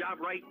doing the job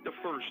right the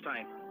first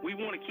time. We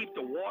want to keep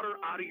the water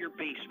out of your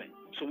basement,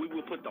 so we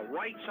will put the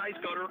right size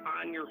gutter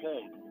on your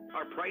home.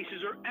 Our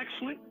prices are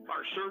excellent,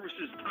 our service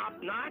is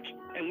top-notch,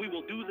 and we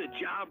will do the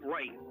job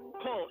right.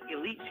 Call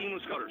Elite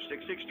Seamless Gutters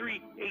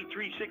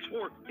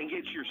 663-8364 and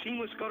get your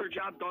seamless gutter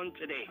job done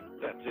today.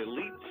 That's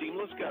Elite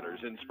Seamless Gutters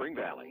in Spring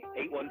Valley.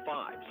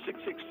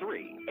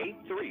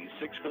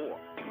 815-663-8364.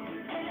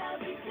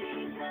 Every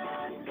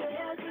season,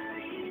 there's a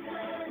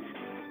reason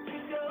to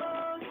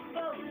go to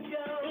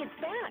Bojo. It's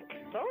back.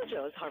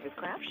 Bojo's Harvest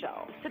Craft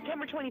Show,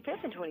 September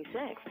 25th and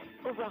 26th.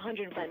 Over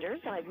 100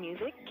 vendors, live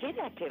music, kids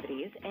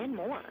activities, and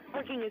more.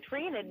 Parking is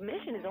free and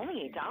admission is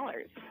only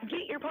 $8.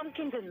 Get your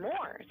pumpkins and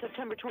more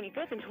September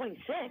 25th and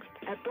 26th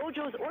at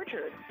Bojo's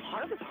Orchard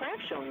Harvest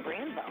Craft Show in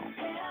Granville.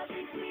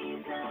 Every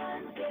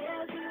season,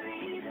 there's a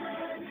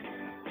reason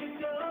to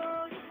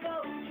go to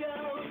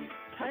Bojo.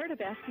 Tired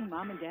of asking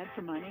mom and dad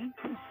for money?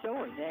 So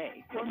are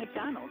they. Well,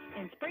 McDonald's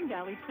in Spring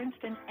Valley,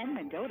 Princeton, and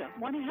Mendota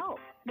want to help.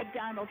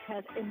 McDonald's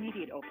has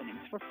immediate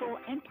openings for full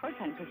and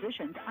part-time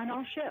positions on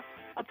all shifts.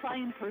 Apply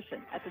in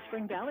person at the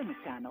Spring Valley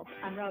McDonald's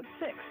on Route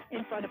 6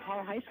 in front of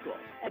Hall High School,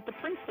 at the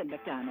Princeton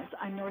McDonald's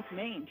on North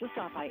Main just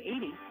off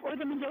I-80, or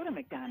the Mendota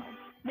McDonald's.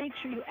 Make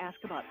sure you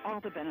ask about all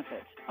the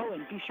benefits. Oh,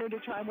 and be sure to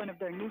try one of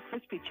their new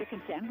crispy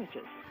chicken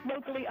sandwiches.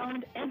 Locally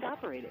owned and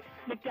operated,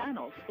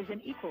 McDonald's is an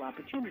equal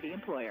opportunity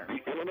employer.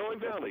 The Illinois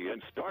Valley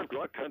and Starved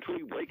Rock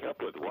Country wake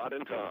up with Rod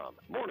and Tom.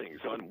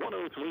 Mornings on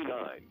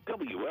 103.9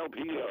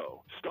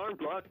 WLPO.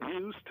 Starved Rock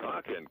News,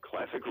 Talk, and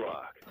Classic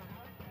Rock.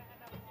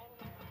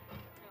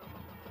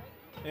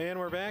 And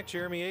we're back,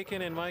 Jeremy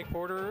Aiken and Mike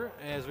Porter,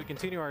 as we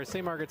continue our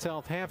St. Margaret's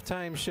Health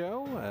halftime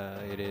show.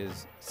 It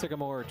is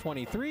Sycamore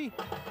 23,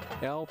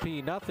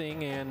 LP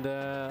nothing. And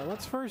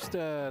let's first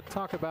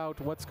talk about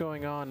what's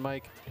going on,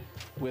 Mike,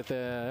 with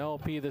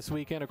LP this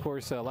weekend. Of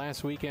course,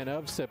 last weekend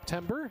of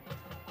September.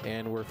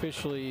 And we're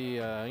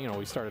officially,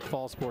 we started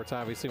fall sports,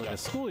 obviously, when the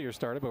school year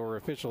started, but we're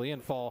officially in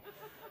fall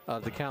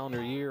of the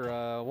calendar year.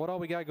 What all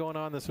we got going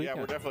on this weekend?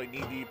 Yeah, we're definitely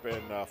knee-deep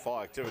in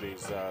fall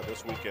activities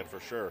this weekend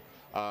for sure.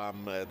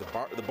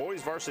 The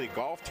boys varsity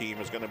golf team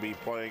is going to be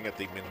playing at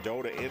the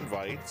Mendota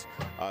Invite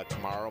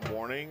tomorrow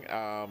morning.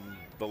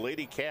 The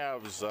Lady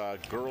Cavs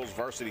girls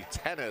varsity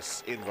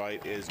tennis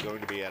invite is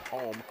going to be at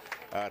home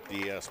at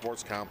the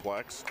sports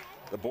complex.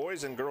 The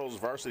boys and girls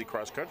varsity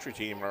cross-country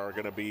team are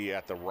going to be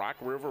at the Rock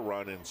River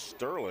Run in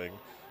Sterling.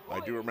 I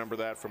do remember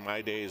that from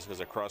my days as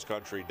a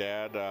cross-country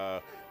dad,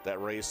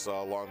 that race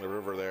along the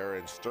river there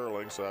in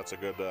Sterling, so that's a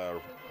good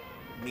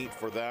meet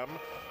for them.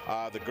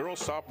 The girls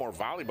sophomore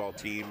volleyball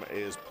team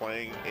is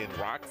playing in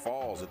Rock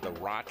Falls at the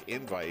Rock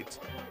Invite.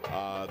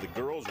 The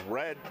girls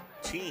red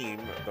team,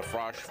 the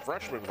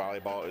freshman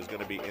volleyball, is going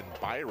to be in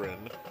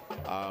Byron.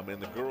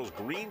 And the girls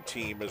green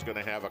team is going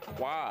to have a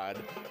quad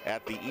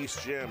at the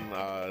East Gym,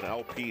 an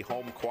LP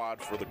home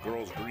quad for the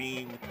girls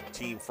green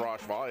team Frosh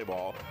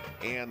volleyball.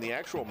 And the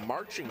actual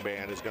marching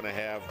band is going to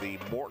have the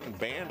Morton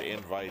Band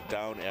invite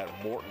down at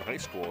Morton High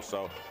School.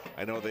 So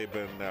I know they've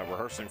been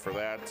rehearsing for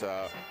that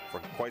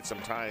for quite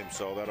some time.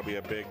 So that'll be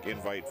a big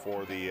invite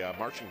for the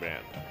marching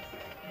band.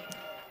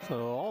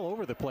 So all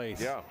over the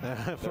place. Yeah,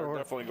 they're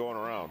definitely going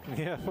around.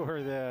 Yeah,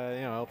 for the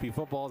LP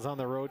football's on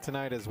the road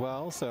tonight as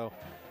well. So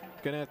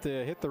going to have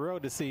to hit the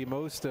road to see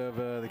most of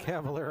the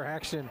Cavalier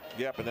action.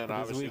 Yep, and then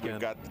obviously we've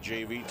got the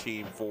JV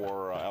team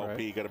for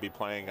LP going to be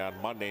playing on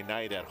Monday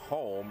night at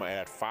home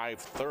at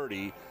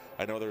 5:30.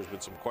 I know there's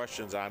been some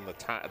questions on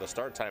the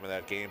start time of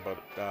that game, but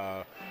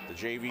the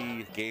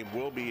JV game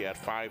will be at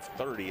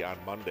 5:30 on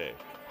Monday.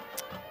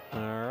 All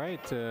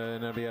right,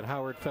 and it'll be at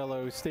Howard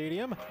Fellows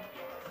Stadium.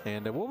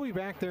 And we'll be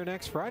back there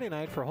next Friday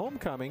night for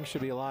homecoming.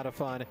 Should be a lot of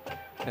fun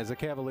as the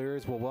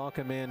Cavaliers will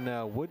welcome in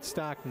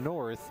Woodstock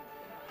North.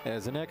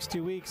 As the next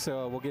 2 weeks,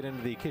 we'll get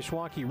into the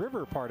Kishwaukee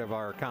River part of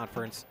our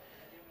conference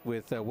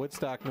with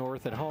Woodstock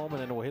North at home,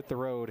 and then we'll hit the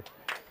road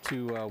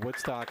to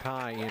Woodstock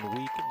High in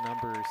week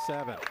number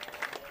 7.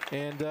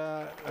 And,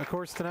 of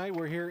course, tonight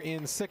we're here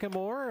in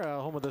Sycamore,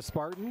 home of the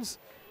Spartans.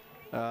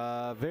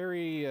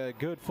 Very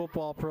good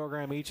football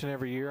program each and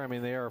every year. I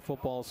mean, they are a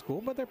football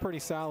school, but they're pretty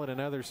solid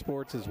in other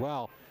sports as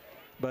well.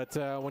 But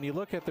when you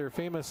look at their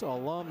famous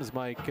alums,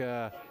 Mike,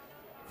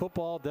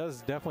 football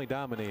does definitely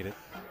dominate it.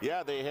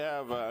 Yeah, they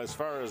have, as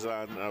far as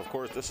of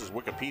course, this is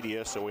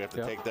Wikipedia, so we have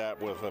to take that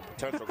with a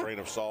potential grain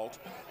of salt.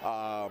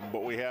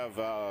 But we have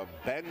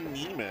Ben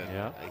Neiman.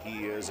 Yeah.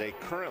 He is a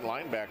current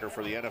linebacker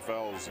for the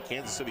NFL's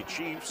Kansas City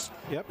Chiefs.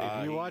 Yep,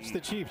 if you watch the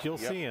Chiefs, you'll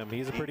see him.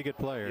 He's a pretty good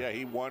player. Yeah,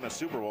 he won a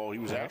Super Bowl. He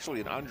was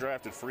actually an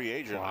undrafted free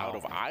agent out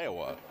of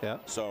Iowa. Yeah.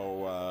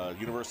 So,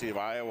 University of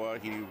Iowa,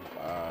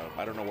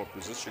 I don't know what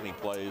position he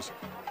plays.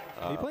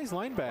 He plays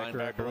linebacker,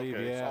 I believe.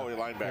 Okay. Yeah. Oh,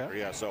 linebacker,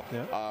 yeah. So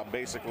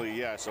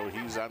basically, so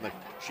he's on the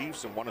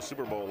Chiefs and won a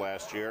Super Bowl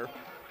last year.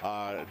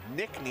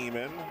 Nick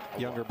Neiman,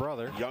 younger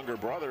brother,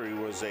 he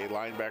was a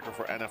linebacker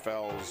for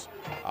NFL's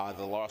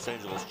the Los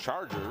Angeles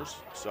Chargers.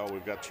 So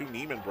we've got two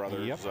Neiman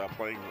brothers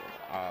playing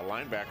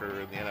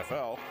linebacker in the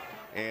NFL.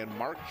 And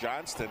Mark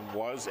Johnston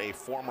was a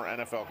former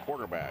NFL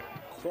quarterback.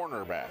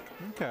 cornerback.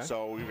 Okay.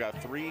 So we've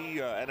got 3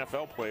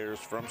 NFL players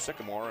from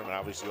Sycamore, and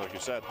obviously, like you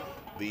said,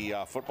 the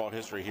football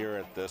history here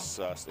at this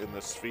in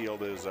this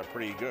field is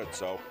pretty good.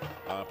 So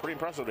pretty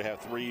impressive to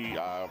have 3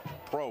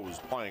 pros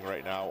playing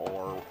right now,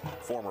 or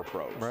former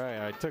pros.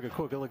 Right. I took a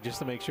quick look just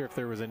to make sure if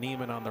there was a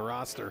Neiman on the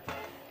roster.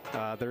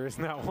 There is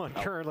not one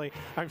currently.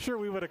 I'm sure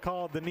we would have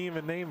called the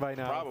Neiman name by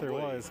now Probably, if there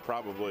was.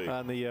 Probably.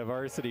 On the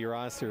varsity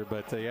roster.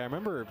 But, yeah, I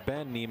remember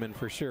Ben Neiman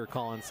for sure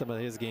calling some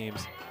of his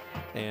games.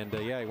 And,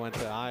 yeah, he went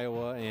to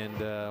Iowa. And,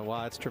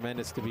 wow, it's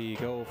tremendous to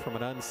go from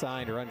an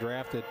unsigned or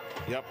undrafted.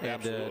 Yep,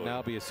 and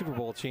now be a Super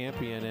Bowl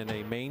champion and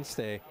a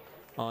mainstay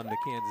on the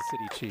Kansas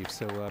City Chiefs.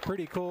 So,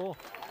 pretty cool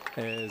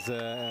as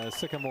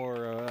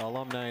Sycamore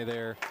alumni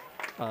there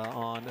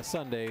on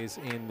Sundays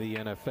in the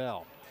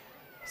NFL.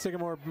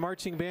 Sycamore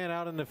marching band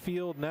out in the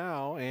field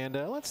now, and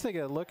let's take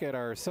a look at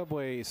our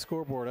Subway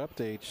scoreboard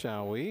update,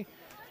 shall we?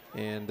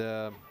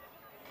 And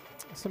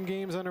some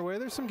games underway.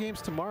 There's some games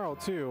tomorrow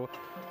too,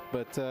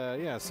 but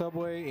yeah,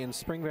 Subway in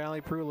Spring Valley,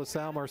 Peru,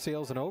 LaSalle,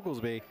 Marseilles, and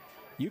Oglesby.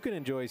 You can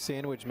enjoy a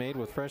sandwich made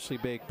with freshly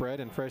baked bread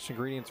and fresh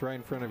ingredients right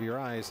in front of your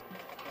eyes.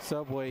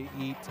 Subway,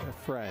 eat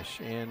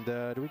fresh. And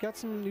do we got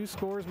some new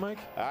scores, Mike?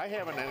 I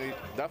haven't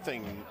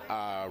nothing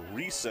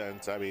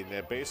recent. I mean,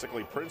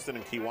 basically Princeton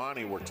and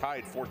Kewanee were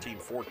tied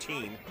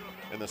 14-14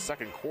 in the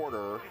second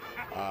quarter.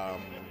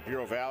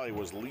 Bureau Valley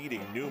was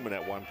leading Newman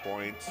at one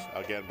point,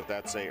 again, but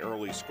that's a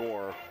early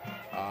score.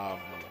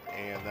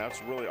 And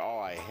that's really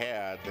all I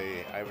had.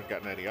 I haven't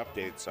gotten any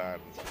updates on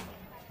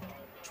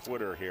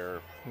Twitter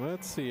here.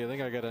 Let's see. I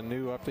think I got a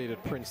new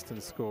updated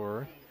Princeton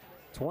score.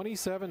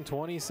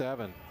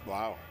 27-27.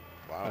 Wow.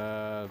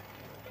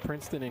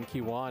 Princeton and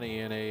Kewanee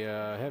in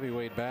a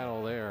heavyweight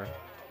battle there.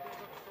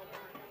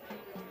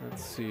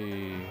 Let's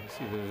see if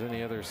there's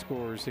any other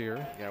scores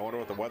here. Yeah, I wonder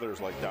what the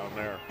weather's like down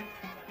there.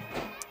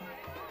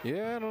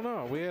 Yeah, I don't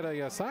know. We had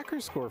a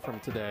soccer score from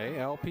today.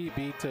 LP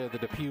beat the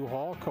Depew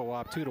Hall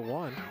Co-op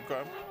 2-1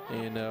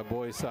 in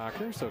boys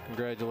soccer. So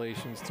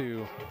congratulations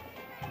to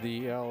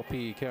the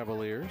LP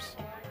Cavaliers.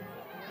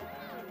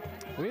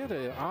 We had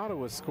an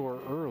Ottawa score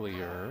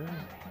earlier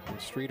from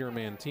Streeter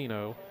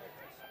Mantino.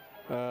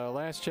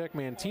 Last check,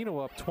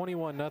 Mantino up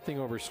 21-0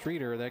 over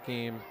Streeter. That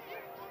game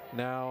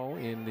now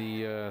in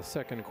the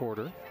second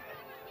quarter.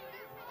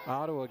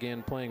 Ottawa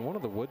again playing one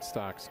of the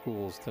Woodstock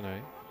schools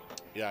tonight.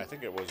 Yeah, I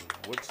think it was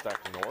Woodstock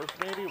North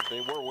maybe.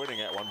 They were winning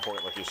at one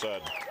point, like you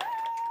said.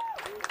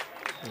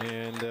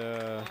 And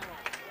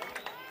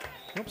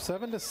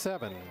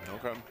 7-7.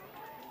 Okay.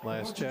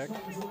 Last check.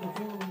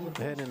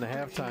 Heading into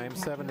halftime,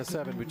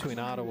 7-7 between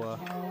Ottawa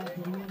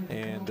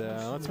and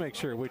let's make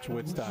sure which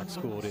Woodstock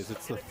school it is.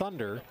 It's the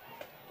Thunder.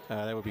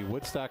 That would be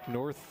Woodstock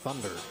North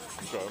Thunder.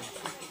 Okay.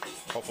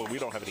 Hopefully we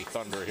don't have any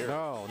thunder here.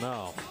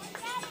 No.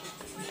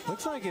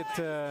 Looks like it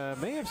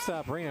may have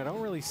stopped raining. I don't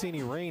really see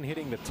any rain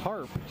hitting the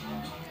tarp.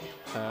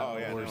 Sycamore.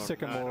 I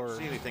don't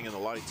see anything in the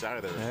lights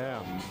either.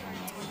 Yeah.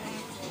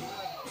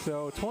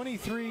 So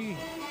 23.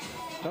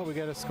 Oh, we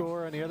got a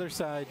score on the other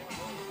side.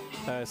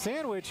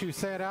 Sandwich, who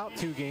sat out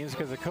 2 games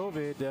because of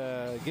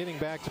COVID, getting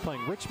back to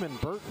playing Richmond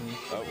Burton,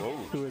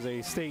 who is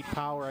a state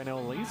power. I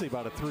know easily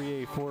about a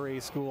 3A,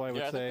 4A school, I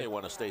would say. I think they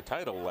won a state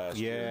title last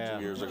year,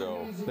 2 years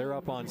ago. They're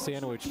up on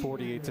Sandwich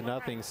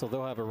 48-0, so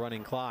they'll have a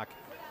running clock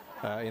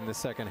in the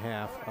second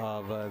half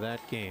of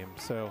that game.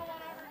 So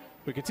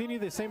we continue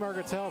the St.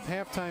 Margaret's Health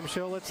halftime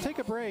show. Let's take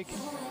a break,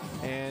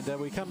 and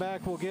we come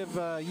back. We'll give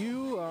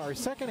you our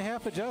second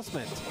half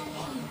adjustment.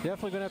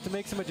 Definitely going to have to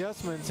make some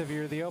adjustments if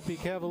you're the LP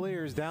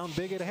Cavaliers down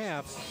big at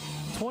half,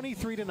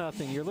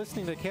 23-0. You're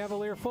listening to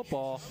Cavalier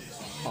football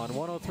on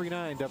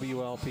 103.9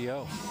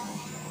 WLPO.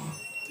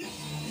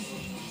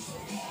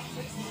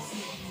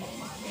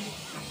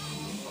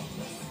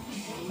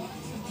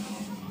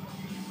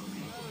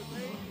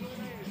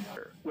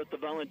 With the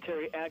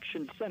Voluntary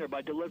Action Center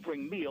by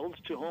delivering meals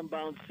to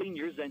homebound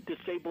seniors and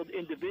disabled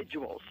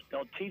individuals.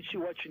 They'll teach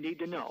you what you need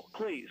to know.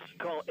 Please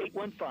call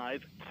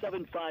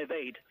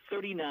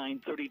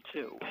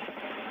 815-758-3932.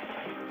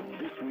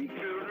 This week,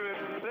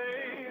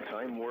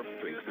 Time Warp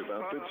thinks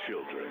about the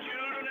children.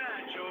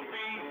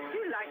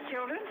 You like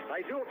children?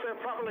 I do if they're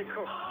properly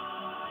cooked.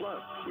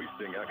 Plus, we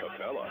sing a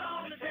cappella.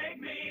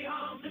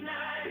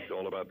 It's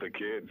all about the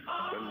kids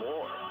and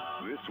more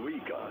this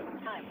week on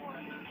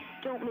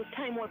Don't miss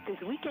Time Warp this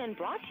weekend,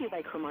 brought to you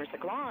by Commercial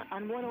Law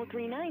on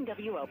 103.9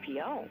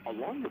 WLPO.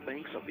 Along the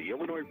banks of the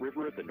Illinois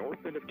River at the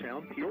north end of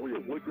town, Peoria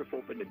Woodruff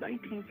opened in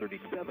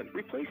 1937,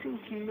 replacing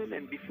Keeneland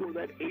and before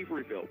that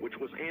Averyville, which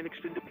was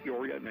annexed into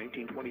Peoria in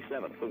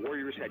 1927. The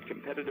Warriors had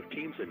competitive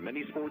teams in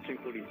many sports,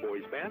 including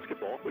boys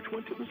basketball, which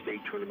went to the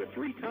state tournament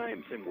 3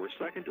 times and were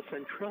second to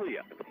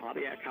Centralia at the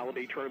Pontiac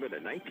Holiday Tournament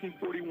in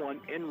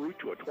 1941, en route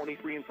to a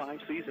 23-5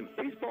 season.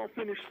 Baseball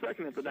finished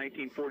second at the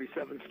 1946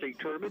 1947 state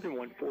tournament and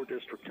won 4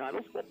 district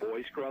titles, while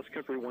boys cross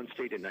country won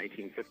state in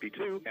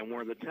 1952 and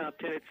were in the top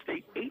 10 at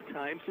state 8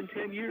 times in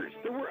 10 years.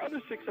 There were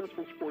other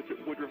successful sports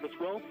at Woodruff as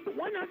well, but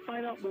why not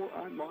find out more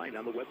online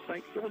on the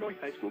website Illinois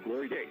High School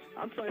Glory Days?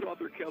 I'm site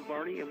author Kev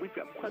Varney, and we've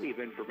got plenty of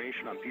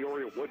information on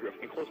Peoria, Woodruff,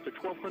 and close to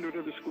 1,200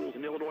 other schools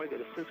in Illinois that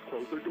have since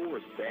closed their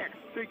doors. Facts,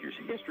 figures,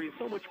 history, and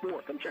so much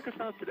more. Come check us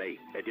out today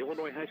at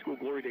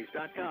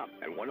IllinoisHighSchoolGloryDays.com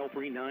and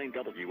 103.9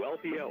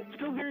 WLPO.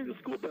 Still hearing the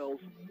school bells,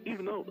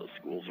 even though the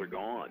schools are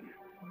gone.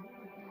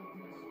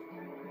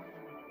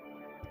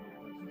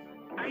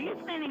 Are you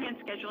planning on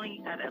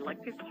scheduling that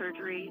elective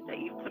surgery that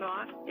you've put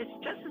off? It's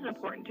just as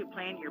important to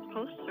plan your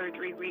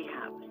post-surgery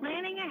rehab.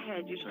 Planning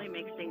ahead usually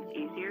makes things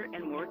easier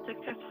and more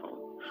successful.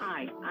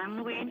 Hi, I'm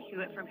Luann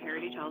Hewitt from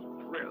Heritage Health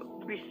Peru.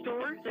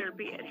 Restore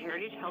Therapy at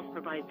Heritage Health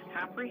provides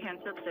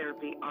comprehensive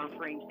therapy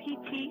offering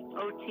PT,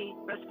 OT,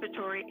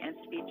 respiratory, and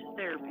speech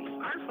therapy.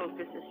 Our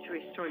focus is to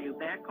restore you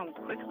back home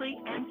quickly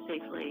and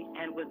safely,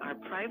 and with our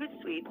private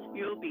suites,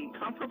 you'll be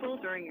comfortable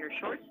during your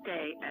short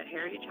stay at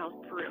Heritage Health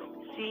Peru.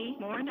 See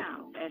more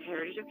now at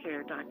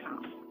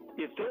heritageofcare.com.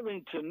 If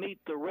failing to meet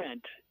the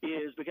rent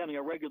is becoming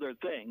a regular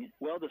thing,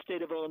 well, the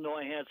state of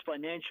Illinois has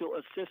financial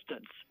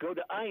assistance. Go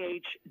to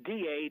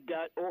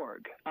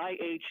ihda.org,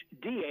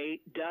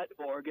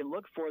 ihda.org, and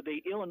look for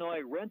the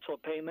Illinois Rental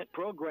Payment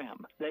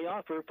Program. They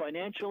offer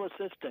financial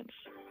assistance.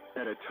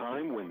 At a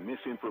time when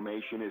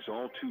misinformation is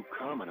all too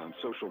common on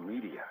social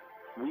media,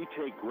 we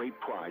take great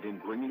pride in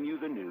bringing you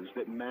the news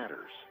that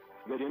matters,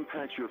 that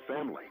impacts your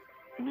family,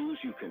 news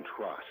you can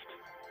trust.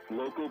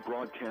 Local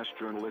broadcast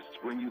journalists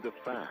bring you the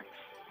facts,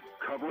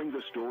 covering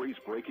the stories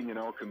breaking in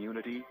our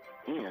community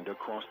and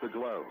across the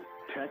globe.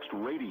 Text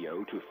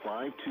radio to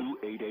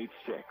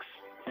 52886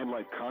 and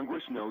let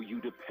Congress know you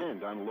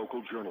depend on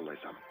local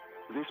journalism.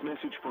 This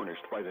message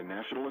furnished by the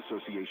National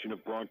Association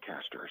of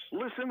Broadcasters.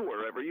 Listen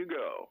wherever you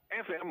go.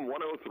 FM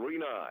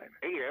 1039,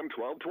 AM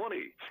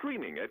 1220.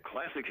 Streaming at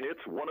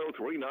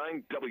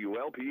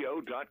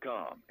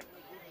ClassicHits1039WLPO.com.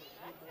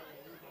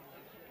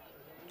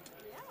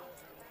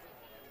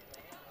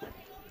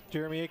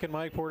 Jeremy Aiken,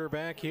 Mike Porter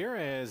back here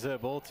as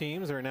both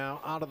teams are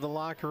now out of the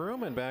locker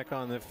room and back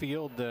on the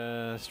field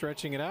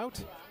stretching it out.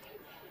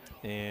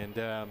 And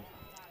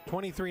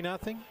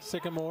 23-0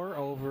 Sycamore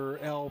over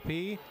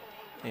LP.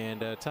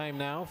 And time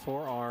now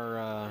for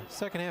our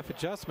second half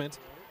adjustment.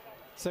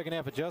 Second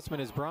half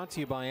adjustment is brought to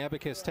you by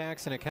Abacus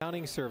Tax and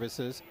Accounting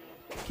Services.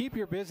 Keep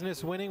your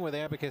business winning with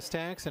Abacus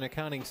Tax and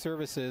Accounting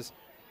Services.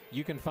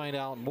 You can find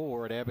out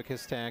more at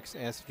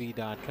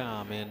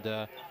abacustaxsv.com. And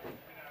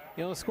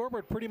you know, the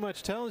scoreboard pretty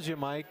much tells you,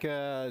 Mike,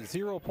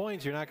 0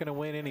 points, you're not going to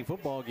win any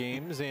football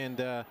games.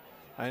 And I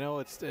know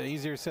it's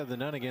easier said than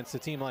done against a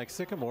team like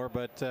Sycamore,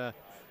 but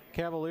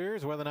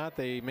Cavaliers, whether or not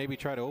they maybe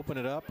try to open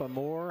it up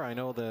more, I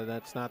know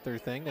that's not their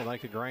thing. They like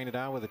to grind it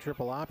out with a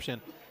triple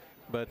option.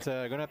 But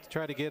going to have to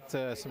try to get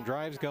some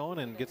drives going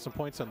and get some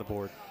points on the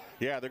board.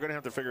 Yeah, they're going to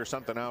have to figure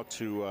something out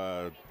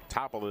to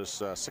topple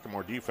this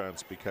Sycamore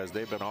defense because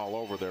they've been all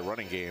over their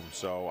running game.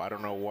 So I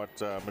don't know what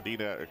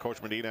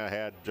Coach Medina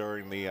had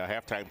during the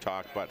halftime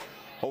talk, but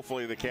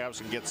hopefully the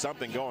Cavs can get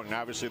something going. And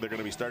obviously, they're going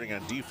to be starting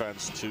on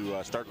defense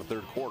to start the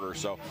third quarter.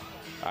 So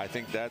I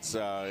think that's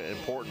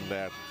important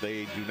that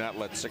they do not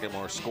let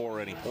Sycamore score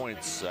any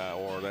points,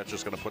 or that's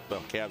just going to put the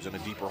Cavs in a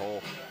deeper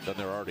hole than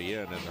they're already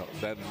in. And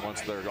then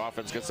once their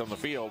offense gets on the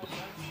field,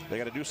 they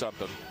got to do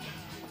something.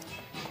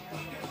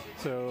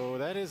 So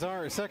that is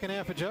our second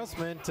half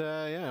adjustment.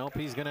 Yeah,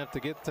 LP's going to have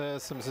to get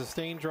some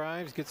sustained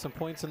drives, get some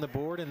points on the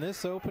board, and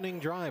this opening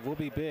drive will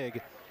be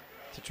big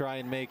to try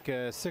and make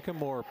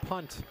Sycamore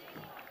punt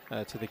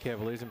to the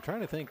Cavaliers. I'm trying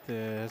to think,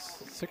 has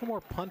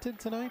Sycamore punted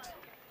tonight?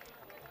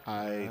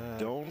 I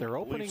don't. Their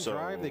opening believe so.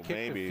 drive, they kicked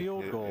Maybe. a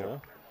field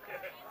goal.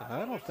 Yeah.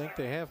 I don't think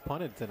they have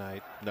punted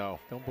tonight. No,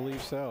 don't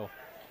believe so.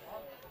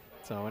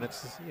 So, and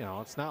it's, you know,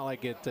 it's not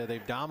like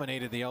they've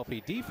dominated the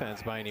LP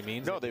defense by any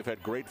means. No, they've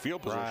had great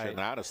field position,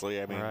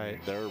 honestly. I mean,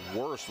 their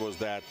worst was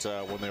that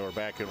when they were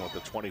back in, the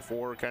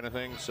 24 kind of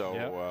thing. So,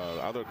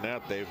 other than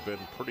that, they've been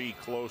pretty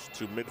close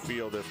to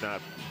midfield, if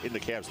not in the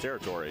Cavs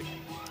territory.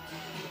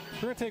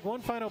 We're going to take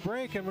one final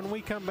break, and when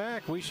we come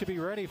back, we should be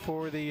ready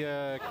for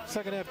the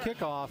second half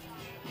kickoff.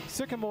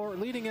 Sycamore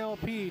leading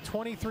LP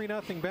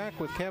 23-0 back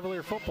with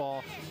Cavalier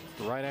football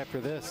right after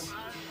this.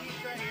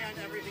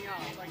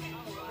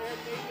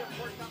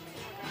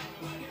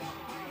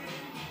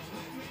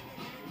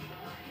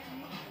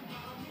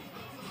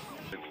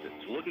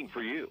 Looking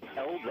for you.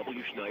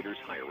 L.W. Schneider's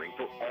hiring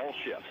for all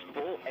shifts,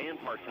 full and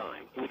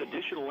part-time, with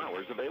additional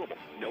hours available.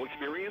 No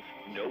experience?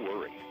 No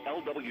worry.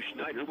 L.W.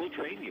 Schneider will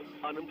train you.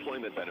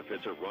 Unemployment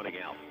benefits are running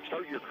out.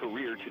 Start your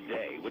career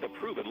today with a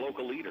proven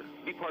local leader.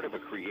 Be part of a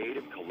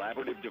creative,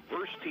 collaborative,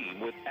 diverse team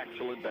with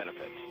excellent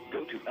benefits.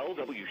 Go to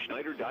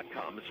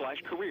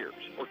lwschneider.com/careers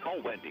or call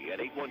Wendy at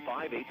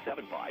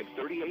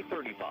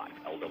 815-875-3835.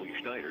 L.W.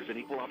 Schneider's an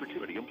equal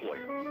opportunity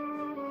employer.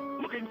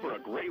 Looking for a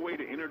great way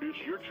to introduce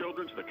your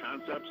children to the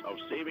concepts of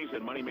savings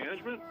and money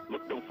management?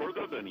 Look no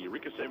further than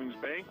Eureka Savings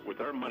Bank with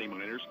our Money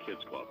Miners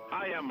Kids Club.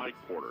 Hi, I'm Mike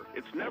Porter.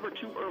 It's never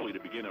too early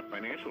to begin a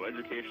financial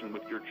education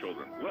with your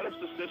children. Let us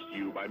assist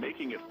you by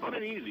making it fun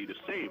and easy to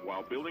save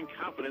while building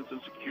confidence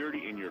and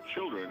security in your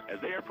children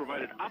as they are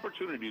provided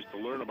opportunities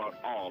to learn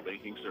about all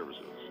banking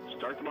services.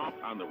 Start them off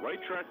on the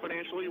right track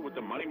financially with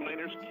the Money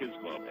Miners Kids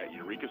Club at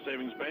Eureka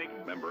Savings Bank,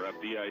 member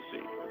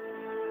FDIC.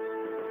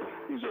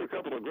 These are a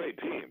couple of great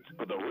teams,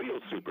 but the real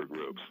super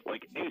groups,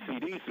 like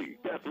AC/DC,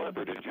 Def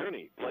Leppard, and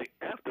Journey, play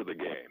after the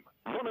game.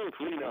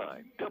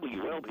 103.9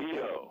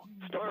 WLPO,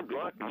 Starved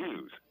Rock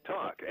News,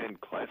 talk, and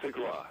classic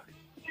rock.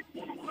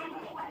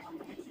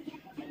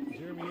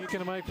 Jeremy Eakin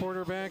and Mike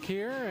Porter back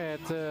here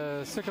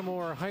at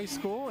Sycamore High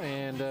School,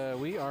 and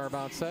we are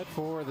about set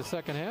for the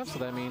second half, so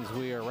that means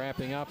we are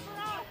wrapping up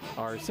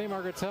our St.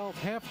 Margaret's Health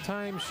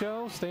halftime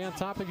show. Stay on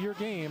top of your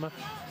game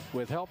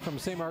with help from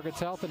St.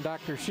 Margaret's Health and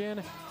Dr.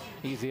 Shin.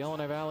 He's the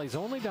Illinois Valley's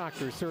only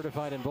doctor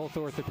certified in both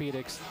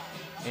orthopedics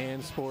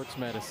and sports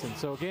medicine.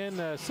 So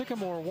again,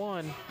 Sycamore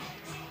won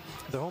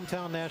the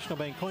hometown National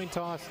Bank coin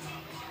toss,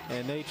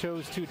 and they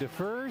chose to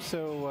defer,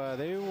 so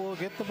they will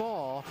get the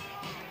ball.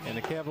 And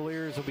the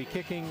Cavaliers will be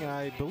kicking,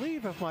 I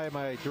believe, if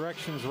my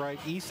direction's right,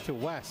 east to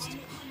west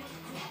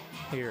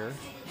here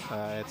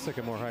at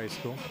Sycamore High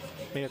School.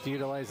 May have to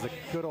utilize the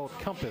good old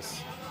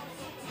compass.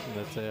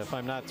 But if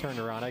I'm not turned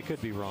around, I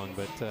could be wrong,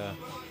 but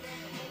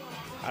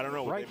I don't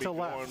know. Right to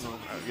left.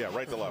 Yeah,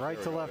 right to left.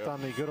 Right to left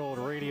on the good old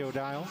radio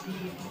dial.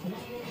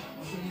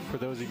 For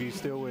those of you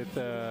still with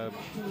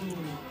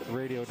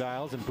radio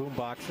dials and boom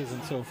boxes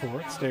and so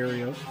forth,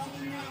 stereos.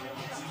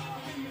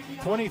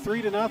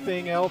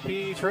 23-0,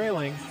 LP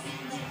trailing.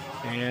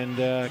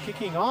 And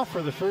kicking off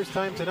for the first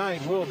time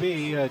tonight will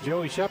be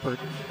Joey Shepard.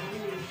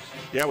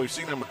 Yeah, we've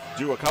seen him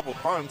do a couple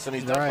punts, and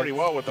he's done pretty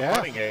well with the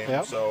punting game.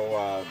 Yep.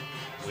 So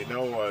we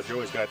know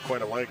Joey's got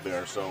quite a leg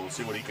there, so we'll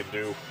see what he can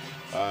do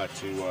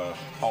to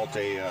halt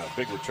a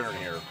big return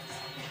here.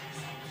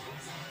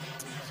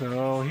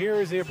 So here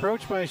is the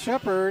approach by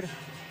Shepard,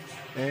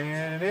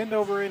 and an end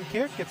over end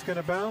kick. It's going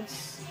to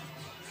bounce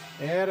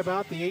at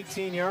about the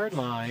 18-yard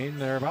line.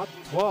 They're about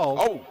 12.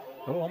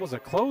 Oh, almost a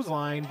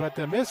clothesline, but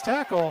the missed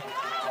tackle.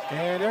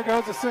 And there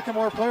goes the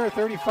Sycamore player,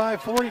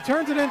 35-40.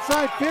 Turns it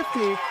inside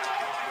 50.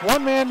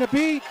 One man to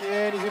beat,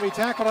 and he's going to be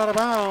tackled out of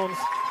bounds.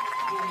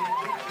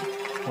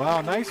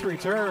 Wow, nice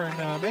return.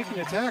 Making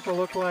the tackle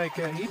look like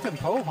Ethan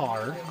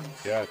Pohar.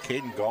 Yeah,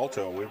 Caden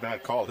Galto. We've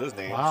not called his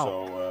name,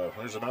 so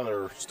there's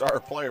another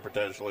star player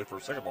potentially for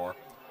Sycamore.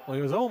 Well,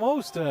 he was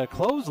almost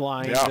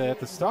clotheslined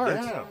at the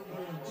start. Yeah.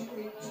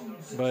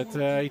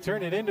 But he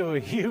turned it into a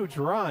huge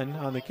run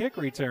on the kick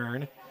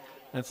return.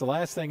 That's the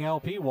last thing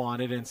LP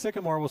wanted. And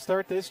Sycamore will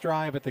start this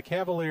drive at the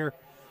Cavalier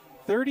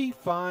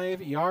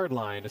 35-yard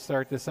line to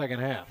start the second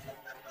half.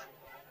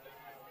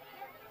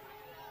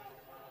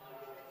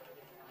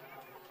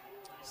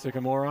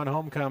 Sycamore on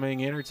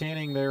homecoming,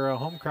 entertaining their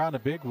home crowd in a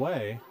big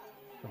way.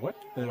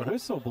 The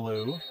whistle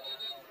blew.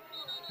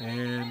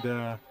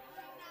 And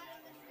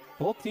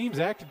both teams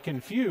acted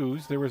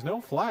confused. There was no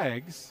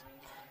flags.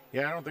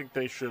 Yeah, I don't think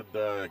they should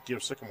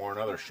give Sycamore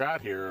another shot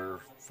here.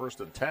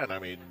 1st and 10, I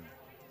mean.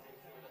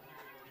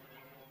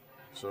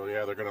 So,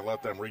 yeah, they're going to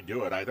let them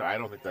redo it. I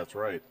don't think that's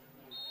right.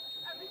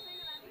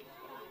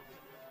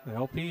 The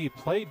LP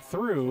played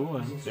through.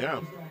 And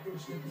yeah.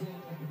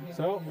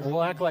 So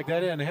we'll act like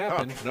that didn't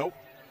happen. Nope.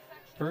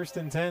 1st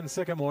and 10,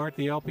 Sycamore at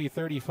the LP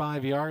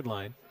 35-yard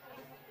line.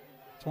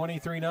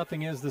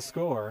 23-0 is the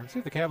score. See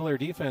if the Cavalier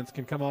defense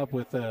can come up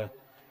with a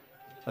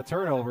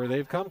turnover.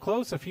 They've come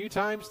close a few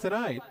times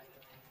tonight.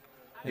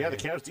 Yeah, the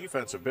Cavs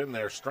defense have been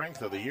their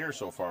strength of the year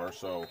so far,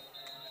 so.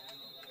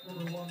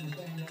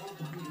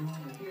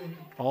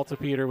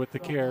 Altapeter with the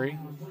carry.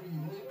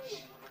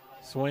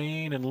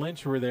 Swain and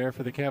Lynch were there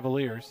for the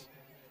Cavaliers.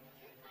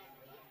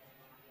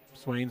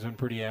 Swain's been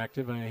pretty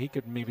active. He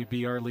could maybe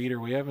be our leader.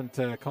 We haven't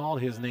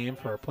called his name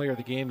for our player of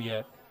the game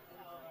yet.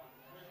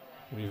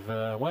 We've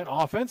went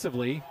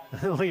offensively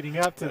leading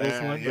up to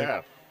this one.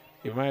 Yeah.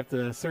 You might have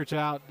to search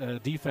out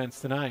defense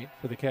tonight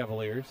for the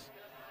Cavaliers.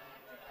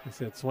 He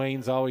said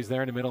Swain's always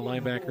there in the middle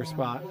linebacker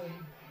spot.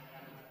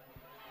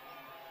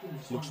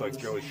 Looks like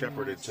Joey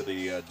Shepard into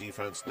the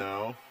defense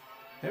now.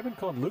 They haven't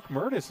called Luke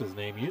Murtis'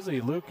 name. Usually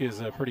Luke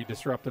is pretty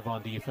disruptive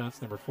on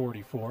defense, number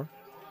 44.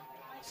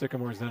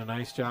 Sycamore's done a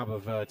nice job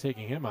of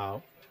taking him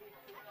out.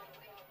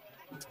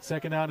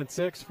 2nd down and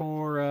 6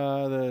 for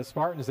the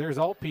Spartans. There's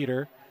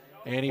Altpeter,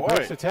 and he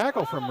breaks a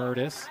tackle from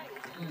Murtis.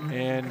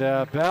 And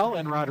Bell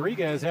and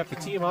Rodriguez have to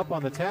team up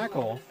on the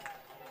tackle.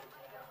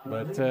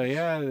 But,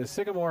 the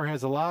Sycamore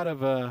has a lot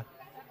of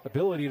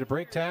ability to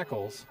break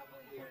tackles.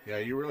 Yeah,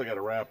 you really got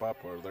to wrap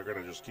up or they're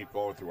going to just keep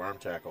going through arm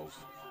tackles.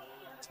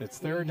 It's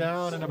 3rd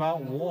down and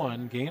about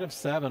 1. Gain of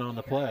 7 on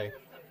the play.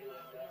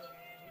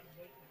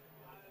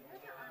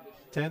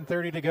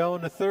 10:30 to go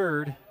in the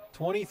third.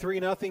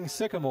 23-0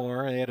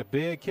 Sycamore. They had a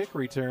big kick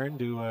return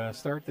to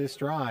start this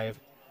drive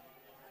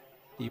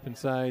deep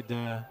inside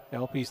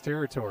LP's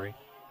territory.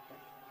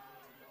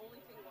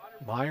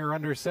 Meyer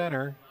under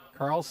center.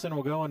 Carlson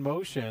will go in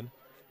motion.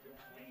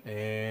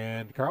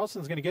 And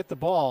Carlson's going to get the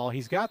ball.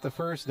 He's got the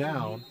first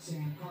down.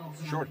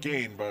 Short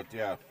gain, but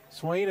yeah.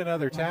 Swain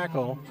another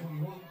tackle.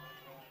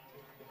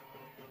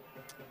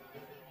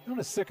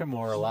 Notice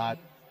Sycamore a lot.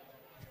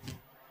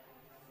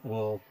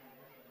 Their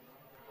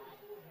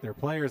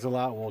players a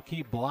lot will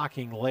keep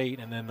blocking late,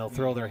 and then they'll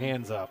throw their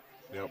hands up.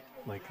 Yep.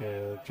 Like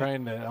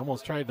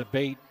almost tried to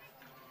bait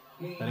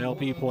an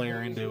LP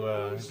player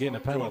into getting a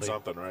penalty.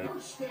 Doing something, right?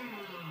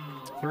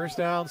 First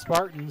down,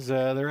 Spartans.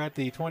 They're at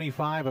the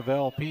 25 of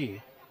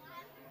LP.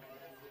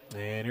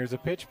 And here's a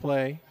pitch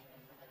play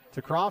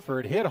to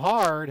Crawford. Hit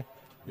hard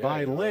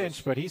by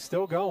Lynch, but he's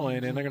still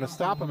going, and they're going to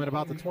stop him at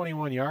about the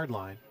 21-yard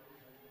line.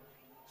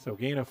 So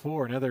gain of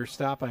 4. Another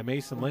stop by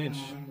Mason Lynch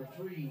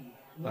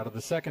out of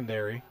the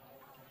secondary.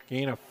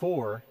 Gain of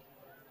 4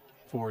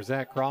 for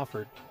Zach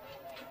Crawford.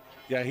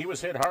 Yeah, he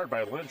was hit hard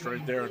by Lynch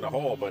right there in the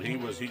hole, but he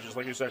just,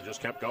 like you said,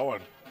 just kept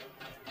going.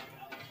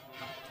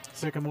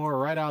 Sycamore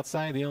right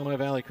outside the Illinois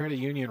Valley Credit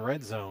Union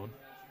red zone.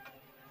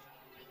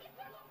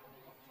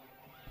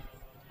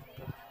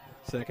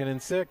 2nd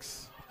and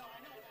 6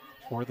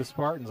 for the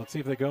Spartans. Let's see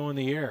if they go in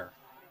the air.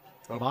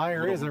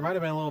 Meyer is. There might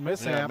have been a little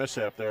mishap. Yeah,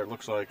 mishap there, it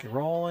looks like.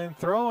 Rolling,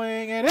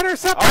 throwing, and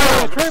intercepted.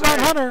 Trayvon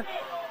Hunter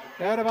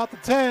at about the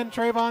 10.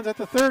 Trayvon's at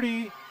the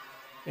 30.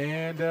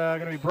 And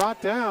going to be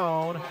brought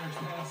down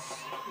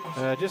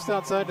just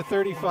outside the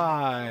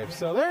 35.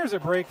 So there's a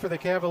break for the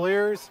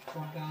Cavaliers.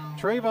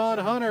 Trayvon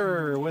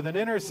Hunter with an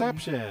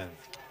interception.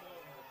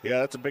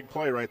 Yeah, that's a big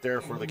play right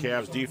there for the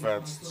Cavs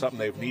defense, something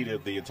they've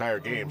needed the entire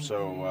game.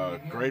 So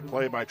great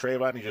play by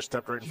Trayvon. He just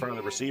stepped right in front of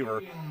the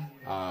receiver,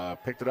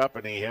 picked it up,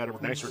 and he had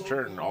a nice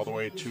return all the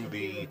way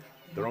to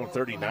their own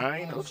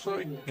 39, it looks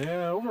like.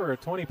 Yeah, over a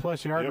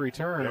 20-plus yard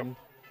return.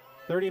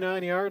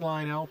 39-yard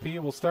line. LP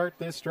will start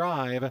this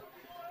drive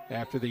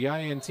after the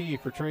INT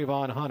for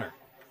Trayvon Hunter.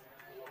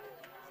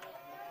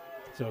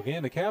 So,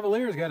 again, the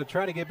Cavaliers got to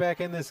try to get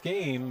back in this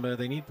game.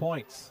 They need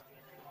points.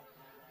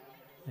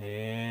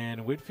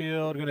 And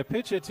Whitfield going to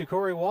pitch it to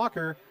Corey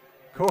Walker.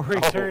 Corey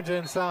turns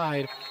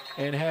inside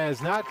and has,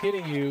 not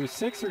kidding you,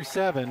 6 or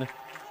 7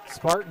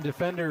 Spartan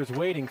defenders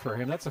waiting for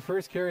him. That's the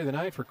first carry of the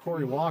night for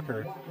Corey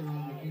Walker.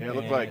 Yeah, it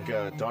looked like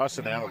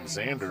Dawson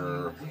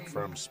Alexander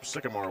from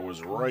Sycamore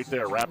was right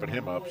there wrapping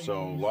him up,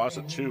 so loss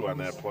of 2 on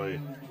that play.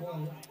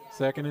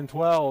 2nd and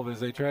 12 as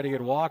they try to get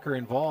Walker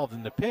involved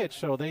in the pitch.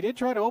 So they did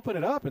try to open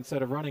it up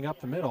instead of running up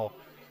the middle.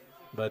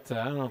 But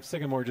I don't know if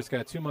Sycamore just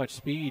got too much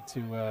speed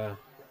to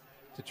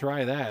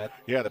try that.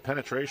 Yeah, the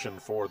penetration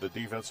for the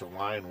defensive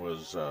line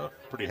was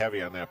pretty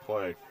heavy on that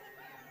play.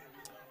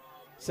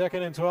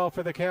 2nd and 12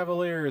 for the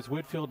Cavaliers.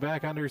 Whitfield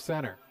back under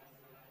center.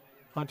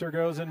 Hunter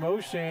goes in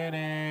motion,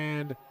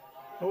 and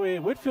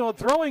Whitfield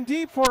throwing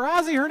deep for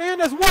Ozzie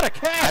Hernandez. What a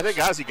catch! I think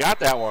Ozzie got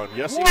that one.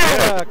 Yes, he did.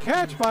 What a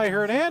catch by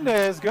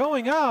Hernandez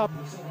going up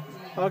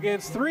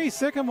against 3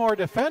 Sycamore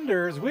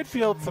defenders.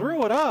 Whitfield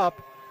threw it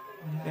up,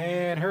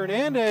 and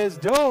Hernandez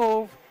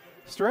dove,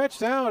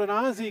 stretched out, and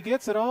Ozzie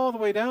gets it all the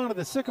way down to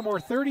the Sycamore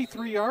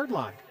 33-yard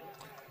line.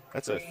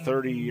 That's a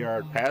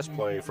 30-yard pass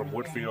play from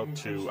Whitfield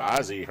to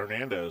Ozzie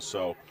Hernandez.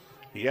 So,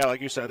 yeah,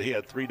 like you said, he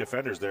had 3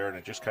 defenders there, and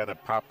it just kind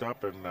of popped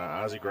up, and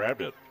Ozzie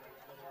grabbed it.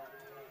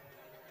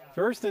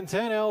 1st and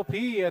 10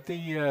 LP at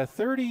the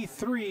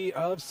 33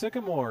 of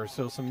Sycamore.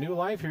 So some new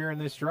life here in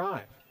this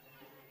drive.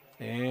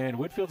 And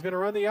Whitfield's going to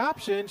run the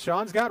option.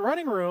 Sean's got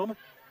running room.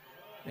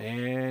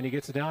 And he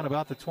gets it down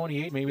about the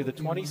 28, maybe the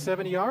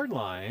 27-yard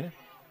line.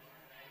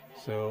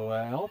 So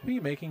LP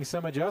making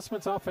some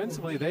adjustments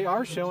offensively. They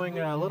are showing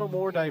a little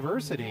more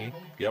diversity.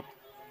 Yep.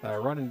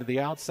 Running to the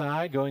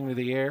outside, going to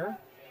the air.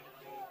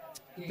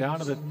 Down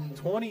to the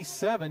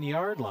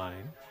 27-yard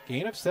line.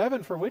 Gain of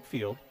 7 for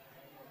Whitfield.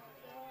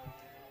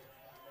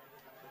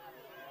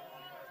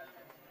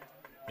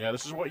 Yeah,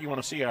 this is what you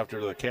want to see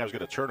after the Cavs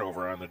get a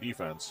turnover on the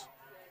defense.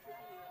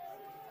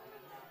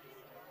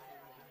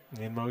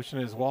 In motion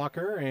is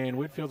Walker, and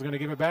Whitfield's going to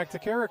give it back to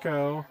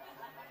Carrico.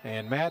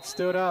 And Matt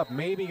stood up,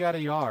 maybe got a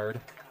yard.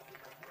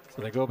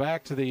 So they go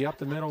back to the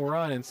up-the-middle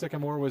run, and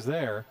Sycamore was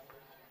there.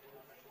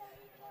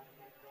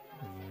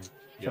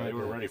 Yeah, they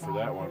were ready for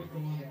that one.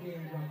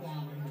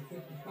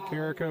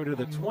 Carrico to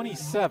the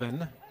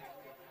 27.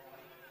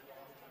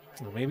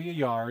 Well, maybe a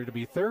yard. It'll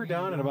be 3rd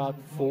down and about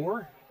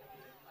 4.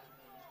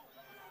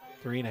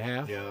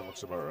 3.5. Yeah, that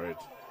looks about right.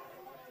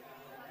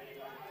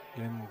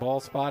 And ball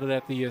spotted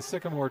at the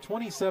Sycamore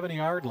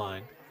 27-yard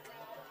line.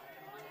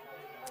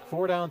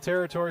 4 down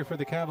territory for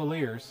the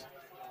Cavaliers.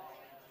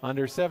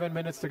 Under 7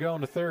 minutes to go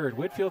in the 3rd.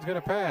 Whitfield's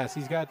going to pass.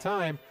 He's got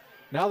time.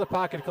 Now the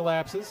pocket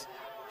collapses.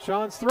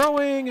 Sean's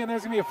throwing, and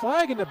there's going to be a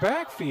flag in the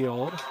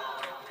backfield.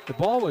 The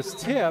ball was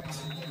tipped.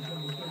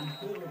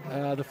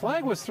 The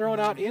flag was thrown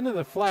out into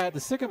the flat. The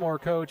Sycamore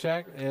coach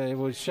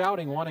was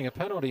shouting, wanting a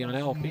penalty on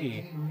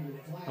LP.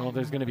 Oh,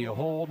 there's going to be a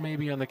hold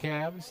maybe on the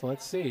Cavs.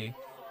 Let's see.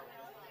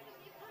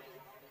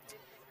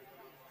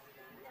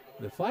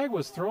 The flag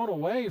was thrown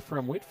away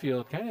from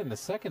Whitfield, kind of in the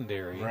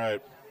secondary.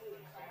 Right.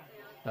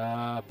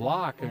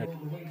 Block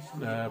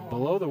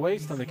below the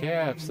waist on the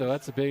Cavs, so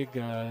that's a big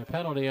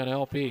penalty on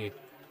LP.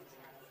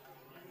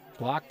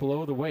 Block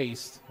below the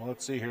waist. Well,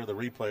 let's see here the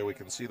replay. We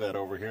can see that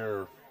over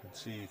here.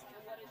 Let's see.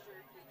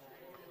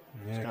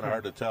 It's kind of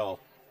hard to tell.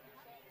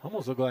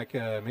 Almost looked like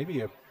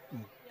maybe a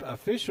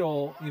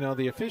official,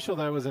 the official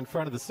that was in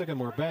front of the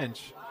Sycamore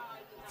bench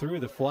threw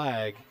the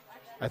flag.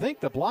 I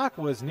think the block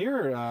was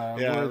near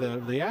where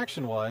the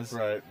action was.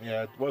 Right,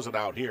 yeah, it wasn't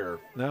out here.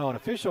 No, an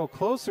official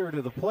closer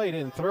to the plate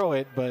didn't throw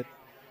it, but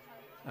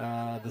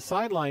the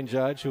sideline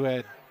judge, who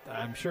had,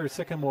 I'm sure,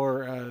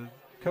 Sycamore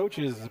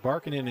coaches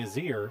barking in his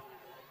ear,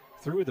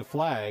 threw the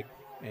flag,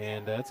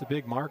 and that's a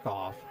big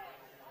mark-off.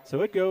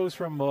 So it goes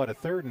from, a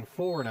 3rd and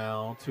 4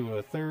 now to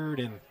a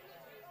 3rd and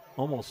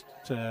almost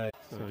so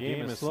the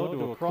game is slow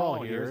to a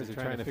crawl here as they're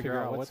trying to figure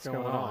out what's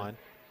going on.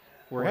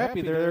 We're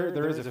happy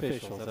there is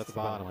officials. That's the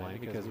bottom line,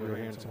 because we're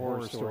hearing some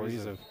horror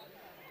stories of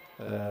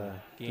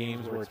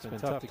games where it's been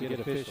tough to get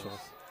officials.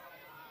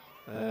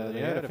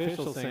 They had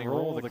officials saying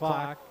roll the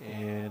clock,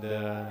 and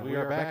we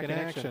are back in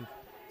action.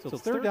 So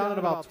it's 3rd down and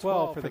about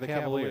 12 for the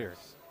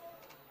Cavaliers.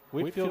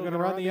 Whitfield going to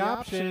run the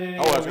option.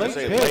 And I was going to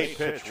say late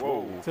pitch.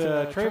 Whoa.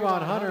 To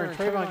Trayvon Hunter, and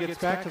Trayvon gets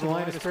back to the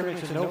line of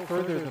scrimmage and no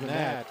further than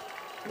that.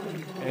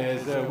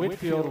 As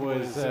Whitfield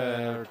was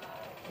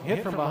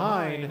hit from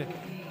behind.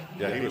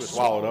 Yeah, he was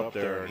swallowed up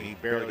there, and he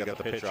barely got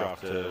the pitch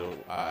off to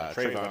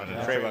Trayvon,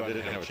 and Trayvon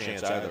didn't have a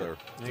chance either.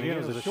 Again,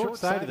 it was the short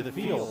side of the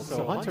field,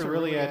 so Hunter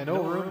really had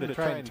no room to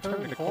try and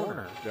turn the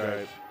corner.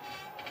 Right.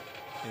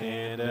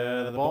 And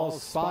the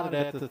ball's spotted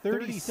at the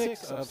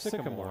 36 of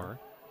Sycamore.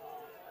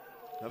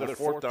 Another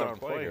 4th down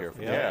play here for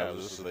the Cavs.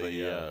 This is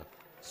the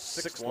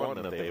 6th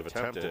one that they've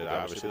attempted.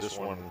 Obviously, this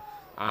one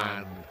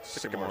on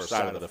Sycamore's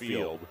side of the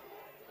field.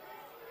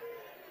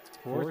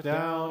 4th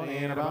down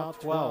and about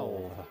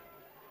 12.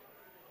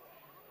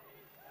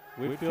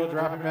 Whitfield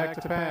dropping back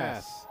to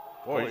pass.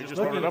 Boy, he just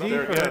looking up deep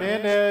there for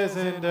again. Hernandez,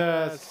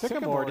 and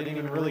Sycamore didn't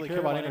even really care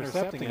about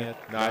intercepting it.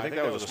 No, I think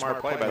that was a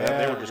smart play by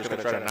them. They were just going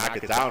to try to knock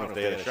it down if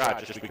they had a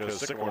shot, just because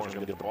Sycamore's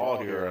going to get the ball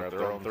here at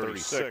their own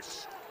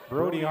 36.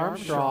 Brody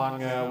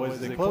Armstrong was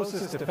the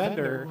closest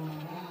defender,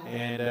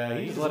 and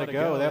he let it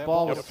go. That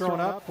ball was thrown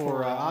up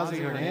for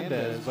Ozzie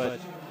Hernandez, but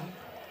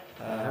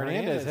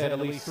Hernandez had at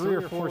least 3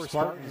 or 4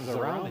 Spartans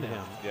around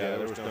him. Yeah,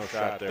 there was no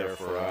shot there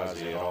for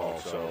Ozzie at all.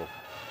 So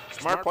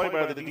smart play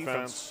by the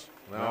defense.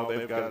 Now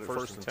they've got it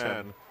 1st and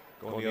 10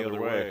 going the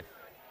other way.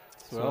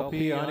 So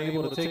LP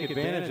unable to take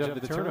advantage of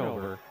the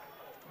turnover.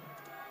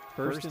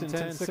 1st and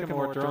 10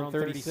 Sycamore at their own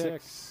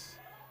 36.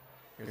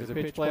 Here's a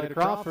pitch play to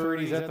Crawford.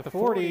 He's at the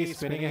 40,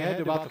 spinning ahead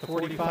to about the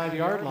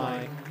 45-yard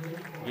line.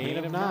 Gain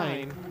of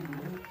 9.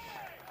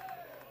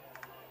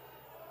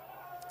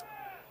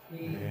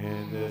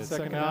 And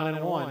 2nd down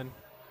and 1.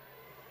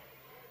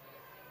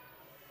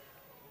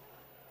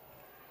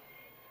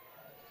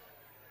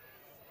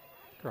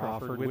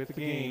 Crawford with the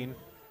gain.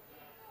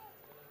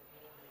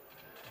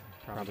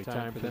 Probably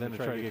time for them to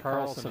try to get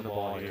Carlson the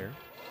ball here.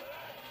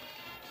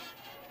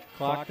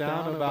 Clock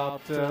down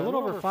about a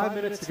little over 5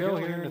 minutes to go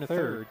here in the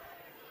 3rd.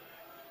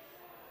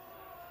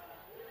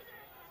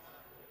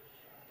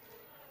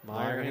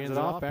 Meyer hands it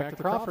off back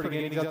to Crawford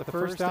again. He's got the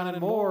 1st down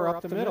and more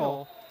up the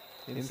middle,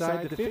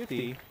 inside the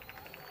 50.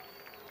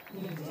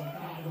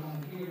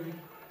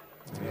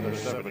 Another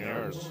 7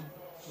 yards.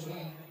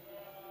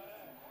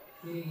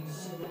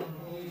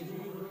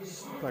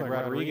 Looks like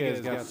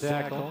Rodriguez got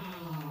tackled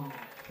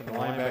from the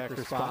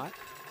linebacker spot.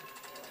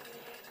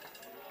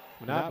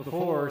 Not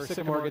before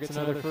Sycamore gets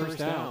another 1st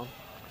down.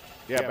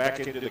 Yeah, back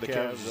into the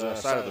Cavs'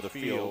 side of the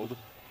field.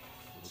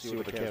 Let's see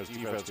what the Cavs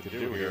defense can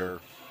do here.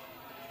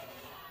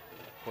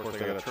 Of course,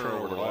 they got a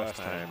turnover the last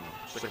time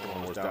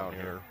Sycamore was down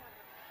here.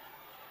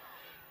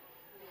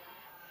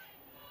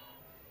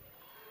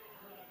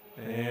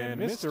 And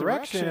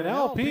misdirection, and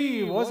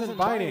LP wasn't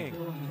biting.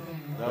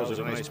 That was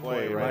a nice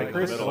play right in the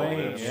middle.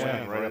 Wayne,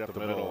 yeah. Right up the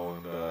middle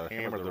and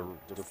hammered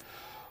the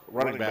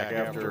running back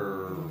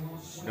after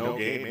no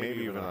gain,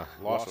 maybe even a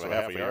loss of a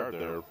half a yard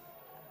there.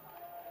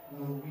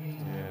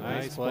 Yeah,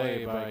 nice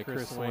play by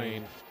Chris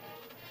Wayne,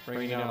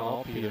 bringing down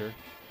all Peter.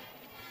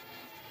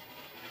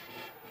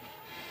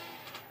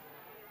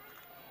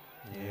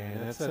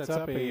 And that sets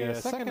up a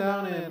 2nd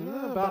down and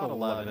about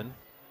 11.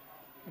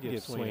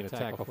 Gives Swain a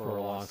tackle for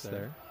a loss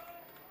there.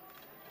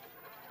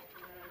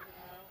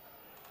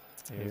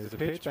 Here's the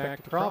pitch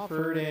back to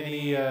Crawford, and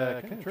he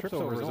kind of trips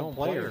over his own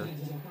player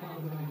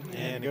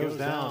and goes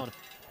down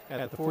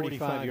at the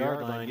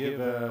 45-yard line. Give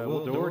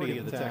Will Doherty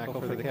the tackle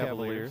for the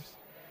Cavaliers.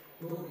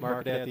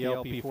 Marked at the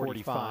LP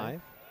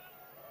 45.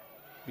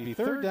 Be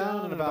 3rd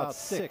down and about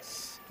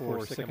 6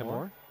 for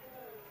Sycamore.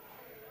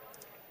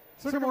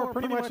 Sycamore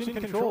pretty much in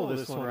control of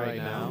this one right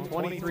now,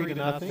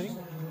 23-0.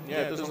 Yeah,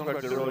 it doesn't look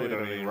like they're really in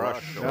any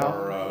rush or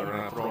they're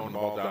not throwing the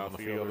ball down the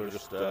field. They're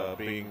just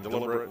being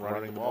deliberate and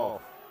running the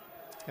ball.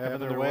 Having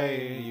their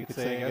way, you could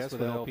say, I guess,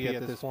 with LP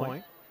at this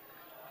point.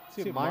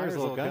 See if Myers a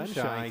little gun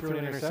shy. He threw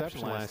an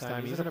interception last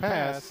time. He's in a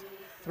pass.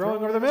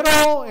 Throwing over the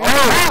middle.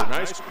 And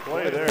nice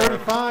play there.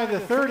 35 to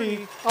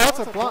 30. Oh, that's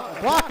a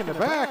block in the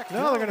back.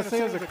 No, they're going to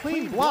say it was a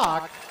clean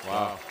block.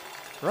 Wow.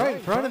 Right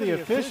in front of the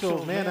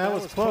officials. Man, that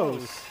was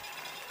close.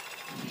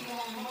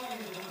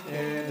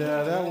 And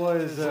that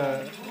was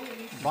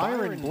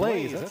Byron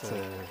Blaze. That's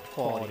a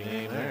quality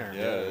name there.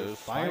 Yeah, it is.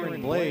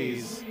 Byron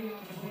Blaze.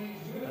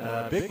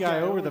 Big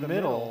guy over the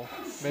middle.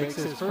 Makes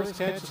his first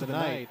catch of the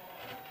night.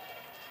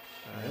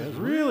 It was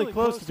really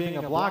close to being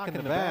a block in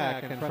the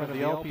back in front of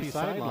the LP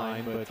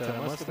sideline, but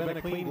must have been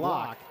a clean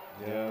block.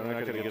 Yeah, we're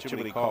not going to get too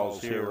many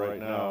calls here right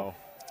now.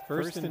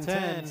 First and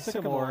 10,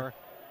 Sycamore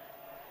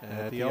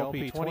at the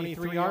LP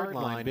 23-yard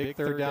line. Big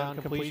third down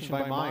completion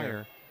by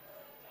Meyer.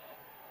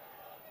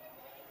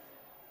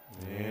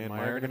 And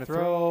Meyer going to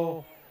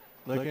throw,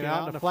 looking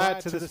out in the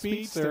flat to the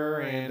speedster,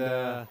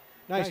 and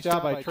nice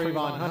job by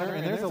Trayvon Hunter.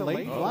 And there's a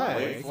late flag.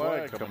 Late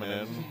flag coming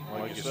in,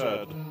 like you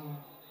said.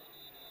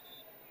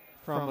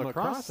 From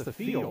across the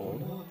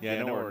field.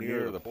 Yeah, nowhere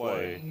near the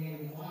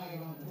play.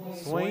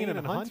 Swain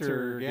and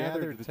Hunter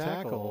gathered the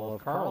tackle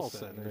of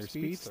Carlson, their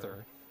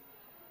speedster.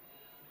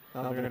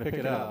 Now they're going to pick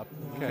it up.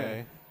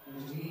 Okay.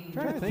 I'm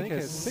trying to think,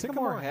 has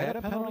Sycamore had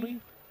a penalty?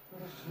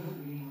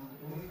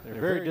 They're a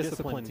very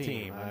disciplined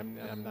team.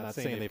 I'm not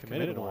saying they've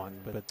committed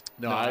one, but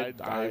no,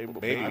 I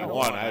maybe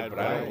one, but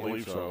I don't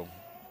believe so.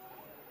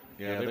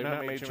 Yeah, they've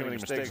not made too many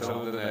mistakes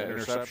other than that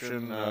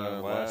interception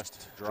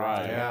last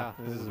drive. Yeah,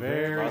 this is a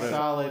very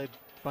solid,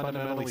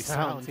 fundamentally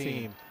sound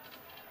team.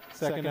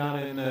 Second down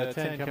and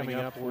 10 coming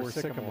up for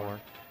Sycamore.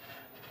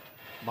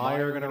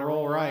 Meyer going to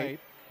roll right.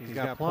 He's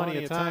got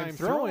plenty of time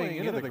throwing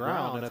into the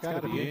ground. That's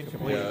got to be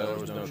incomplete. Yeah, there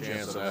was no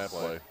chance of that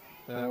play.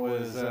 That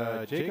was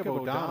Jacob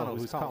O'Donnell,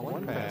 who's caught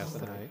one pass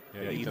tonight.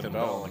 Yeah, Ethan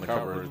Bell on the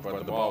coverage, but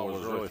the ball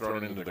was really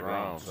thrown into the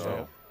ground.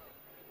 So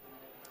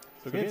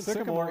again,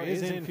 Sycamore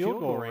is in field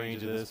goal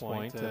range at this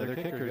point. Their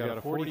kicker's got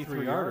a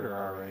 43-yarder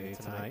already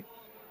tonight.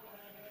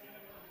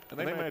 And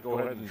they might go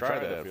ahead and try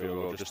that field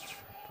goal just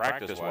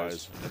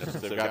practice-wise.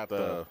 They've got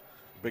the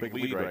big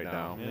lead right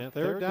now. Yeah,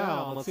 third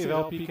down. Let's see if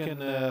LP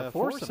can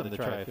force them to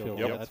try a field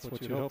goal. Yep. That's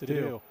what you hope to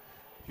do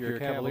if you're a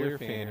Cavalier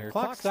fan here.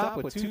 Clock stop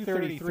with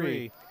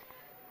 2:33.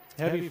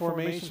 Heavy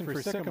formation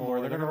for Sycamore.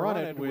 They're going to run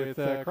it with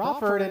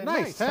Crawford, and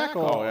nice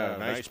tackle. Oh, yeah,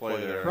 nice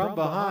play there. From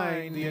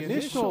behind. The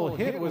initial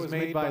hit was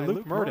made by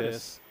Luke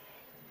Murtis.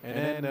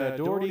 And then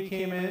Doherty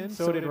came in,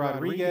 so did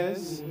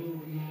Rodriguez.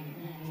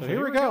 So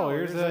here we go.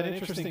 Here's an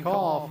interesting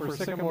call for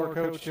Sycamore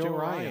coach Joe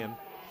Ryan.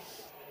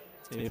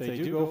 If they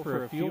do go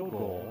for a field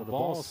goal, the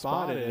ball is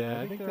spotted.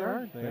 I think they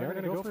are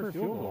going to go for a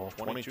field goal.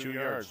 22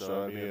 yards,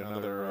 so that'd be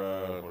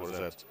another, what is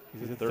that?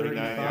 Is it 39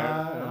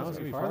 yards? No, it's going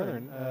to be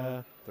farther.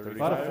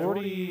 About a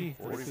 40.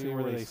 Let's see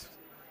where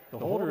the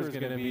holder is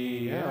going to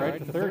be, right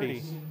at the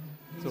 30.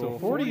 So a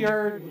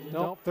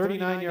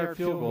 39-yard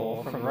field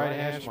goal from the right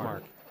hash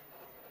mark.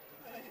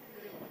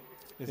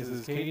 This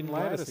is Caden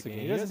Lattis again.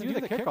 He doesn't do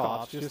the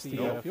kickoffs, just the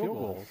field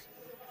goals.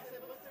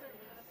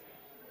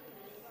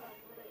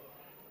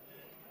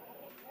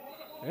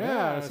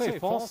 Yeah, I'd say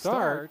false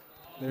start.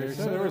 There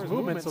was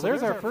movement, so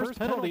there's our first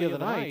penalty of the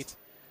night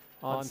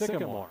on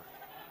Sycamore.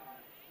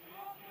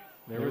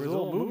 There was a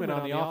little movement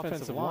on the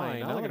offensive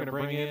line. Now they're going to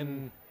bring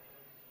in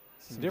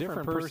some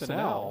different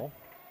personnel.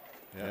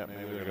 Yeah,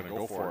 maybe they're going to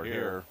go for it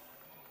here.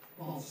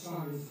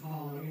 So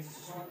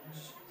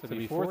it'll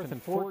be 4th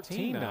and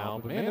 14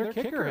 now. But, man, their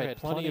kicker had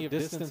plenty of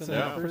distance in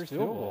that first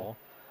field goal.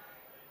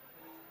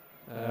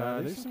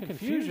 There's some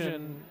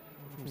confusion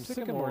from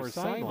Sycamore's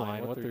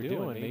sideline, what they're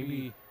doing.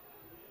 Maybe...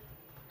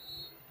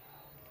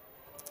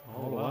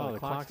 Oh, wow, the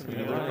clock's going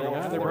to be running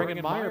out. They're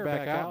bringing Meyer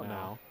back out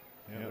now.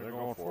 Yeah, they're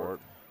going for it.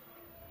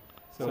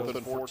 So 4th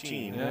and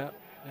 14. Yeah,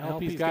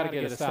 LP's got to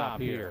get a stop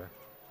here.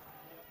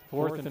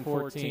 4th and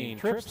 14.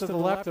 Trips to the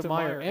left of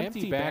Meyer.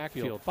 Empty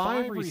backfield.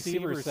 5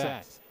 receiver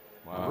sets.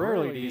 Wow.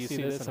 Rarely do you see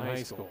this in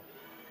high school.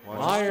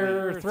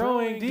 Meyer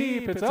throwing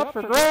deep. It's up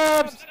for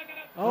grabs.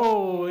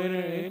 Oh,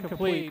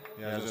 incomplete.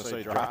 Yeah, I was going to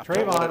say, drop.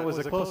 Trayvon was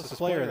the closest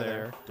player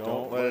there.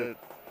 Don't let it.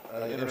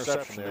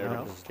 Interception there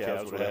because the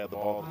Cavs would have had the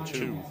ball at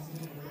 2.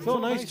 So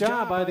nice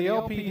job by the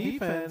LP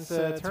defense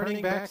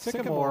turning back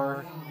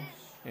Sycamore.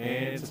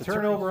 And it's a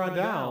turnover on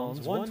downs.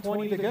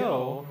 1:20 to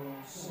go.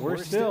 We're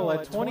still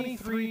at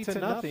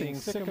 23-0.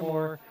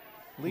 Sycamore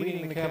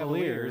leading the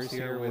Cavaliers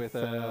here with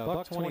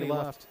 $1:20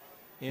 left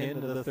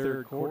into the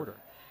third quarter.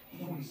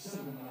 And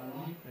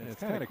it's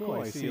kind of cool.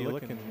 I see you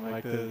looking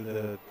like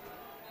the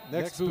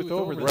next booth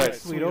over, the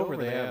next suite over,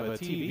 they have a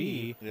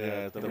TV.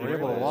 Yeah, they're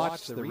able to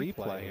watch the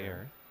replay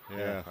here.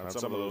 Yeah, on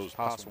some of those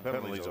possible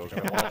penalties, I was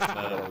kind of watching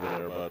that over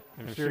there, but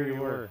I'm sure you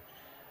were.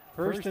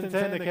 First and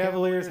 10, the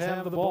Cavaliers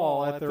have the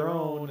ball at their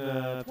own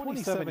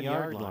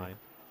 27-yard line.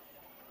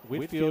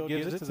 Whitfield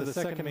gives it to the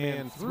second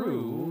man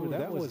through.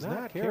 That was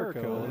not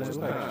Carrico. That was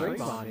like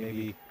Trayvon,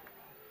 maybe.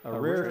 A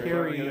rare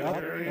carry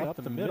up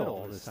the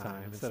middle this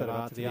time instead of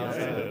out to the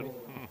outside.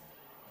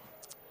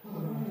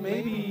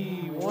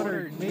 Maybe one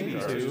or maybe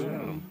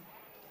two.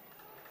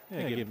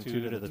 Yeah, give him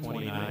 2 to the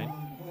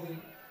 29.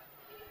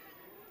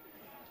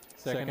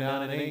 Second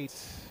down and 8.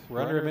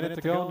 We're under a minute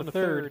to go in the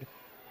third.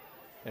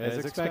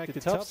 As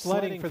expected, tough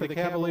sledding for the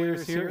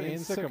Cavaliers here in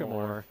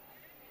Sycamore.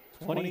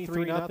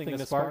 23-0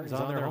 the Spartans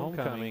on their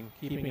homecoming,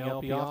 keeping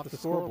LP off the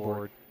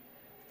scoreboard.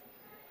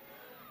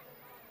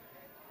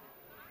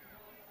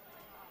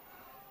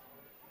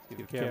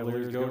 The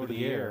Cavaliers go to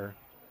the air.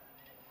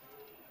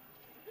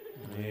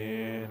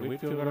 And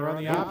Whitfield going to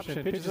run the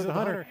option. Pitches to the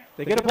Hunter.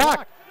 They get a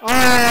block.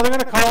 Oh, they're going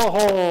to call a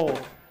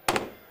hold.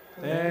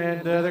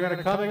 And they're going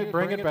to come and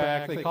bring it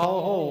back. They call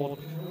a hold.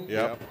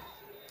 Yep.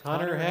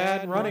 Hunter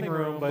had running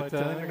room, but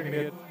they're going to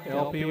get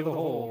LP with a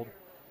hold.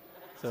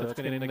 So it's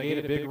going to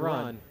negate a big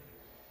run.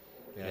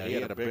 Yeah, he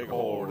had a big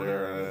hole over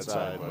there on that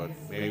side, but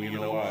maybe you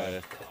know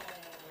why.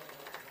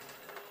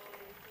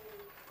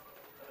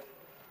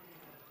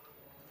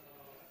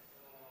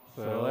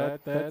 So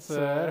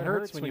that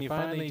hurts when you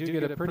finally do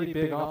get a pretty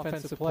big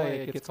offensive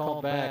play. It gets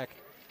called back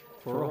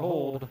for a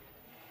hold.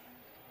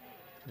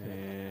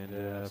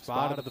 And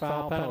spotted the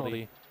foul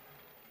penalty.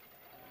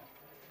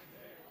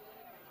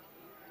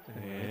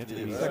 And it's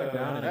the second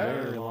down and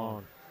very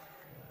long.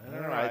 I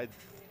don't know.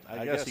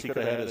 I guess he could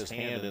have had his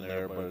hand in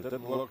there, but it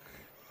didn't look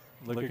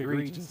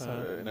egregious.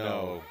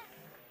 No.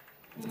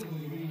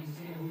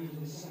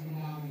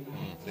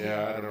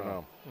 Yeah, I don't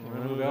know. We're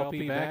going to move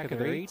LP back at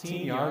their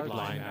 18-yard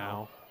line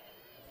now.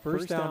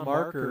 First down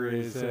marker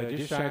is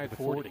just shy of the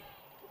 40.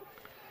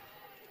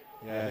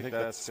 Yeah, I think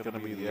that's going to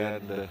be the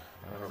end. I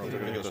don't know if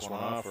they're going to get this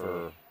one off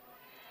or.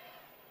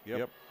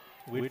 Yep.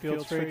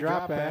 Whitfield straight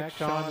drop back.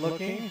 Sean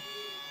looking.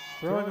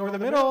 Throwing over the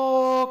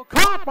middle.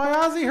 Caught by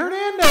Ozzie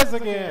Hernandez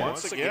again.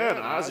 Once again,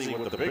 Ozzie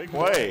with the big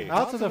play.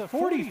 Out to the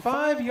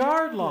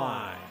 45-yard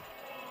line.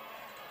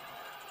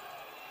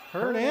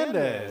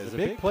 Hernandez, a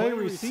big play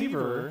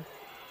receiver.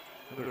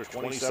 There's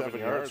 27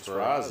 yards for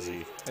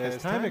Ozzie.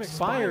 As time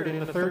expired in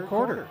the third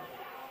quarter.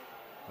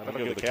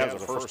 That'll give the Cavs a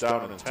first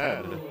down and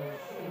 10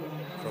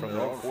 from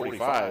their own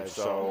 45.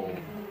 So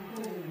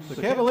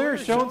the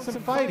Cavaliers showing some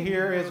fight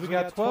here as we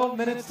got 12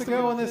 minutes to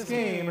go in this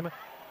game.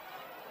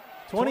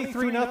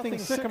 23-0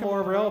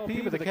 Sycamore over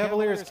LP, but the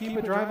Cavaliers keep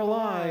a drive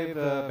alive.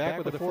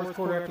 Back with the fourth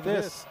quarter after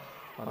this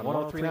on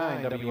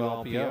 103.9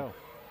 WLPO.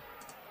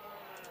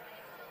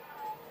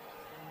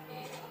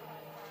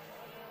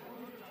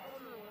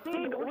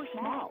 Big or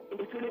small,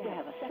 it's good to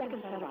have a second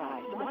set of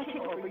eyes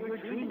watching over your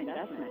dream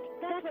investment.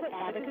 That's what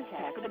Abacus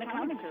Tax and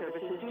Accounting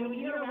Services do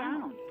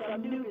year-round.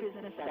 From new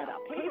business setup,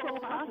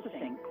 payroll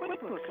processing,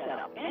 QuickBooks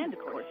setup, and, of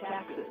course,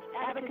 taxes.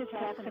 Abacus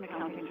Tax and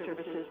Accounting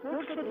Services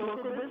works with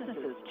local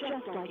businesses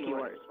just like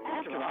yours.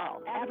 After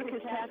all, Abacus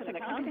Tax and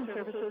Accounting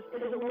Services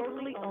is a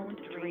locally owned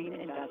dream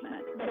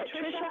investment. But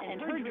Tricia and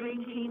her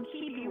dream team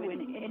keep you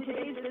winning in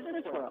today's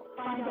business world.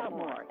 Find out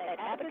more at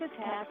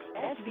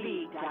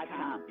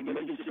abacustaxsv.com.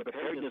 Emergency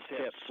preparedness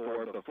tips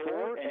for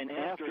before and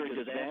after a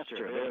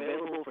disaster. They're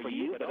available for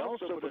you, but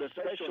also for the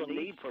special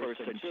needs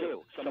person,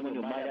 too. Someone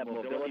who might have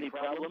mobility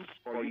problems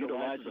or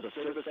utilizes a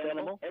service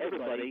animal.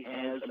 Everybody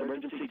has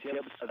emergency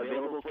tips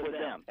available for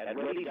them at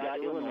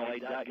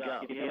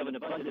ready.illinois.gov. If you have an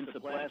abundance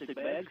of plastic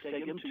bags,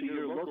 take them to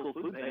your local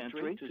food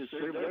pantry to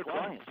serve their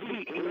clients.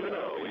 Be in the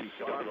know in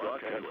Star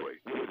Rock Country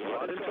with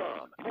Rod and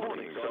Tom.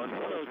 Mornings on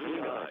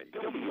 103.9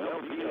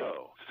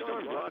 WLPO.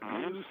 Star Rock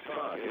News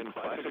Talk in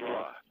 5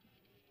 o'clock.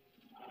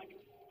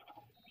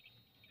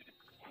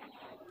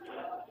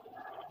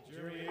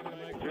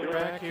 We're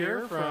back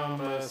here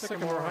from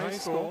Sycamore High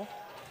School,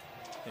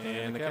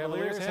 and the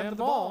Cavaliers have the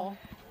ball.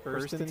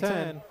 First and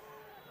 10.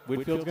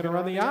 Whitfield's going to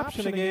run the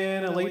option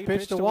again. A late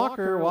pitch to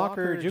Walker.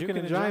 Walker juking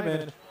and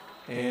jiving,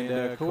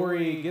 and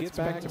Corey gets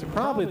back to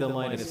probably the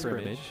line of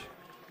scrimmage.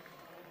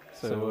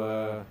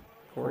 So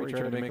Corey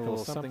tried to make a little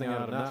something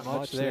out of not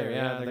much there.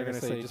 Yeah, they're going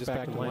to say just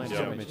back to the line of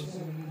scrimmage.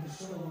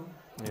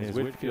 As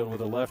Whitfield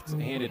with a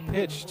left-handed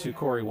pitch to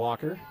Corey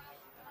Walker.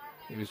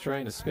 He was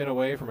trying to spin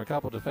away from a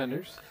couple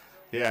defenders.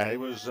 Yeah, he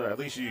was. At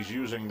least he's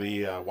using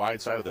the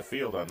wide side of the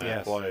field on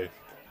that play.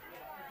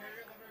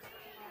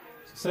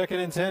 Second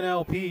and 10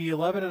 LP,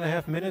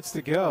 11.5 minutes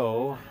to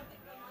go.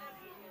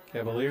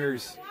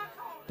 Cavaliers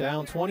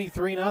down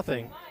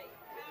 23-0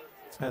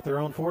 at their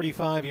own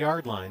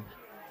 45-yard line.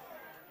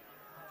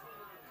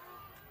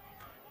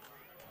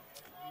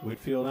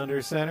 Whitfield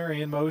under center.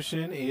 In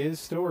motion is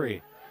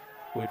Story.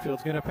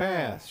 Whitfield's going to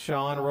pass.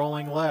 Sean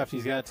rolling left.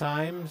 He's got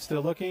time.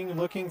 Still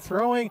looking,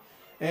 throwing.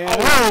 And,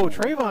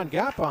 Trayvon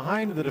got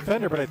behind the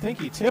defender, but I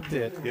think he tipped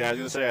it. Yeah, I was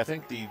going to say, I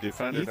think the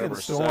defender, Ethan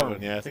number Storm.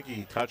 7, I think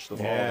he touched the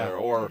ball there,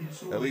 or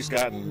at least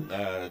gotten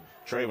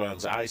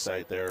Trayvon's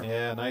eyesight there.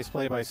 Yeah, nice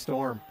play by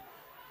Storm.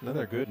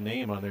 Another good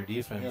name on their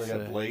defense. Yeah,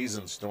 they got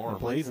Blazing Storm.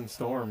 Blazing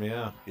Storm,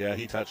 yeah. Yeah,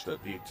 he touched it.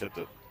 He tipped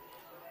it.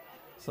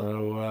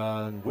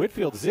 So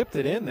Whitfield zipped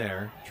it in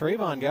there.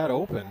 Trayvon got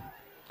open.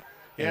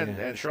 Yeah,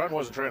 and Sean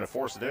wasn't trying to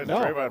force it in. No.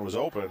 Trayvon was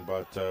open,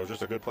 but it was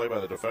just a good play by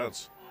the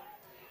defense.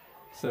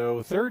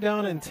 So third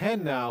down and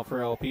 10 now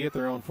for LP at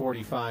their own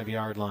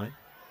 45-yard line.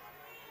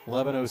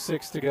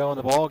 11:06 to go in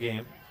the ball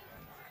game.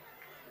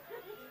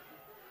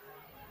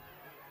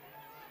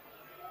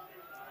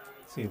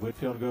 See,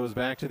 Whitfield goes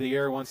back to the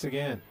air once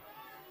again.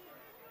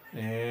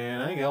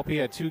 And I think LP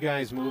had two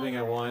guys moving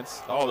at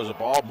once. Oh, there's a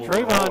ball moving.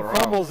 Trayvon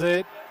fumbles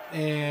it,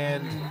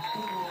 and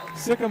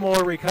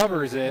Sycamore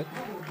recovers it.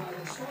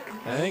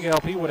 I think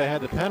LP would have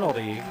had the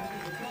penalty.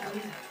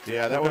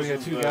 Yeah, that was a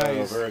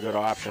very good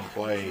option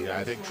play.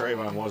 I think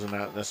Trayvon wasn't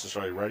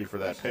necessarily ready for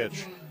that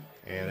pitch.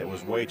 and it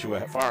was way too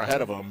far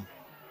ahead of him.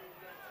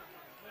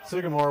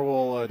 Sycamore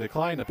will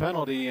decline the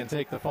penalty and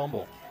take the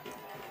fumble.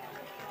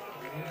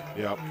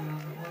 Yep.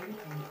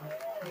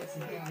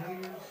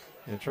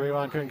 And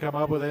Trayvon couldn't come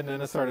up with it, and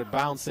then it started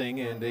bouncing,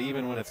 and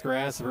even when it's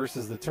grass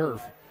versus the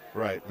turf.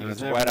 Right, and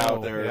it's wet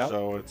out there,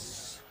 so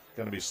it's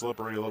going to be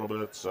slippery a little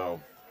bit, so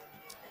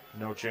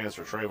no chance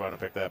for Trayvon to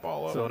pick that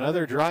ball up. So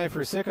another drive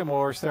for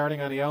Sycamore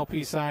starting on the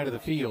LP side of the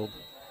field.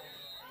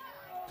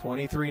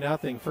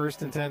 23-0,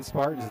 first and 10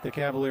 Spartans at the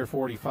Cavalier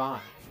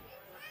 45.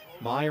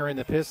 Meyer in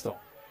the pistol.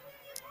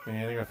 And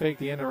they're going to fake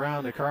the end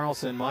around to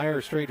Carlson.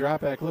 Meyer straight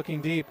drop back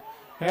looking deep.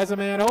 Has a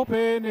man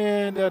open,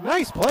 and a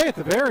nice play at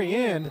the very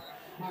end.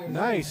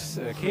 Nice.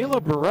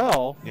 Caleb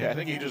Burrell. Yeah, I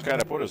think he just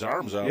kind of put his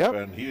arms up,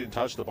 and he didn't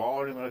touch the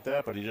ball or anything like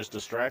that, but he just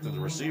distracted the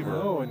receiver.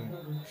 Oh, and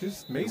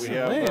just Mason we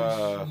have,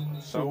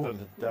 Lynch.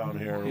 Something down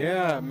here.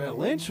 Yeah,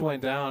 Lynch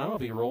went down. I don't know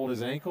if he rolled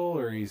his ankle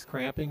or he's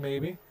cramping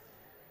maybe.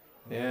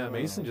 Yeah,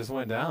 Mason just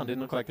went down.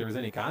 Didn't look like there was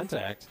any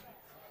contact.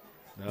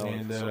 No,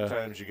 and,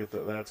 sometimes you get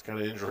that's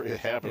kind of injury that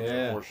happens,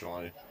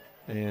 unfortunately.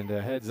 And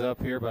heads up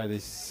here by the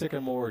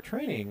Sycamore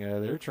training.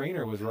 Their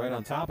trainer was right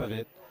on top of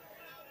it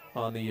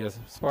on the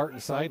Spartan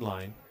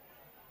sideline,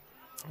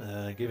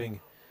 giving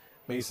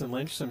Mason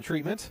Lynch some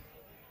treatment.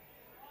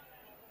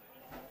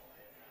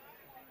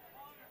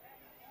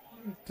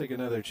 Take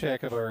another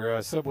check of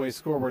our Subway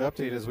scoreboard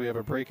update as we have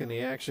a break in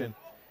the action.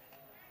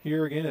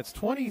 Here again, it's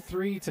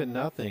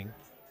 23-0.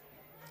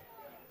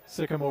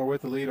 Sycamore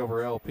with the lead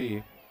over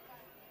LP.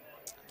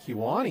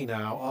 Kewanee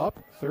now up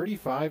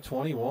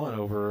 35-21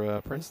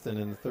 over Princeton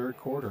in the third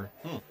quarter.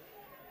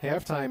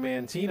 Halftime,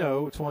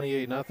 Mantino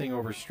 28-0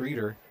 over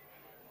Streeter.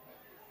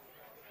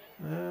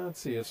 Let's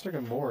see, it's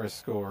Stricken Morris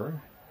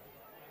score.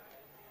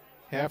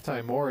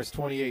 Halftime, Morris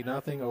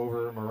 28-0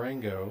 over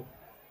Marengo.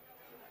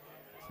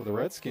 So the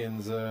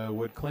Redskins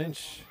would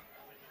clinch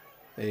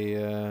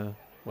a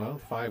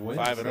 5 wins.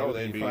 5-0,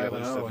 they'd be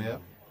 5-0 in yeah.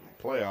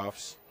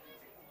 Playoffs.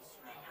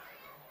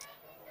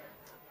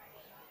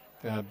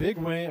 Big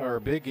win or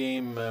big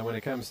game when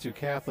it comes to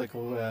Catholic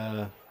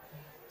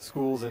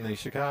schools in the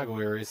Chicago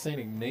area. St.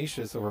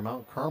 Ignatius over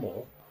Mount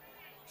Carmel,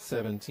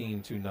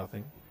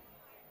 17-0.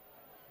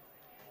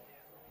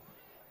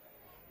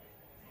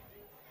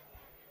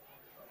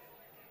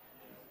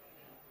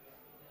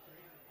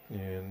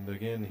 And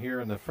again, here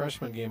in the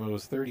freshman game, it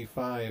was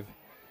 35-8.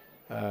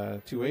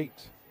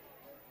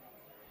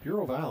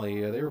 Bureau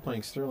Valley, they were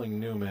playing Sterling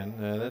Newman.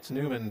 That's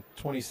Newman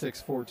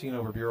 26-14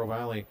 over Bureau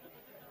Valley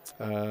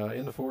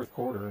in the fourth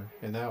quarter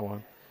in that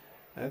one.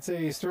 That's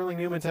a Sterling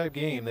Newman type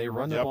game. They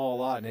run the ball a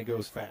lot and it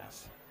goes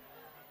fast.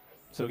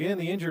 So again,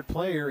 the injured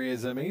player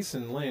is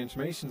Mason Lynch.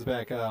 Mason's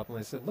back up, and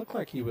they said looked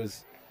like he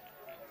was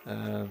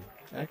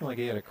acting like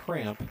he had a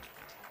cramp.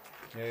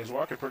 Yeah, he's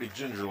walking pretty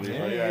gingerly.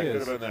 Yeah, it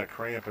could have been that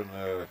cramp in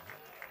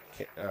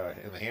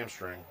the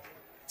hamstring.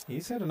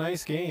 He's had a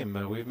nice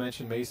game. We've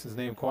mentioned Mason's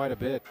name quite a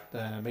bit,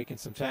 making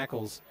some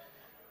tackles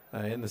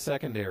in the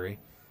secondary.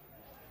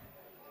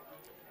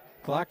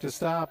 Clock to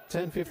stop,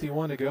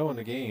 10:51 to go in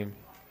the game.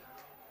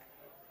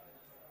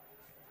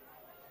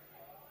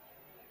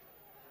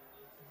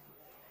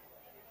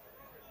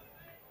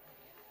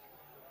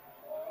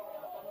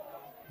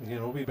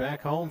 Again, we'll be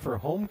back home for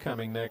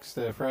homecoming next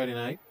Friday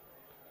night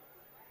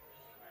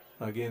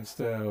against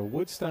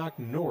Woodstock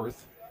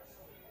North.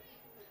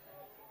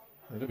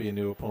 That'll be a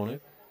new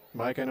opponent.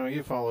 Mike, I know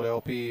you followed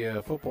LP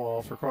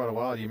football for quite a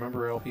while. Do you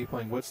remember LP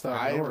playing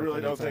Woodstock North? I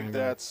really don't think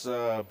that's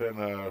been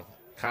a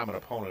common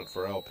opponent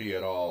for LP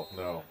at all,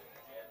 no.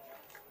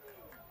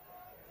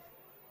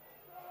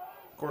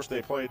 Of course,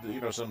 they played,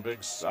 some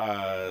big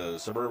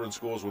suburban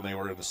schools when they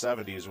were in the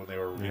 70s, when they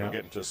were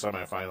getting to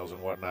semifinals and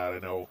whatnot. I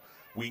know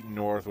Wheaton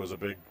North was a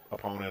big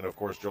opponent, of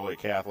course, Joliet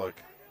Catholic.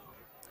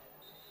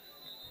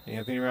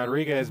 Anthony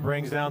Rodriguez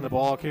brings down the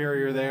ball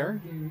carrier there.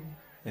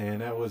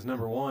 And that was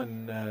number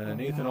 1,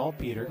 Nathan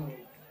Altpeter.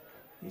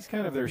 He's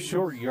kind of their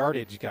short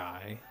yardage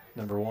guy,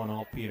 number 1,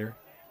 Altpeter.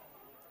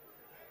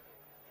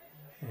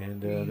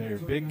 And their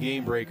big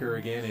game breaker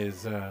again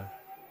is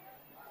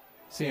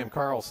Sam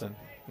Carlson,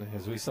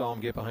 as we saw him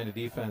get behind the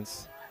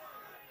defense.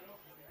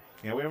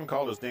 Yeah, we haven't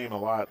called his name a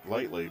lot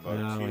lately,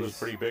 but he was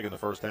pretty big in the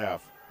first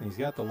half. He's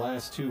got the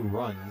last 2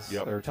 runs,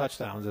 or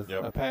touchdowns,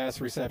 a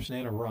pass, reception,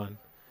 and a run.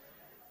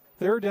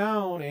 3rd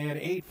down and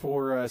 8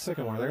 for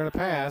Sycamore. They're going to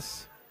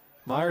pass.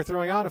 Meyer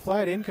throwing out a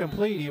flat,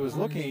 incomplete. He was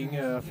looking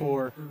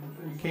for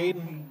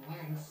Caden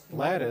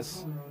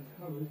Lattis.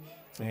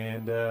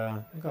 And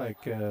looked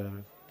like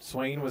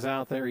Swain was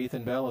out there,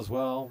 Ethan Bell as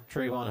well,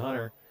 Trayvon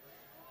Hunter.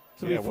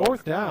 So we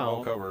 4th down.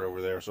 Well covered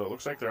over there, so it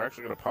looks like they're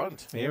actually going to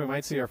punt. Yeah, we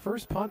might see our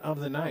first punt of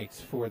the night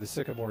for the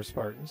Sycamore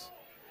Spartans.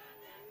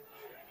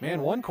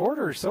 Man, 1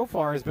 quarter so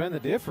far has been the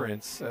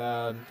difference.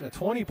 A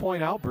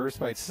 20-point outburst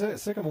by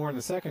Sycamore in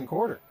the second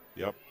quarter.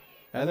 Yep.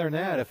 Other than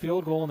that, a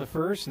field goal in the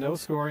first, no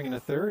scoring in the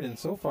third, and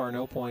so far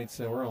no points.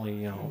 We're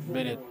only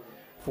minute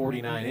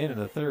 49 in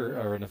the third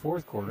or in the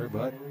fourth quarter,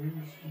 but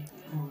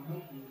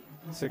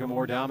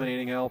Sycamore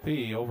dominating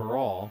LP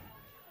overall.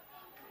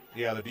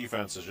 Yeah, the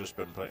defense has just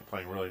been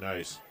playing really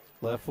nice.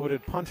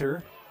 Left-footed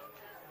punter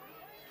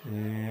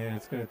And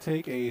it's going to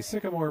take a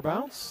Sycamore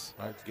bounce.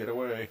 Let's get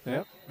away.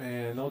 Yep,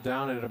 and they'll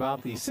down at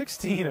about the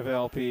 16 of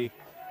LP.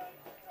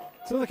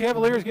 So the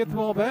Cavaliers get the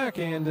ball back,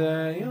 and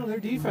their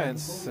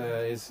defense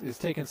is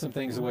taking some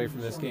things away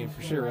from this game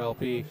for sure.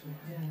 LP.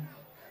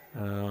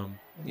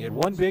 You had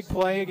one big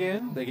play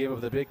again. They gave up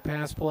the big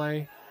pass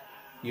play.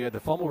 You had the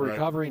fumble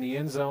recovery in the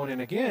end zone,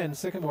 and again,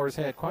 Sycamore's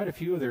had quite a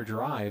few of their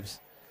drives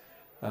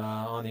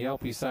on the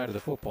LP side of the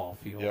football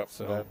field. Yep,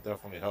 so that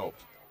definitely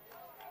helped.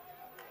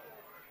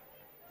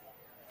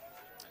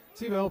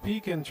 See if LP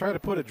can try to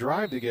put a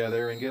drive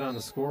together and get on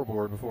the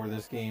scoreboard before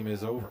this game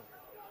is over.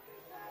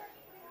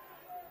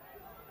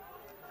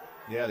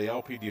 Yeah, the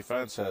LP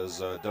defense has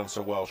done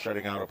so well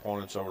shutting out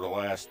opponents over the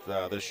last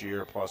this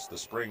year, plus the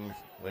spring.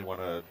 They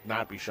want to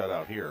not be shut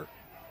out here.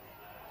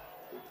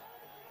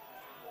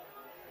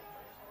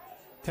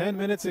 10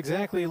 minutes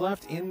exactly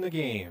left in the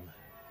game.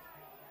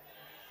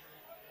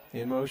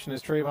 In motion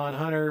is Trayvon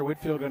Hunter.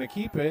 Whitfield going to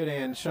keep it,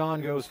 and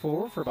Sean goes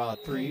forward for about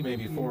 3,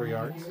 maybe 4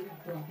 yards.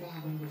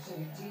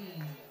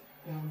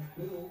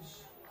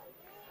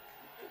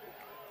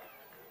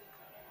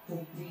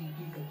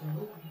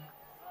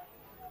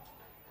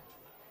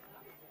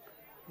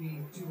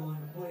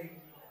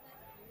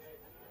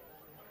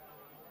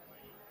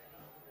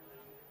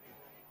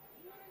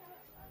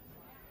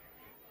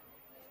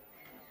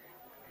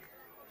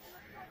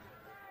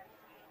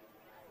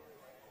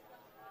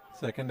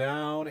 Second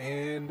down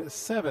and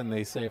 7,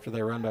 they say, after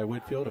their run by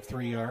Whitfield of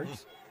 3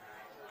 yards.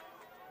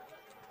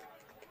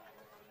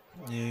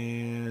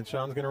 And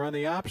Sean's going to run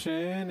the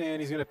option,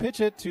 and he's going to pitch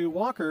it to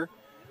Walker.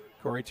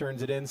 Corey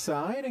turns it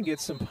inside and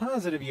gets some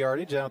positive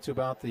yardage out to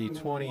about the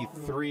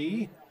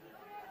 23.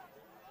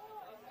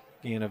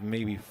 Gain of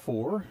maybe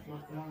 4.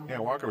 Yeah,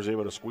 Walker was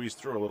able to squeeze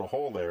through a little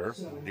hole there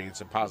and gain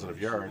some positive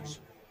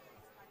yards.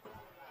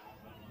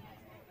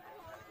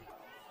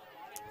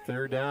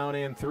 Third down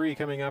and 3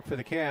 coming up for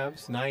the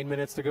Cavs. 9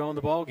 minutes to go in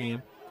the ball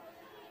game.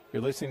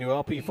 You're listening to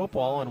LP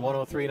Football on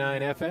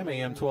 103.9 FM,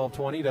 AM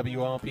 1220,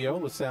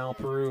 WLPO,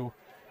 LaSalle-Peru,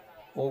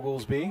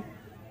 Oglesby.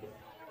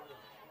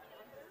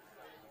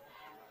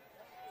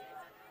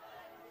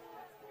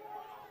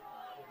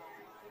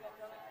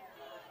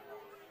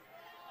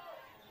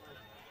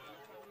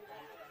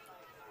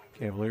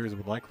 Cavaliers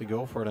would likely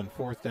go for it on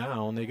 4th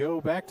down. They go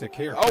back to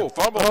Carey. Oh,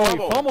 fumble. He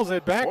fumbles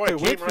it back to Came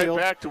Whitfield.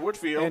 right back to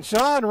Whitfield. And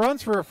Sean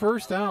runs for a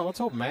first down. Let's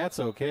hope Matt's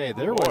okay.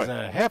 There was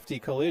a hefty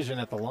collision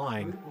at the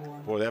line.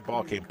 Boy, that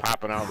ball came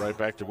popping out right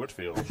back to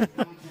Whitfield.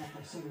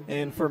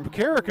 And for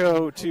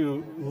Carrico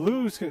to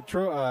lose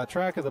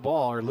track of the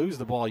ball or lose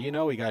the ball, he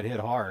got hit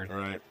hard.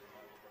 Right.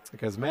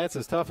 Because Matt's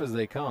as tough as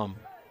they come.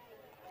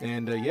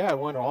 And, it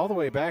went all the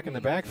way back in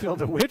the backfield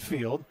to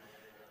Whitfield.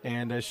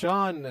 And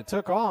Sean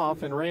took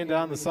off and ran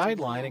down the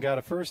sideline and got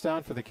a first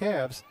down for the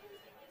Cavs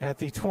at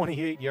the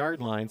 28-yard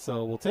line.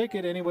 So we'll take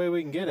it any way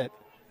we can get it.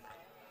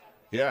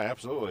 Yeah,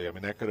 absolutely. I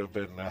mean, that could have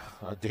been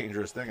a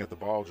dangerous thing if the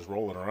ball just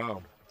rolling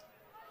around.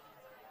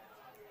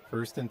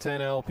 1st and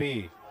 10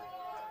 LP.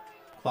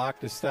 Clock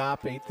to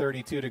stop,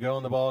 8:32 to go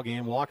in the ball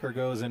game. Walker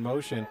goes in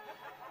motion.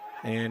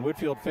 And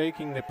Whitfield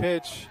faking the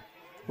pitch.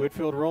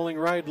 Whitfield rolling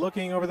right,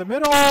 looking over the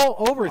middle,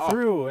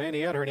 overthrew, and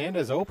he had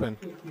Hernandez open.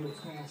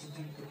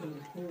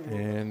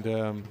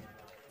 And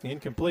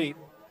incomplete.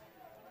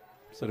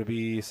 So it'll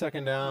be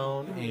 2nd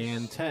down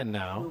and 10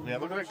 now. Yeah,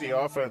 it looked like the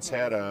offense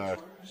had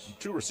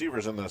 2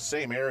 receivers in the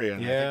same area,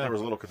 and I think there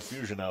was a little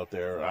confusion out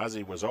there.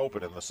 Ozzie was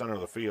open in the center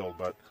of the field,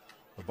 but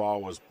the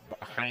ball was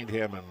behind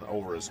him and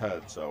over his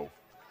head. So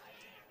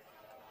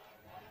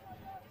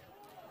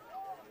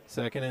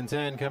 2nd and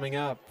 10 coming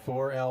up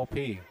for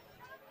LP.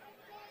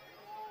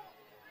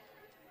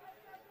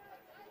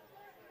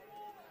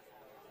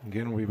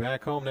 Again, we'll be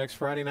back home next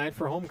Friday night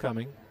for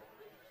homecoming.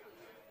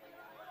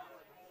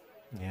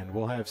 And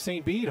we'll have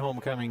St. Bede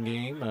homecoming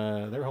game,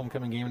 their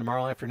homecoming game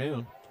tomorrow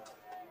afternoon.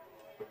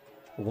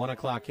 1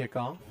 o'clock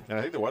kickoff. And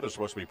I think the weather's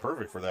supposed to be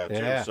perfect for that,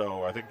 too.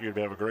 So I think you'd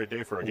have a great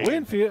day for a game.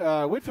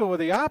 Whitfield with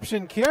the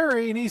option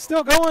carry, and he's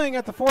still going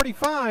at the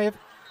 45.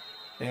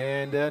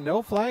 And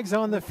no flags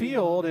on the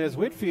field as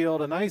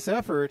Whitfield, a nice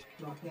effort.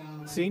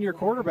 Senior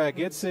quarterback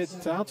gets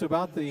it out to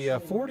about the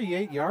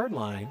 48-yard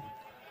line.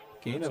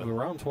 Gain of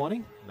around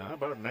 20? No,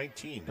 about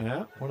 19.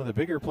 Yeah, one of the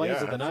bigger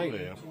plays of the night.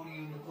 Yeah.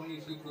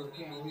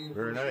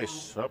 Very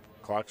nice.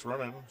 Clock's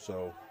running,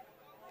 so.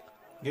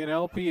 Again,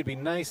 LP, it'd be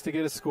nice to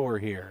get a score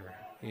here.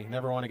 You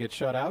never want to get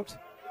shut out.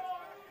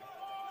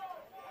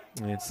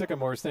 And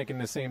Sycamore's thinking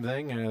the same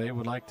thing. They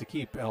would like to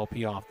keep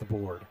LP off the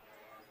board.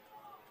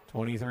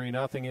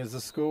 23-0 is the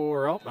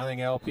score. Oh, I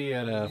think LP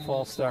had a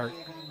false start.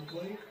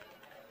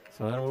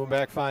 So that'll move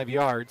back 5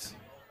 yards.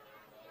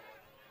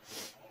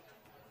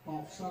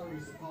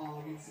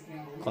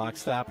 Clock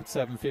stop at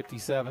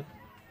 7:57.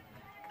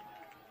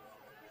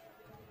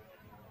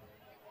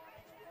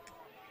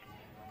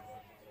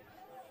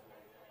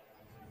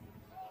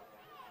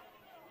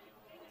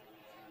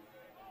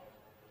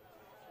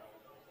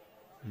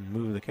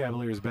 Move the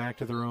Cavaliers back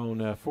to their own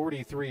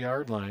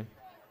 43-yard line.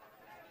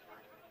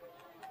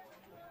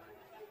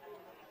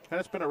 And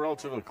it's been a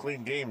relatively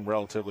clean game,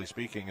 relatively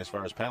speaking, as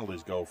far as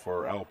penalties go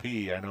for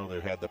LP. I know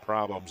they've had the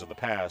problems in the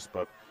past,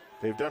 but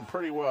they've done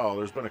pretty well.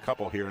 There's been a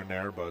couple here and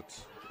there, but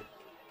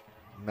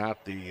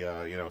not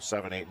the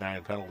 7, 8,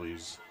 9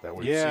 penalties that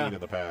we've seen in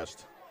the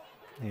past.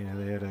 Yeah,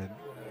 they had an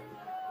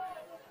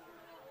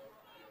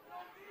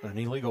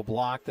illegal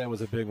block. That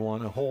was a big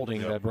one. A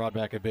holding that brought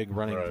back a big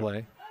running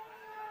play.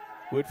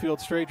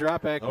 Woodfield straight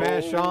drop back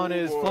pass. Sean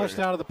is flushed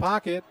out of the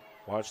pocket.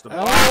 Watch the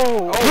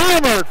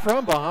hammered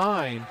from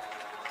behind.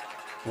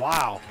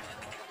 Wow.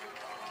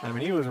 I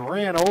mean, he was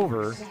ran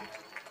over.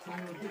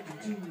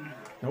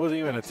 It wasn't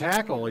even a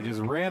tackle. He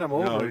just ran him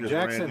over.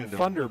 Jackson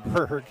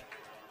Funderburg.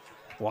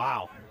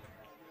 Wow.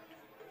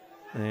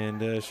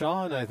 And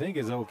Sean, I think,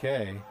 is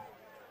okay.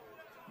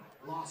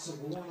 I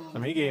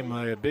mean, he gave him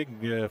a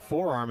big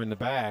forearm in the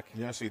back.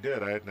 Yes, he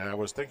did. I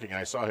was thinking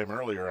I saw him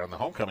earlier on the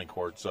homecoming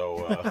court,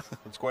 so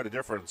it's quite a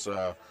difference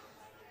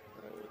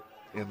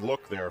in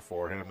look there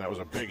for him. That was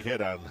a big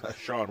hit on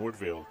Sean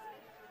Woodfield.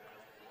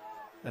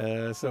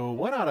 So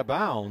one out of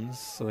bounds.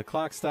 So the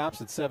clock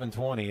stops at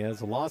 7:20.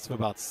 Has a loss of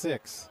about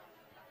 6.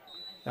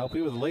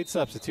 LP with a late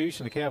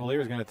substitution. The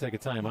Cavaliers are going to take a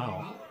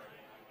timeout.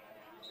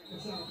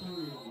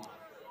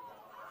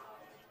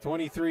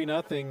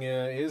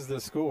 23-0 is the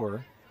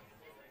score.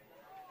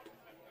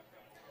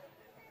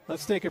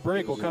 Let's take a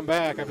break. We'll come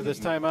back after this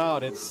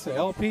timeout. It's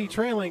LP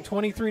trailing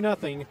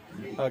 23-0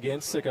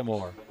 against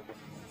Sycamore.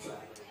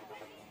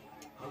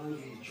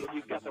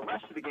 You've got the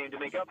rest of the game to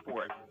make up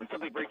for it. When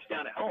something breaks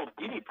down at home,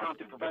 you need prompt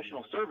and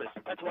professional service.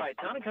 That's why at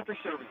Town & Country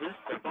Services,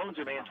 their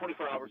phones are manned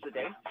 24 hours a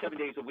day, 7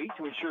 days a week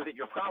to ensure that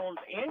your problems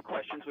and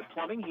questions with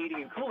plumbing, heating,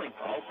 and cooling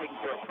are all taken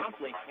care of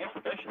promptly and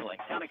professionally.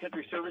 Town &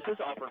 Country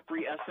Services offer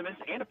free estimates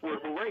and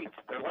affordable rates.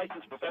 Their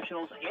licensed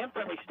professionals and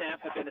friendly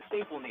staff have been a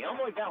staple in the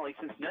Illinois Valley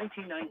since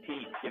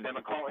 1919. Give them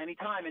a call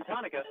anytime in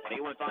Tonka at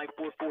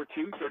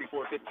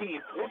 815-442-3415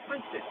 or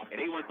Princeton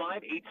at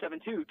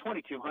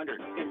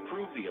 815-872-2200.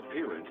 Improve the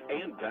appearance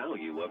and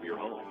value of your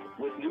home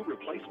with new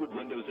replacement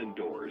windows and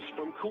doors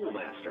from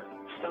Coolmaster.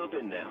 Stop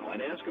in now and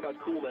ask about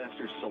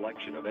Coolmaster's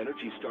selection of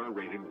Energy Star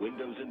rated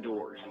windows and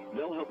doors.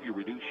 They'll help you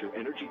reduce your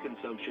energy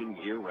consumption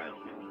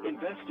year-round.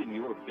 Invest in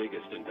your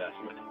biggest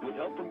investment with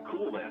help from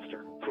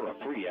Coolmaster. For a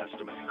free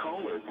estimate,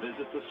 call or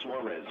visit the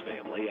Suarez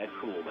family at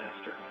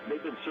Coolmaster.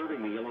 They've been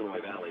serving the Illinois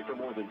Valley for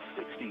more than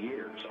 60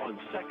 years on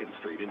 2nd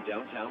Street in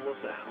downtown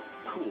LaSalle.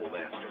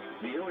 Coolmaster,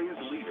 the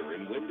area's leader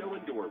in window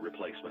and door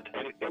replacement.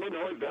 An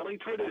Illinois Valley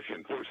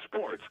tradition for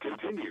sports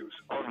continues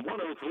on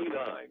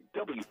 103.9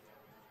 W.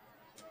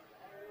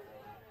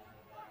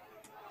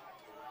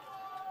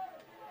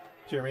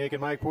 Jeremy Aiken,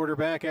 Mike Porter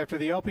back after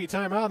the LP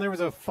timeout. There was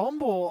a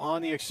fumble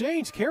on the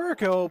exchange.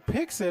 Carrico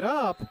picks it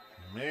up.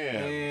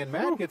 Man. And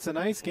Matt gets a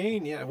nice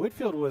gain. Yeah,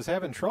 Whitfield was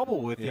having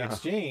trouble with the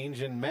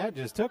exchange, and Matt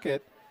just took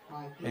it.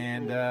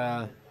 And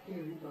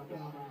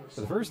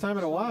for the first time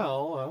in a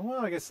while,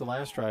 well, I guess the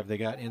last drive they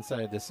got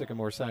inside the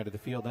Sycamore side of the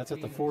field. That's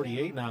at the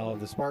 48 now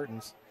of the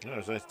Spartans. Yeah,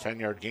 there's a nice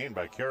 10-yard gain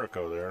by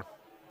Carrico there.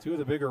 2 of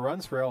the bigger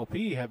runs for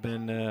LP have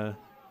been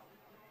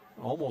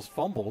almost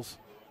fumbles.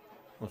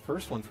 The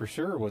first one for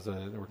sure was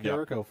where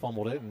Carrico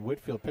fumbled it and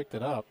Whitfield picked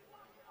it up.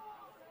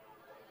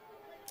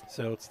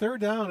 So it's 3rd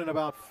down and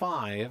about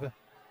 5.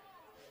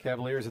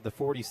 Cavaliers at the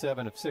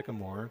 47 of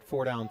Sycamore.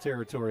 4-down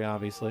territory,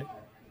 obviously.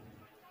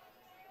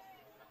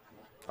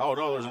 Oh,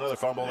 no, there's another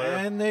fumble there.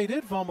 And they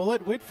did fumble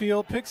it.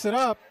 Whitfield picks it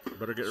up.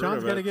 Better get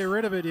Sean's rid of it. got to get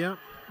rid of it, yeah.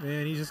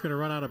 And he's just going to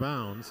run out of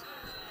bounds.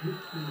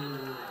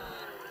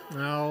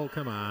 Oh,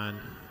 come on.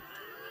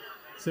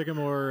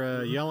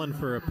 Sycamore yelling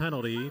for a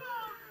penalty.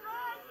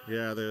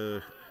 Yeah,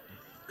 the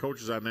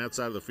coaches on that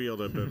side of the field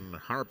have been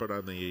harping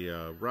on the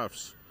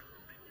refs.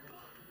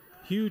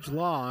 Huge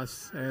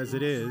loss as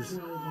it is.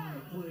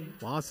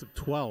 Loss of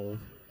 12.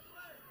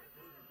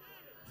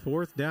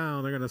 4th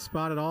down. They're going to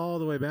spot it all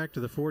the way back to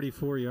the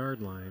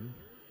 44-yard line.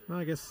 Well,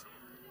 I guess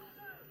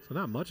so.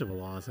 Not much of a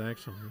loss,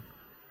 actually.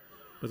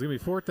 But it's going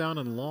to be 4th down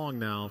and long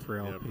now for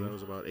LP. Yep, that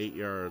was about 8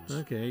 yards.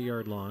 Okay,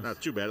 8-yard loss.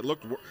 Not too bad.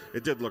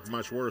 It did look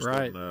much worse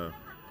right. than.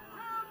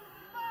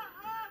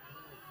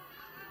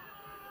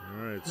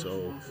 All right,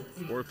 so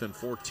 4th and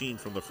 14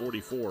 from the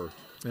 44.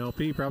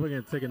 LP probably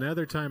going to take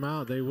another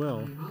timeout. They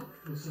will.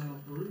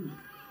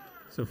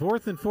 So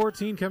 4th and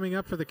 14 coming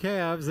up for the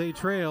Cavs. They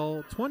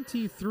trail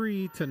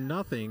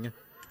 23-0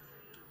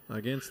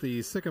 against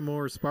the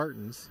Sycamore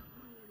Spartans.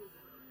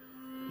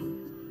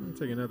 Let's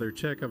take another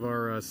check of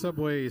our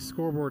Subway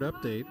scoreboard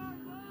update.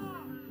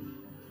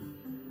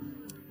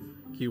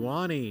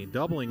 Kiwani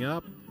doubling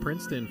up.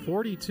 Princeton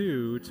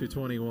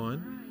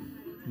 42-21.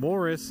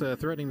 Morris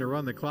threatening to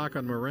run the clock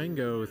on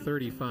Marengo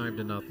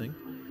 35-0.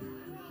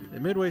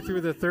 And midway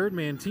through the 3rd,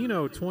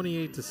 Mantino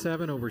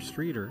 28-7 over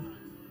Streeter.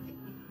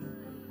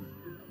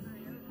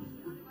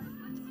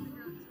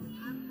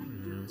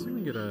 Let's see if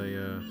we can get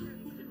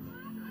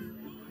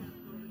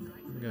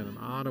got an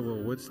Ottawa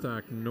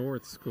Woodstock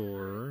North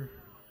score.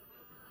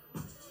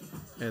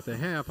 At the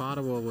half,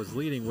 Ottawa was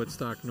leading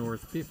Woodstock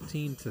North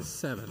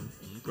 15-7.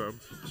 Okay. I'm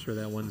sure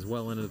that one's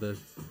well into the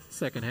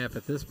second half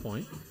at this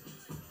point.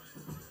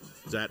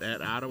 Is that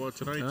at Ottawa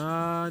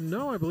tonight?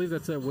 No, I believe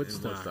that's at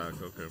Woodstock. Woodstock,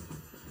 okay.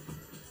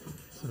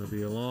 So it'll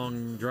be a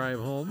long drive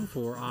home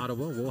for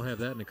Ottawa. We'll have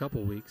that in a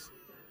couple weeks.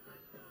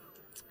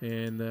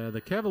 And the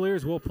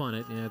Cavaliers will punt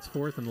it. Yeah, it's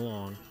 4th and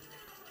long.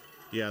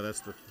 Yeah, that's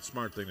the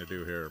smart thing to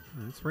do here.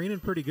 It's raining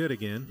pretty good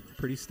again.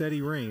 Pretty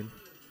steady rain.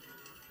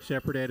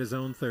 Shepard at his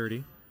own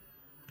 30.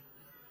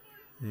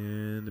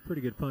 And a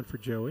pretty good punt for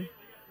Joey.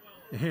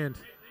 And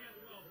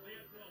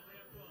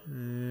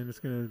it's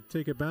going to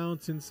take a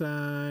bounce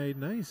inside.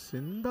 Nice.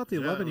 And about the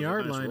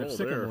 11-yard line of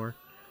Sycamore.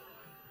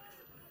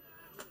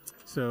 There.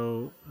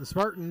 So the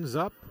Spartans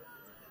up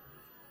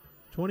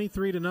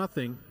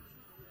 23-0.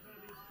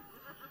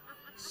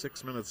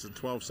 6 minutes and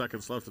 12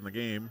 seconds left in the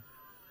game.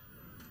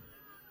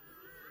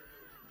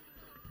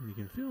 You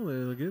can feel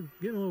it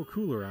getting a little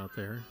cooler out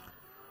there.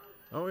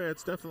 Oh, yeah,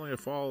 it's definitely a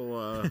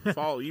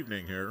fall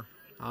evening here.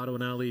 Ottawa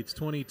now leads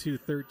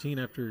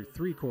 22-13 after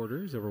 3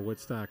 quarters over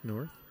Woodstock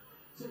North.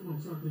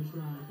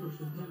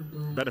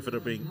 Benefit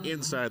of being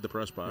inside the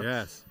press box.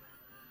 Yes.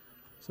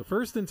 So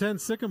 1st and 10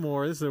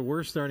 Sycamore. This is their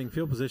worst starting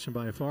field position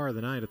by far of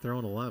the night at their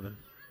own 11.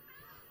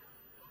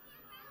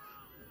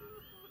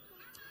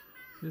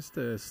 Just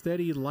a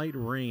steady light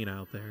rain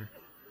out there.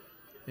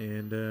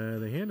 And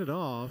they hand it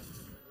off.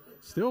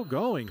 Still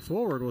going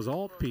forward was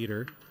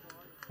Alt-Peter.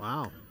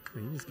 Wow.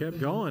 He just kept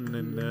going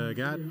and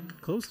got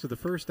close to the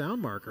first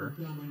down marker.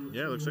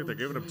 Yeah, it looks like they're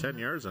giving him 10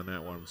 yards on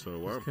that one. So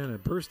wow. Kind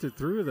of bursted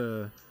through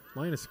the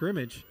line of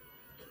scrimmage.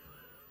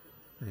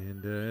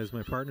 And as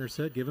my partner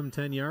said, give him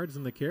 10 yards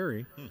in the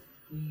carry.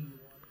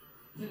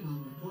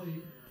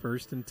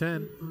 1st and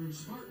 10.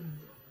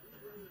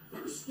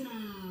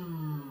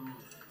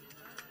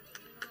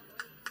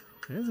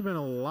 There hasn't been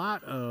a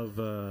lot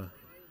of,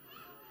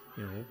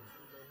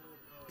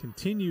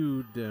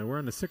 continued. We're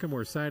on the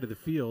Sycamore side of the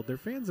field. Their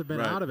fans have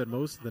been out of it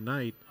most of the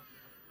night.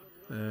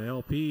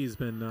 LP's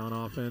been on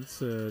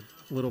offense,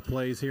 little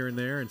plays here and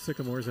there, and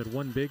Sycamore's had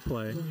one big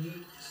play.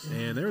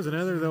 And there was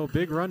another, though,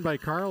 big run by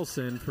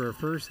Carlson for a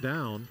first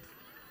down.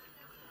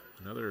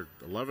 Another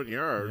 11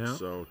 yards,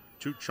 so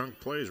 2 chunk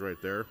plays right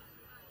there.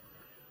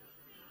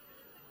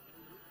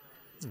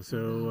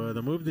 So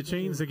they'll move the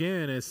chains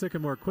again as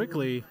Sycamore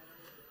quickly.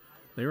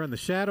 They were in the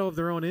shadow of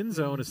their own end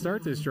zone to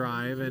start this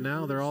drive, and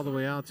now they're all the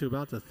way out to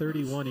about the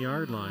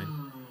 31-yard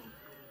line.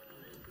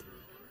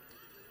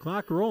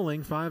 Clock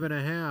rolling,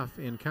 5.5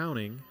 and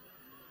counting.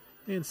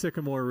 And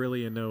Sycamore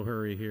really in no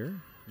hurry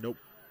here. Nope.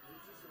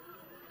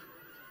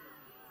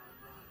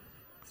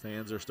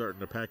 Fans are starting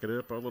to pack it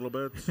up a little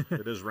bit.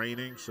 It is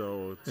raining,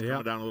 so it's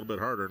coming down a little bit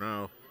harder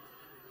now.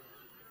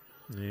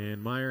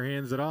 And Meyer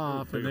hands it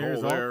off, and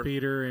there's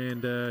Alt-Peter,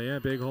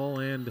 and big hole,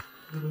 and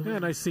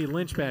nice to see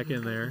Lynch back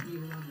in there.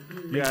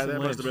 Yeah,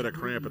 that must have been a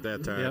cramp at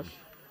that time. Yep.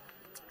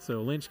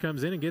 So Lynch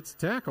comes in and gets a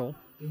tackle.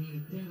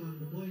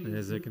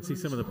 As I can see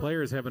some of the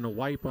players having to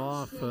wipe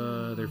off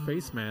their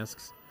face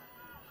masks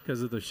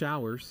because of the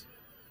showers.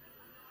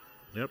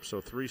 Yep,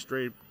 so 3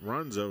 straight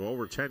runs of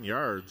over 10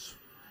 yards.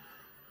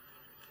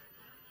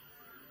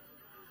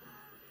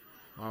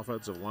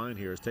 Offensive line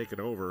here is taking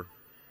over.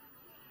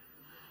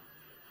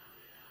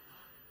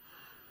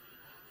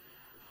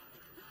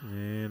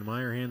 And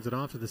Meyer hands it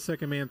off to the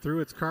second man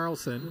through. It's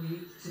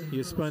Carlson. He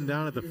is spun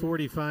down at the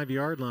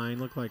 45-yard line.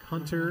 Looked like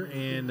Hunter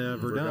and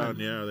Verdun.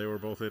 Yeah, they were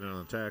both in on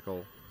the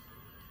tackle.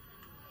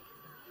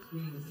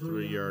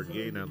 3-yard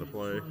gain on the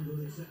play.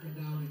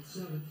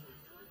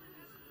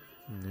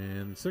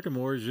 And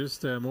Sycamore is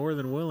just more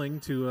than willing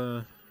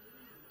to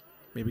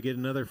maybe get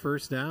another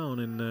first down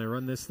and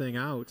run this thing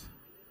out.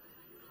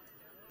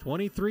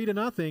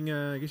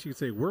 23-0. I guess you could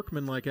say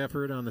workmanlike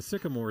effort on the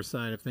Sycamore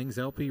side of things.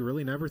 LP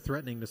really never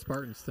threatening the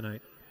Spartans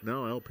tonight.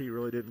 No, LP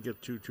really didn't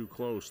get too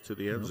close to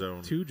the end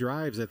zone. 2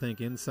 drives, I think,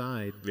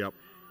 inside. Yep.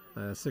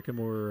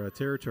 Sycamore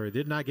territory.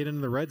 Did not get into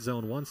the red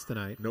zone once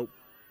tonight. Nope.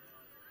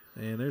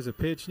 And there's a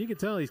pitch, and you can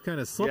tell he's kind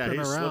of slipping around.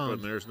 Yeah, he's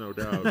slipping, there's no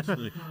doubt.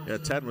 Yeah,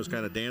 Ted was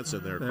kind of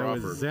dancing there,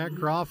 Crawford. That was Zach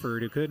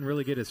Crawford, who couldn't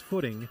really get his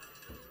footing.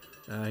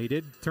 He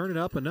did turn it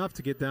up enough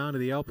to get down to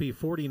the LP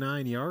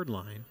 49-yard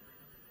line.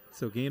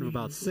 So gain of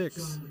about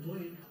 6.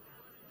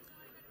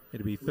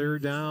 It'll be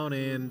 3rd down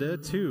and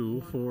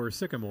 2 for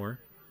Sycamore.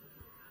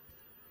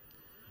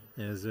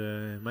 As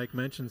Mike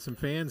mentioned, some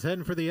fans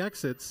heading for the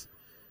exits.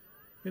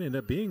 Going to end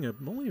up being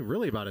only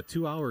really about a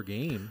 2-hour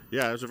game.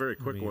 Yeah, it was a very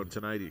quick one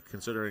tonight,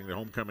 considering the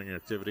homecoming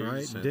activities.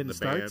 Right, and didn't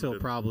start till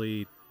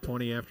probably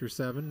 20 after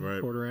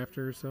 7, quarter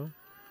after or so.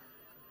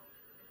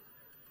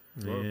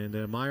 Whoa.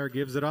 And Meyer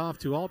gives it off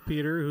to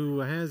Alt-Peter, who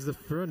has the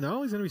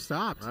no, he's going to be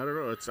stopped. I don't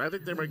know. I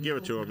think they might give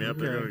it to him. Yep,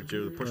 they're going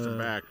to push him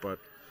back, but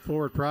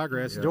forward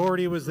progress. Yeah.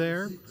 Doherty was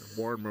there.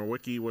 Warren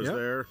Murwicki was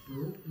there.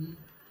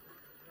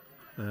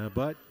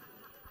 But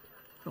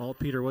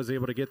Alt-Peter was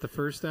able to get the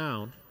first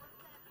down.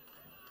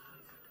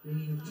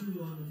 Bringing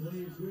 2 on the play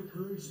is good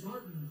for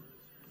Spartan.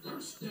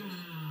 First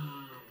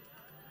down.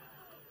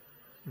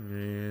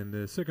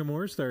 And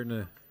Sycamore starting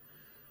to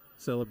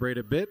celebrate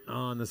a bit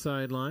on the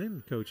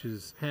sideline. Coach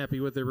is happy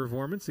with their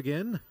performance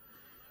again.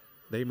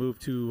 They move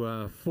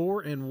to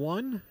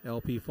 4-1.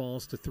 LP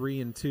falls to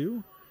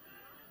 3-2.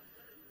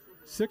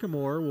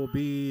 Sycamore will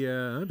be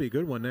that'll be a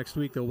good one next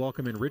week. They'll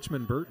welcome in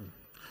Richmond Burton.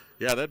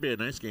 Yeah, that'd be a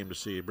nice game to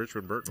see.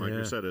 Richmond Burton, like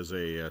you said, is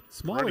a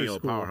perennial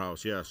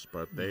powerhouse, yes,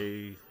 but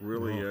they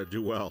really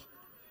do well.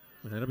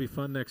 That'll be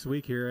fun next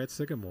week here at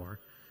Sycamore.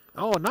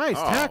 Oh, nice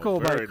tackle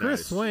by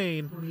Chris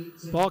Swain.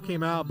 Ball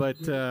came out, but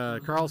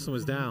Carlson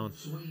was down.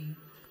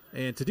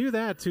 And to do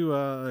that to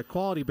a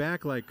quality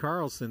back like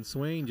Carlson,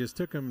 Swain just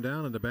took him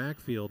down in the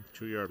backfield.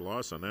 2-yard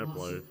loss on that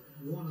play.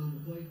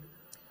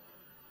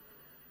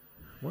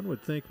 One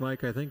would think,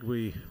 Mike, I think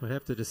we would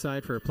have to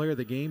decide for a player of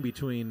the game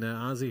between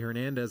Ozzie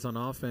Hernandez on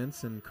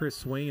offense and Chris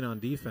Swain on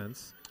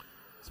defense.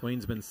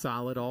 Swain's been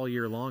solid all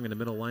year long in the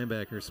middle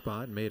linebacker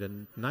spot and made a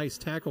nice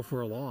tackle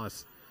for a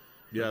loss.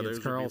 Yeah, there's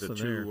the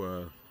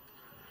two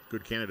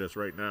good candidates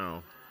right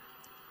now.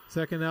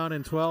 2nd down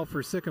and 12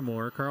 for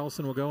Sycamore.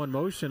 Carlson will go in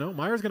motion. Oh,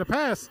 Meyer's going to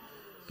pass.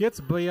 Gets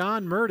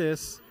beyond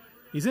Murtis.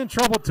 He's in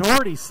trouble.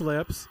 Doherty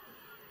slips.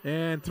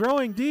 And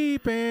throwing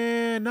deep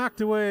and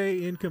knocked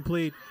away,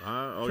 incomplete.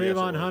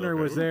 Trayvon Hunter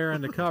was there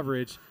on the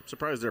coverage. I'm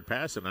surprised they're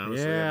passing,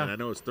 honestly. Yeah. I mean, I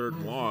know it's 3rd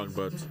and long,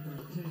 but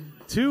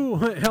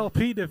 2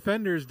 LP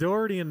defenders,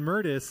 Doherty and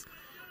Murtis,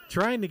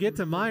 trying to get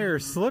to Meyer,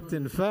 slipped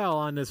and fell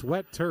on this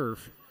wet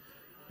turf.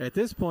 At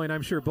this point,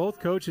 I'm sure both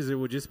coaches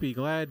would just be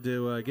glad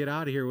to get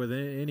out of here with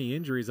any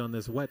injuries on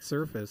this wet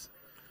surface.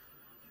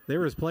 There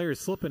was players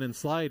slipping and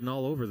sliding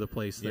all over the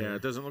place there. Yeah,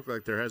 it doesn't look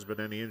like there has been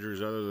any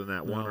injuries other than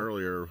that one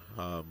earlier,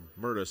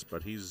 Murtis,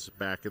 but he's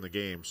back in the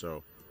game.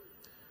 So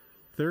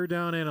 3rd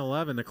down and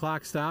 11. The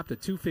clock stopped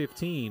at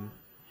 2:15.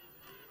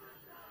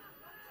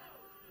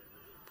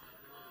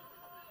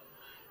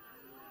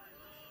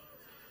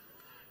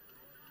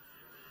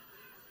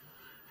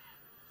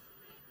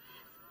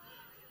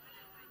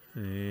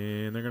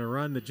 And they're going to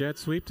run the jet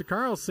sweep to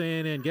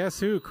Carlson, and guess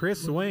who?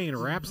 Chris Swain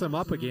wraps him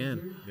up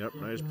again. Yep,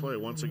 nice play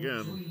once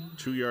again.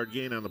 2-yard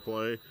gain on the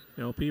play.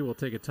 LP will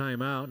take a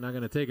timeout. Not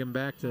going to take him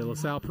back to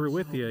LaSalle-Peru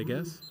with you, I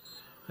guess.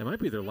 That might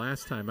be their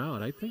last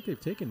timeout. I think they've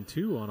taken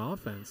 2 on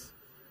offense.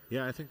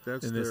 Yeah, I think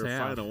that's in their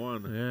half. final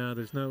one. Yeah,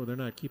 they're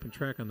not keeping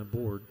track on the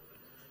board.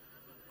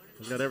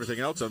 They've got everything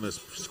else on this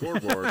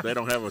scoreboard. They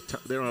don't have a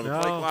play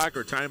clock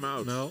or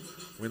timeouts. No.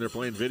 When they're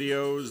playing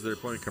videos, they're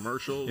playing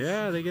commercials.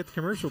 Yeah, they get the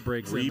commercial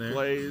breaks in there.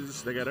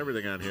 Replays. They got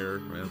everything on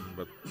here.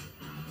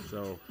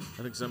 So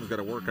I think someone's got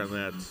to work on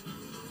that.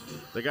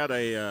 They got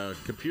a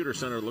computer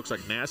center that looks like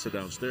NASA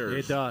downstairs.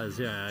 It does,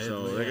 yeah.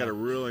 So they got a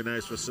really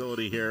nice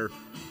facility here.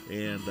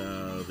 And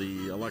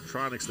the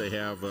electronics they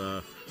have,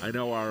 I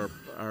know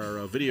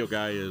our video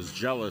guy is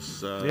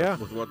jealous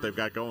with what they've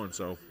got going.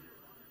 So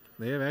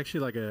they have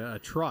actually like a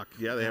truck.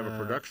 Yeah, they have a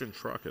production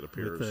truck, it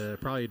appears. With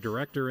probably a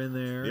director in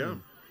there. Yeah.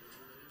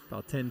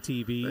 About 10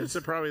 TVs.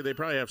 They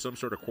probably have some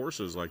sort of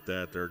courses like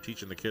that. They're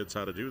teaching the kids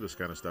how to do this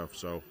kind of stuff.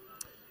 So,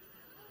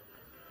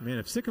 man,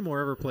 if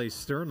Sycamore ever plays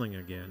Sterling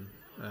again,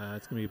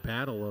 it's going to be a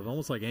battle of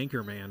almost like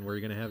Anchorman, where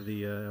you're going to have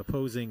the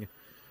opposing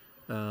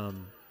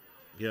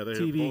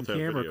TV and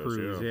camera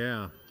crews.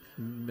 Yeah.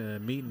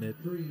 Meeting it.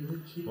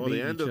 Well,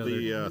 the end of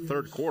the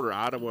 3rd quarter,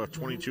 Ottawa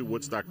 22,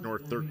 Woodstock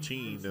North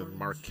 13, and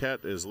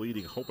Marquette is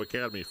leading Hope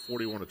Academy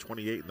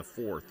 41-28 in the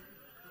 4th.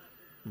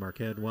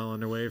 Marquette well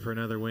underway for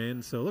another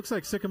win. So it looks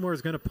like Sycamore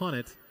is going to punt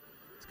it.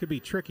 This could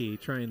be tricky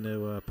trying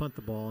to punt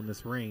the ball in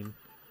this rain.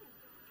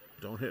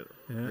 Don't hit it.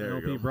 Yeah, there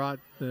LP brought,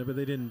 but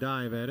they didn't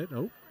dive at it.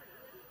 Oh.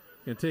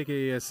 Going to take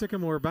a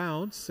Sycamore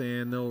bounce,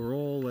 and they'll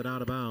roll it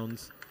out of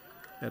bounds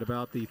at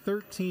about the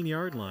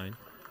 13-yard line.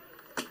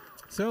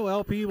 So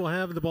LP will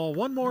have the ball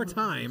one more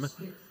time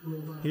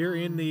here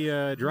in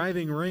the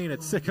driving rain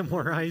at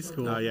Sycamore High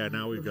School. Yeah,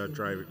 now we've got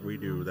driving. We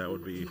do. That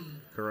would be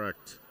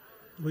correct.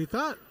 We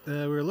thought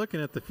we were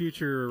looking at the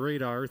future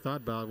radar.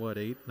 Thought about,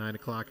 8, 9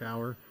 o'clock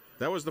hour.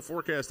 That was the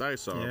forecast I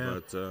saw,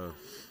 but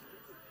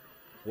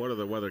what do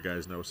the weather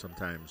guys know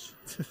sometimes?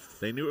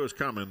 They knew it was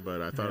coming,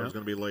 but I thought it was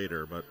going to be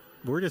later. But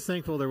we're just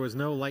thankful there was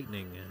no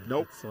lightning.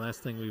 Nope. That's the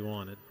last thing we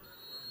wanted.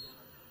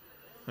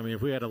 I mean,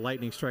 if we had a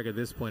lightning strike at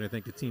this point, I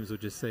think the teams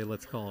would just say,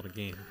 let's call it a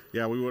game.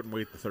 Yeah, we wouldn't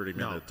wait the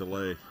 30-minute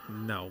delay.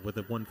 No, with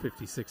the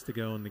 1:56 to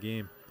go in the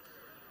game.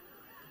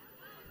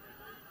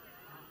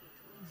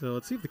 So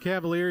let's see if the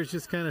Cavaliers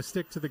just kind of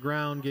stick to the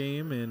ground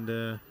game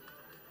and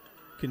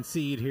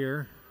concede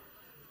here.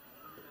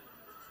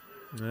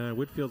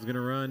 Whitfield's going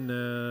to run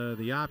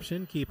the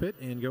option, keep it,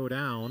 and go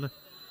down.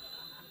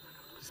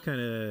 Just kind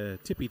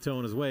of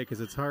tippy-toeing his way because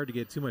it's hard to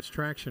get too much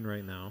traction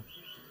right now.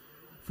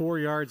 4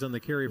 yards on the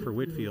carry for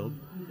Whitfield.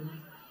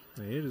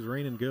 It is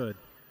raining good.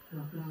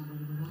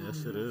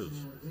 Yes, it is.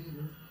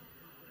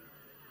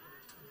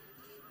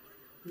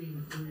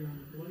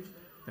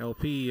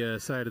 LP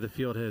side of the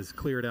field has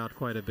cleared out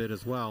quite a bit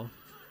as well.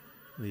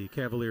 The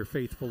Cavalier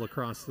faithful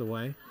across the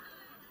way.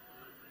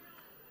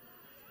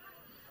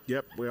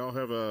 Yep, we all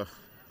have a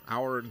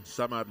hour and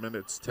some odd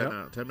minutes,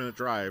 10-minute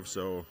drive,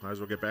 so might as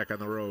well get back on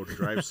the road and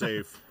drive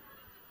safe.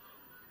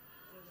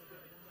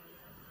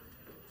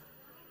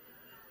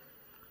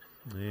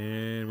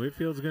 And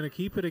Whitfield's going to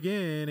keep it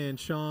again, and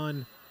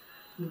Sean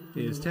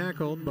is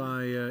tackled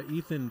by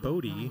Ethan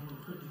Bodie.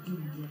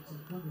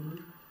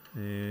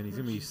 And he's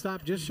going to be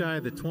stopped just shy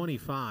of the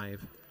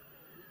 25.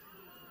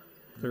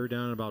 Third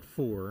down and about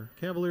 4.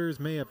 Cavaliers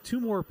may have 2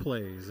 more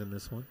plays in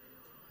this one.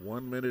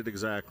 1 minute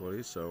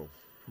exactly, so.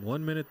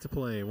 1 minute to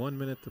play, 1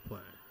 minute to play.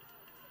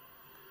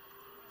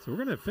 So we're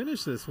going to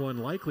finish this one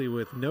likely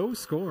with no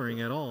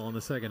scoring at all in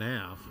the second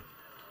half.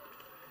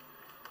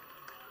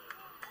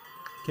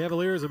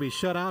 Cavaliers will be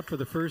shut out for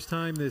the first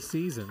time this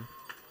season.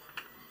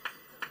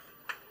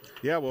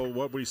 Yeah, well,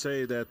 what we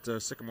say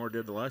that Sycamore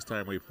did the last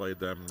time we played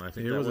them, I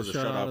think that was a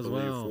shutout, I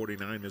believe,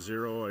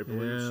 49-0, I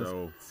believe.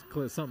 So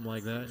something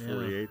like that.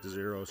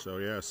 48-0. So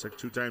yeah,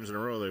 2 times in a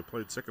row they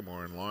played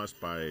Sycamore and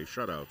lost by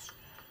shutouts.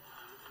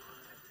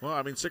 Well,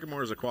 I mean,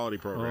 Sycamore is a quality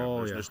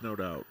program. There's just no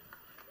doubt.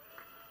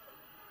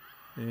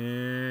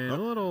 And a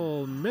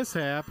little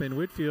mishap, and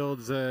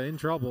Whitfield's in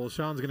trouble.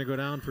 Sean's going to go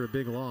down for a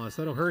big loss.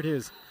 That'll hurt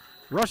his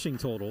rushing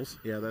totals.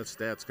 Yeah, that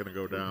stat's going to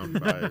go down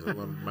by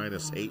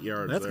minus 8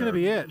 yards. That's going to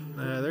be it.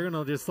 They're going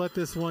to just let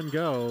this one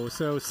go.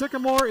 So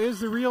Sycamore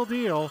is the real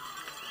deal.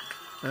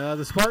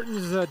 The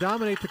Spartans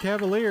dominate the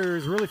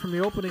Cavaliers really from the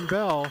opening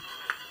bell.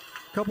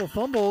 A couple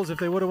fumbles. If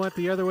they would have went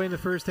the other way in the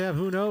first half,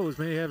 who knows?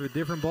 May have a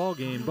different ball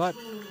game. But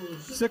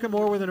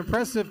Sycamore with an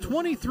impressive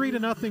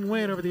 23-0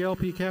 win over the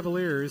LP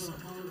Cavaliers.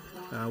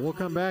 We'll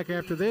come back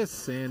after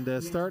this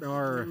and start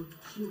our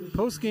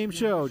post-game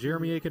show.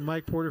 Jeremy Aiken,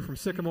 Mike Porter from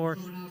Sycamore.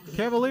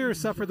 Cavaliers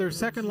suffer their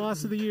second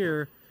loss of the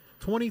year,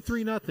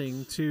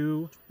 23-0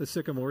 to the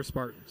Sycamore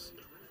Spartans.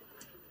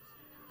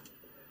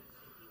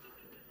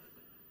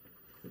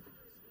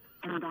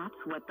 And that's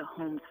what the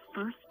home's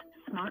first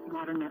smart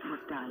water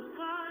network does.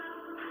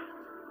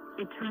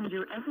 It turns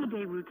your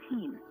everyday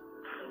routine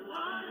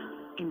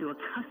into a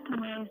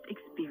customized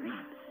experience.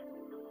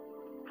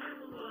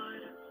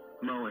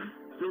 Moen,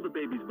 fill the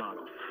baby's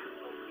bottle.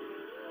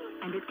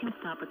 And it can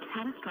stop a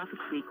catastrophic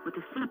leak with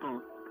a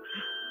simple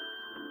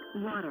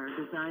water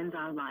designs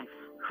our life.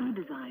 Who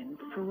designs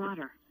for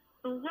water?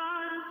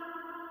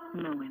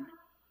 Moen.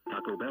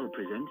 Taco Bell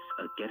presents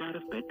a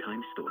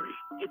get-out-of-bedtime story.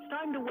 It's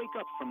time to wake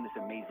up from this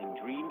amazing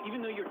dream,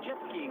 even though you're jet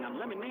skiing on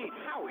lemonade.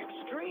 How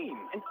extreme!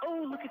 And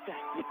oh, look at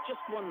that. You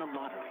just won the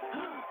lottery.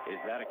 Is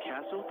that a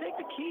castle? Take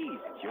the keys.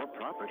 It's your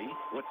property.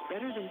 What's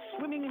better than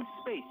swimming in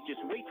space?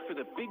 Just wait for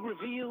the big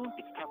reveal.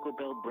 It's Taco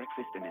Bell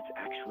breakfast, and it's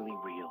actually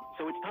real.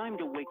 So it's time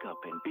to wake up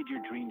and bid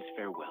your dreams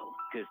farewell,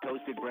 because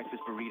toasted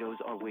breakfast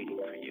burritos are waiting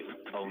for you,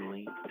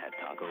 only at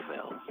Taco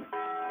Bell.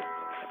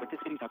 At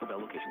participating Taco Bell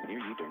locations near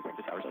you during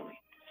breakfast hours only.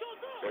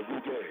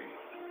 Every day,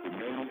 the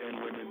men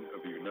and women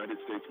of the United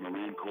States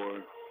Marine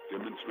Corps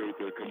demonstrate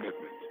their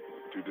commitment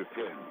to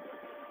defend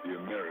the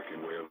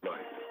American way of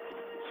life.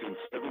 Since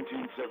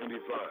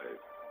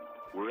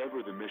 1775,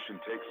 wherever the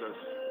mission takes us,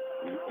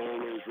 we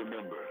always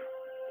remember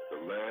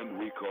the land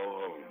we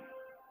call home.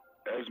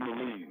 As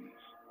Marines,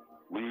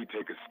 we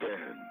take a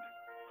stand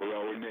for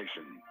our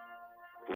nation.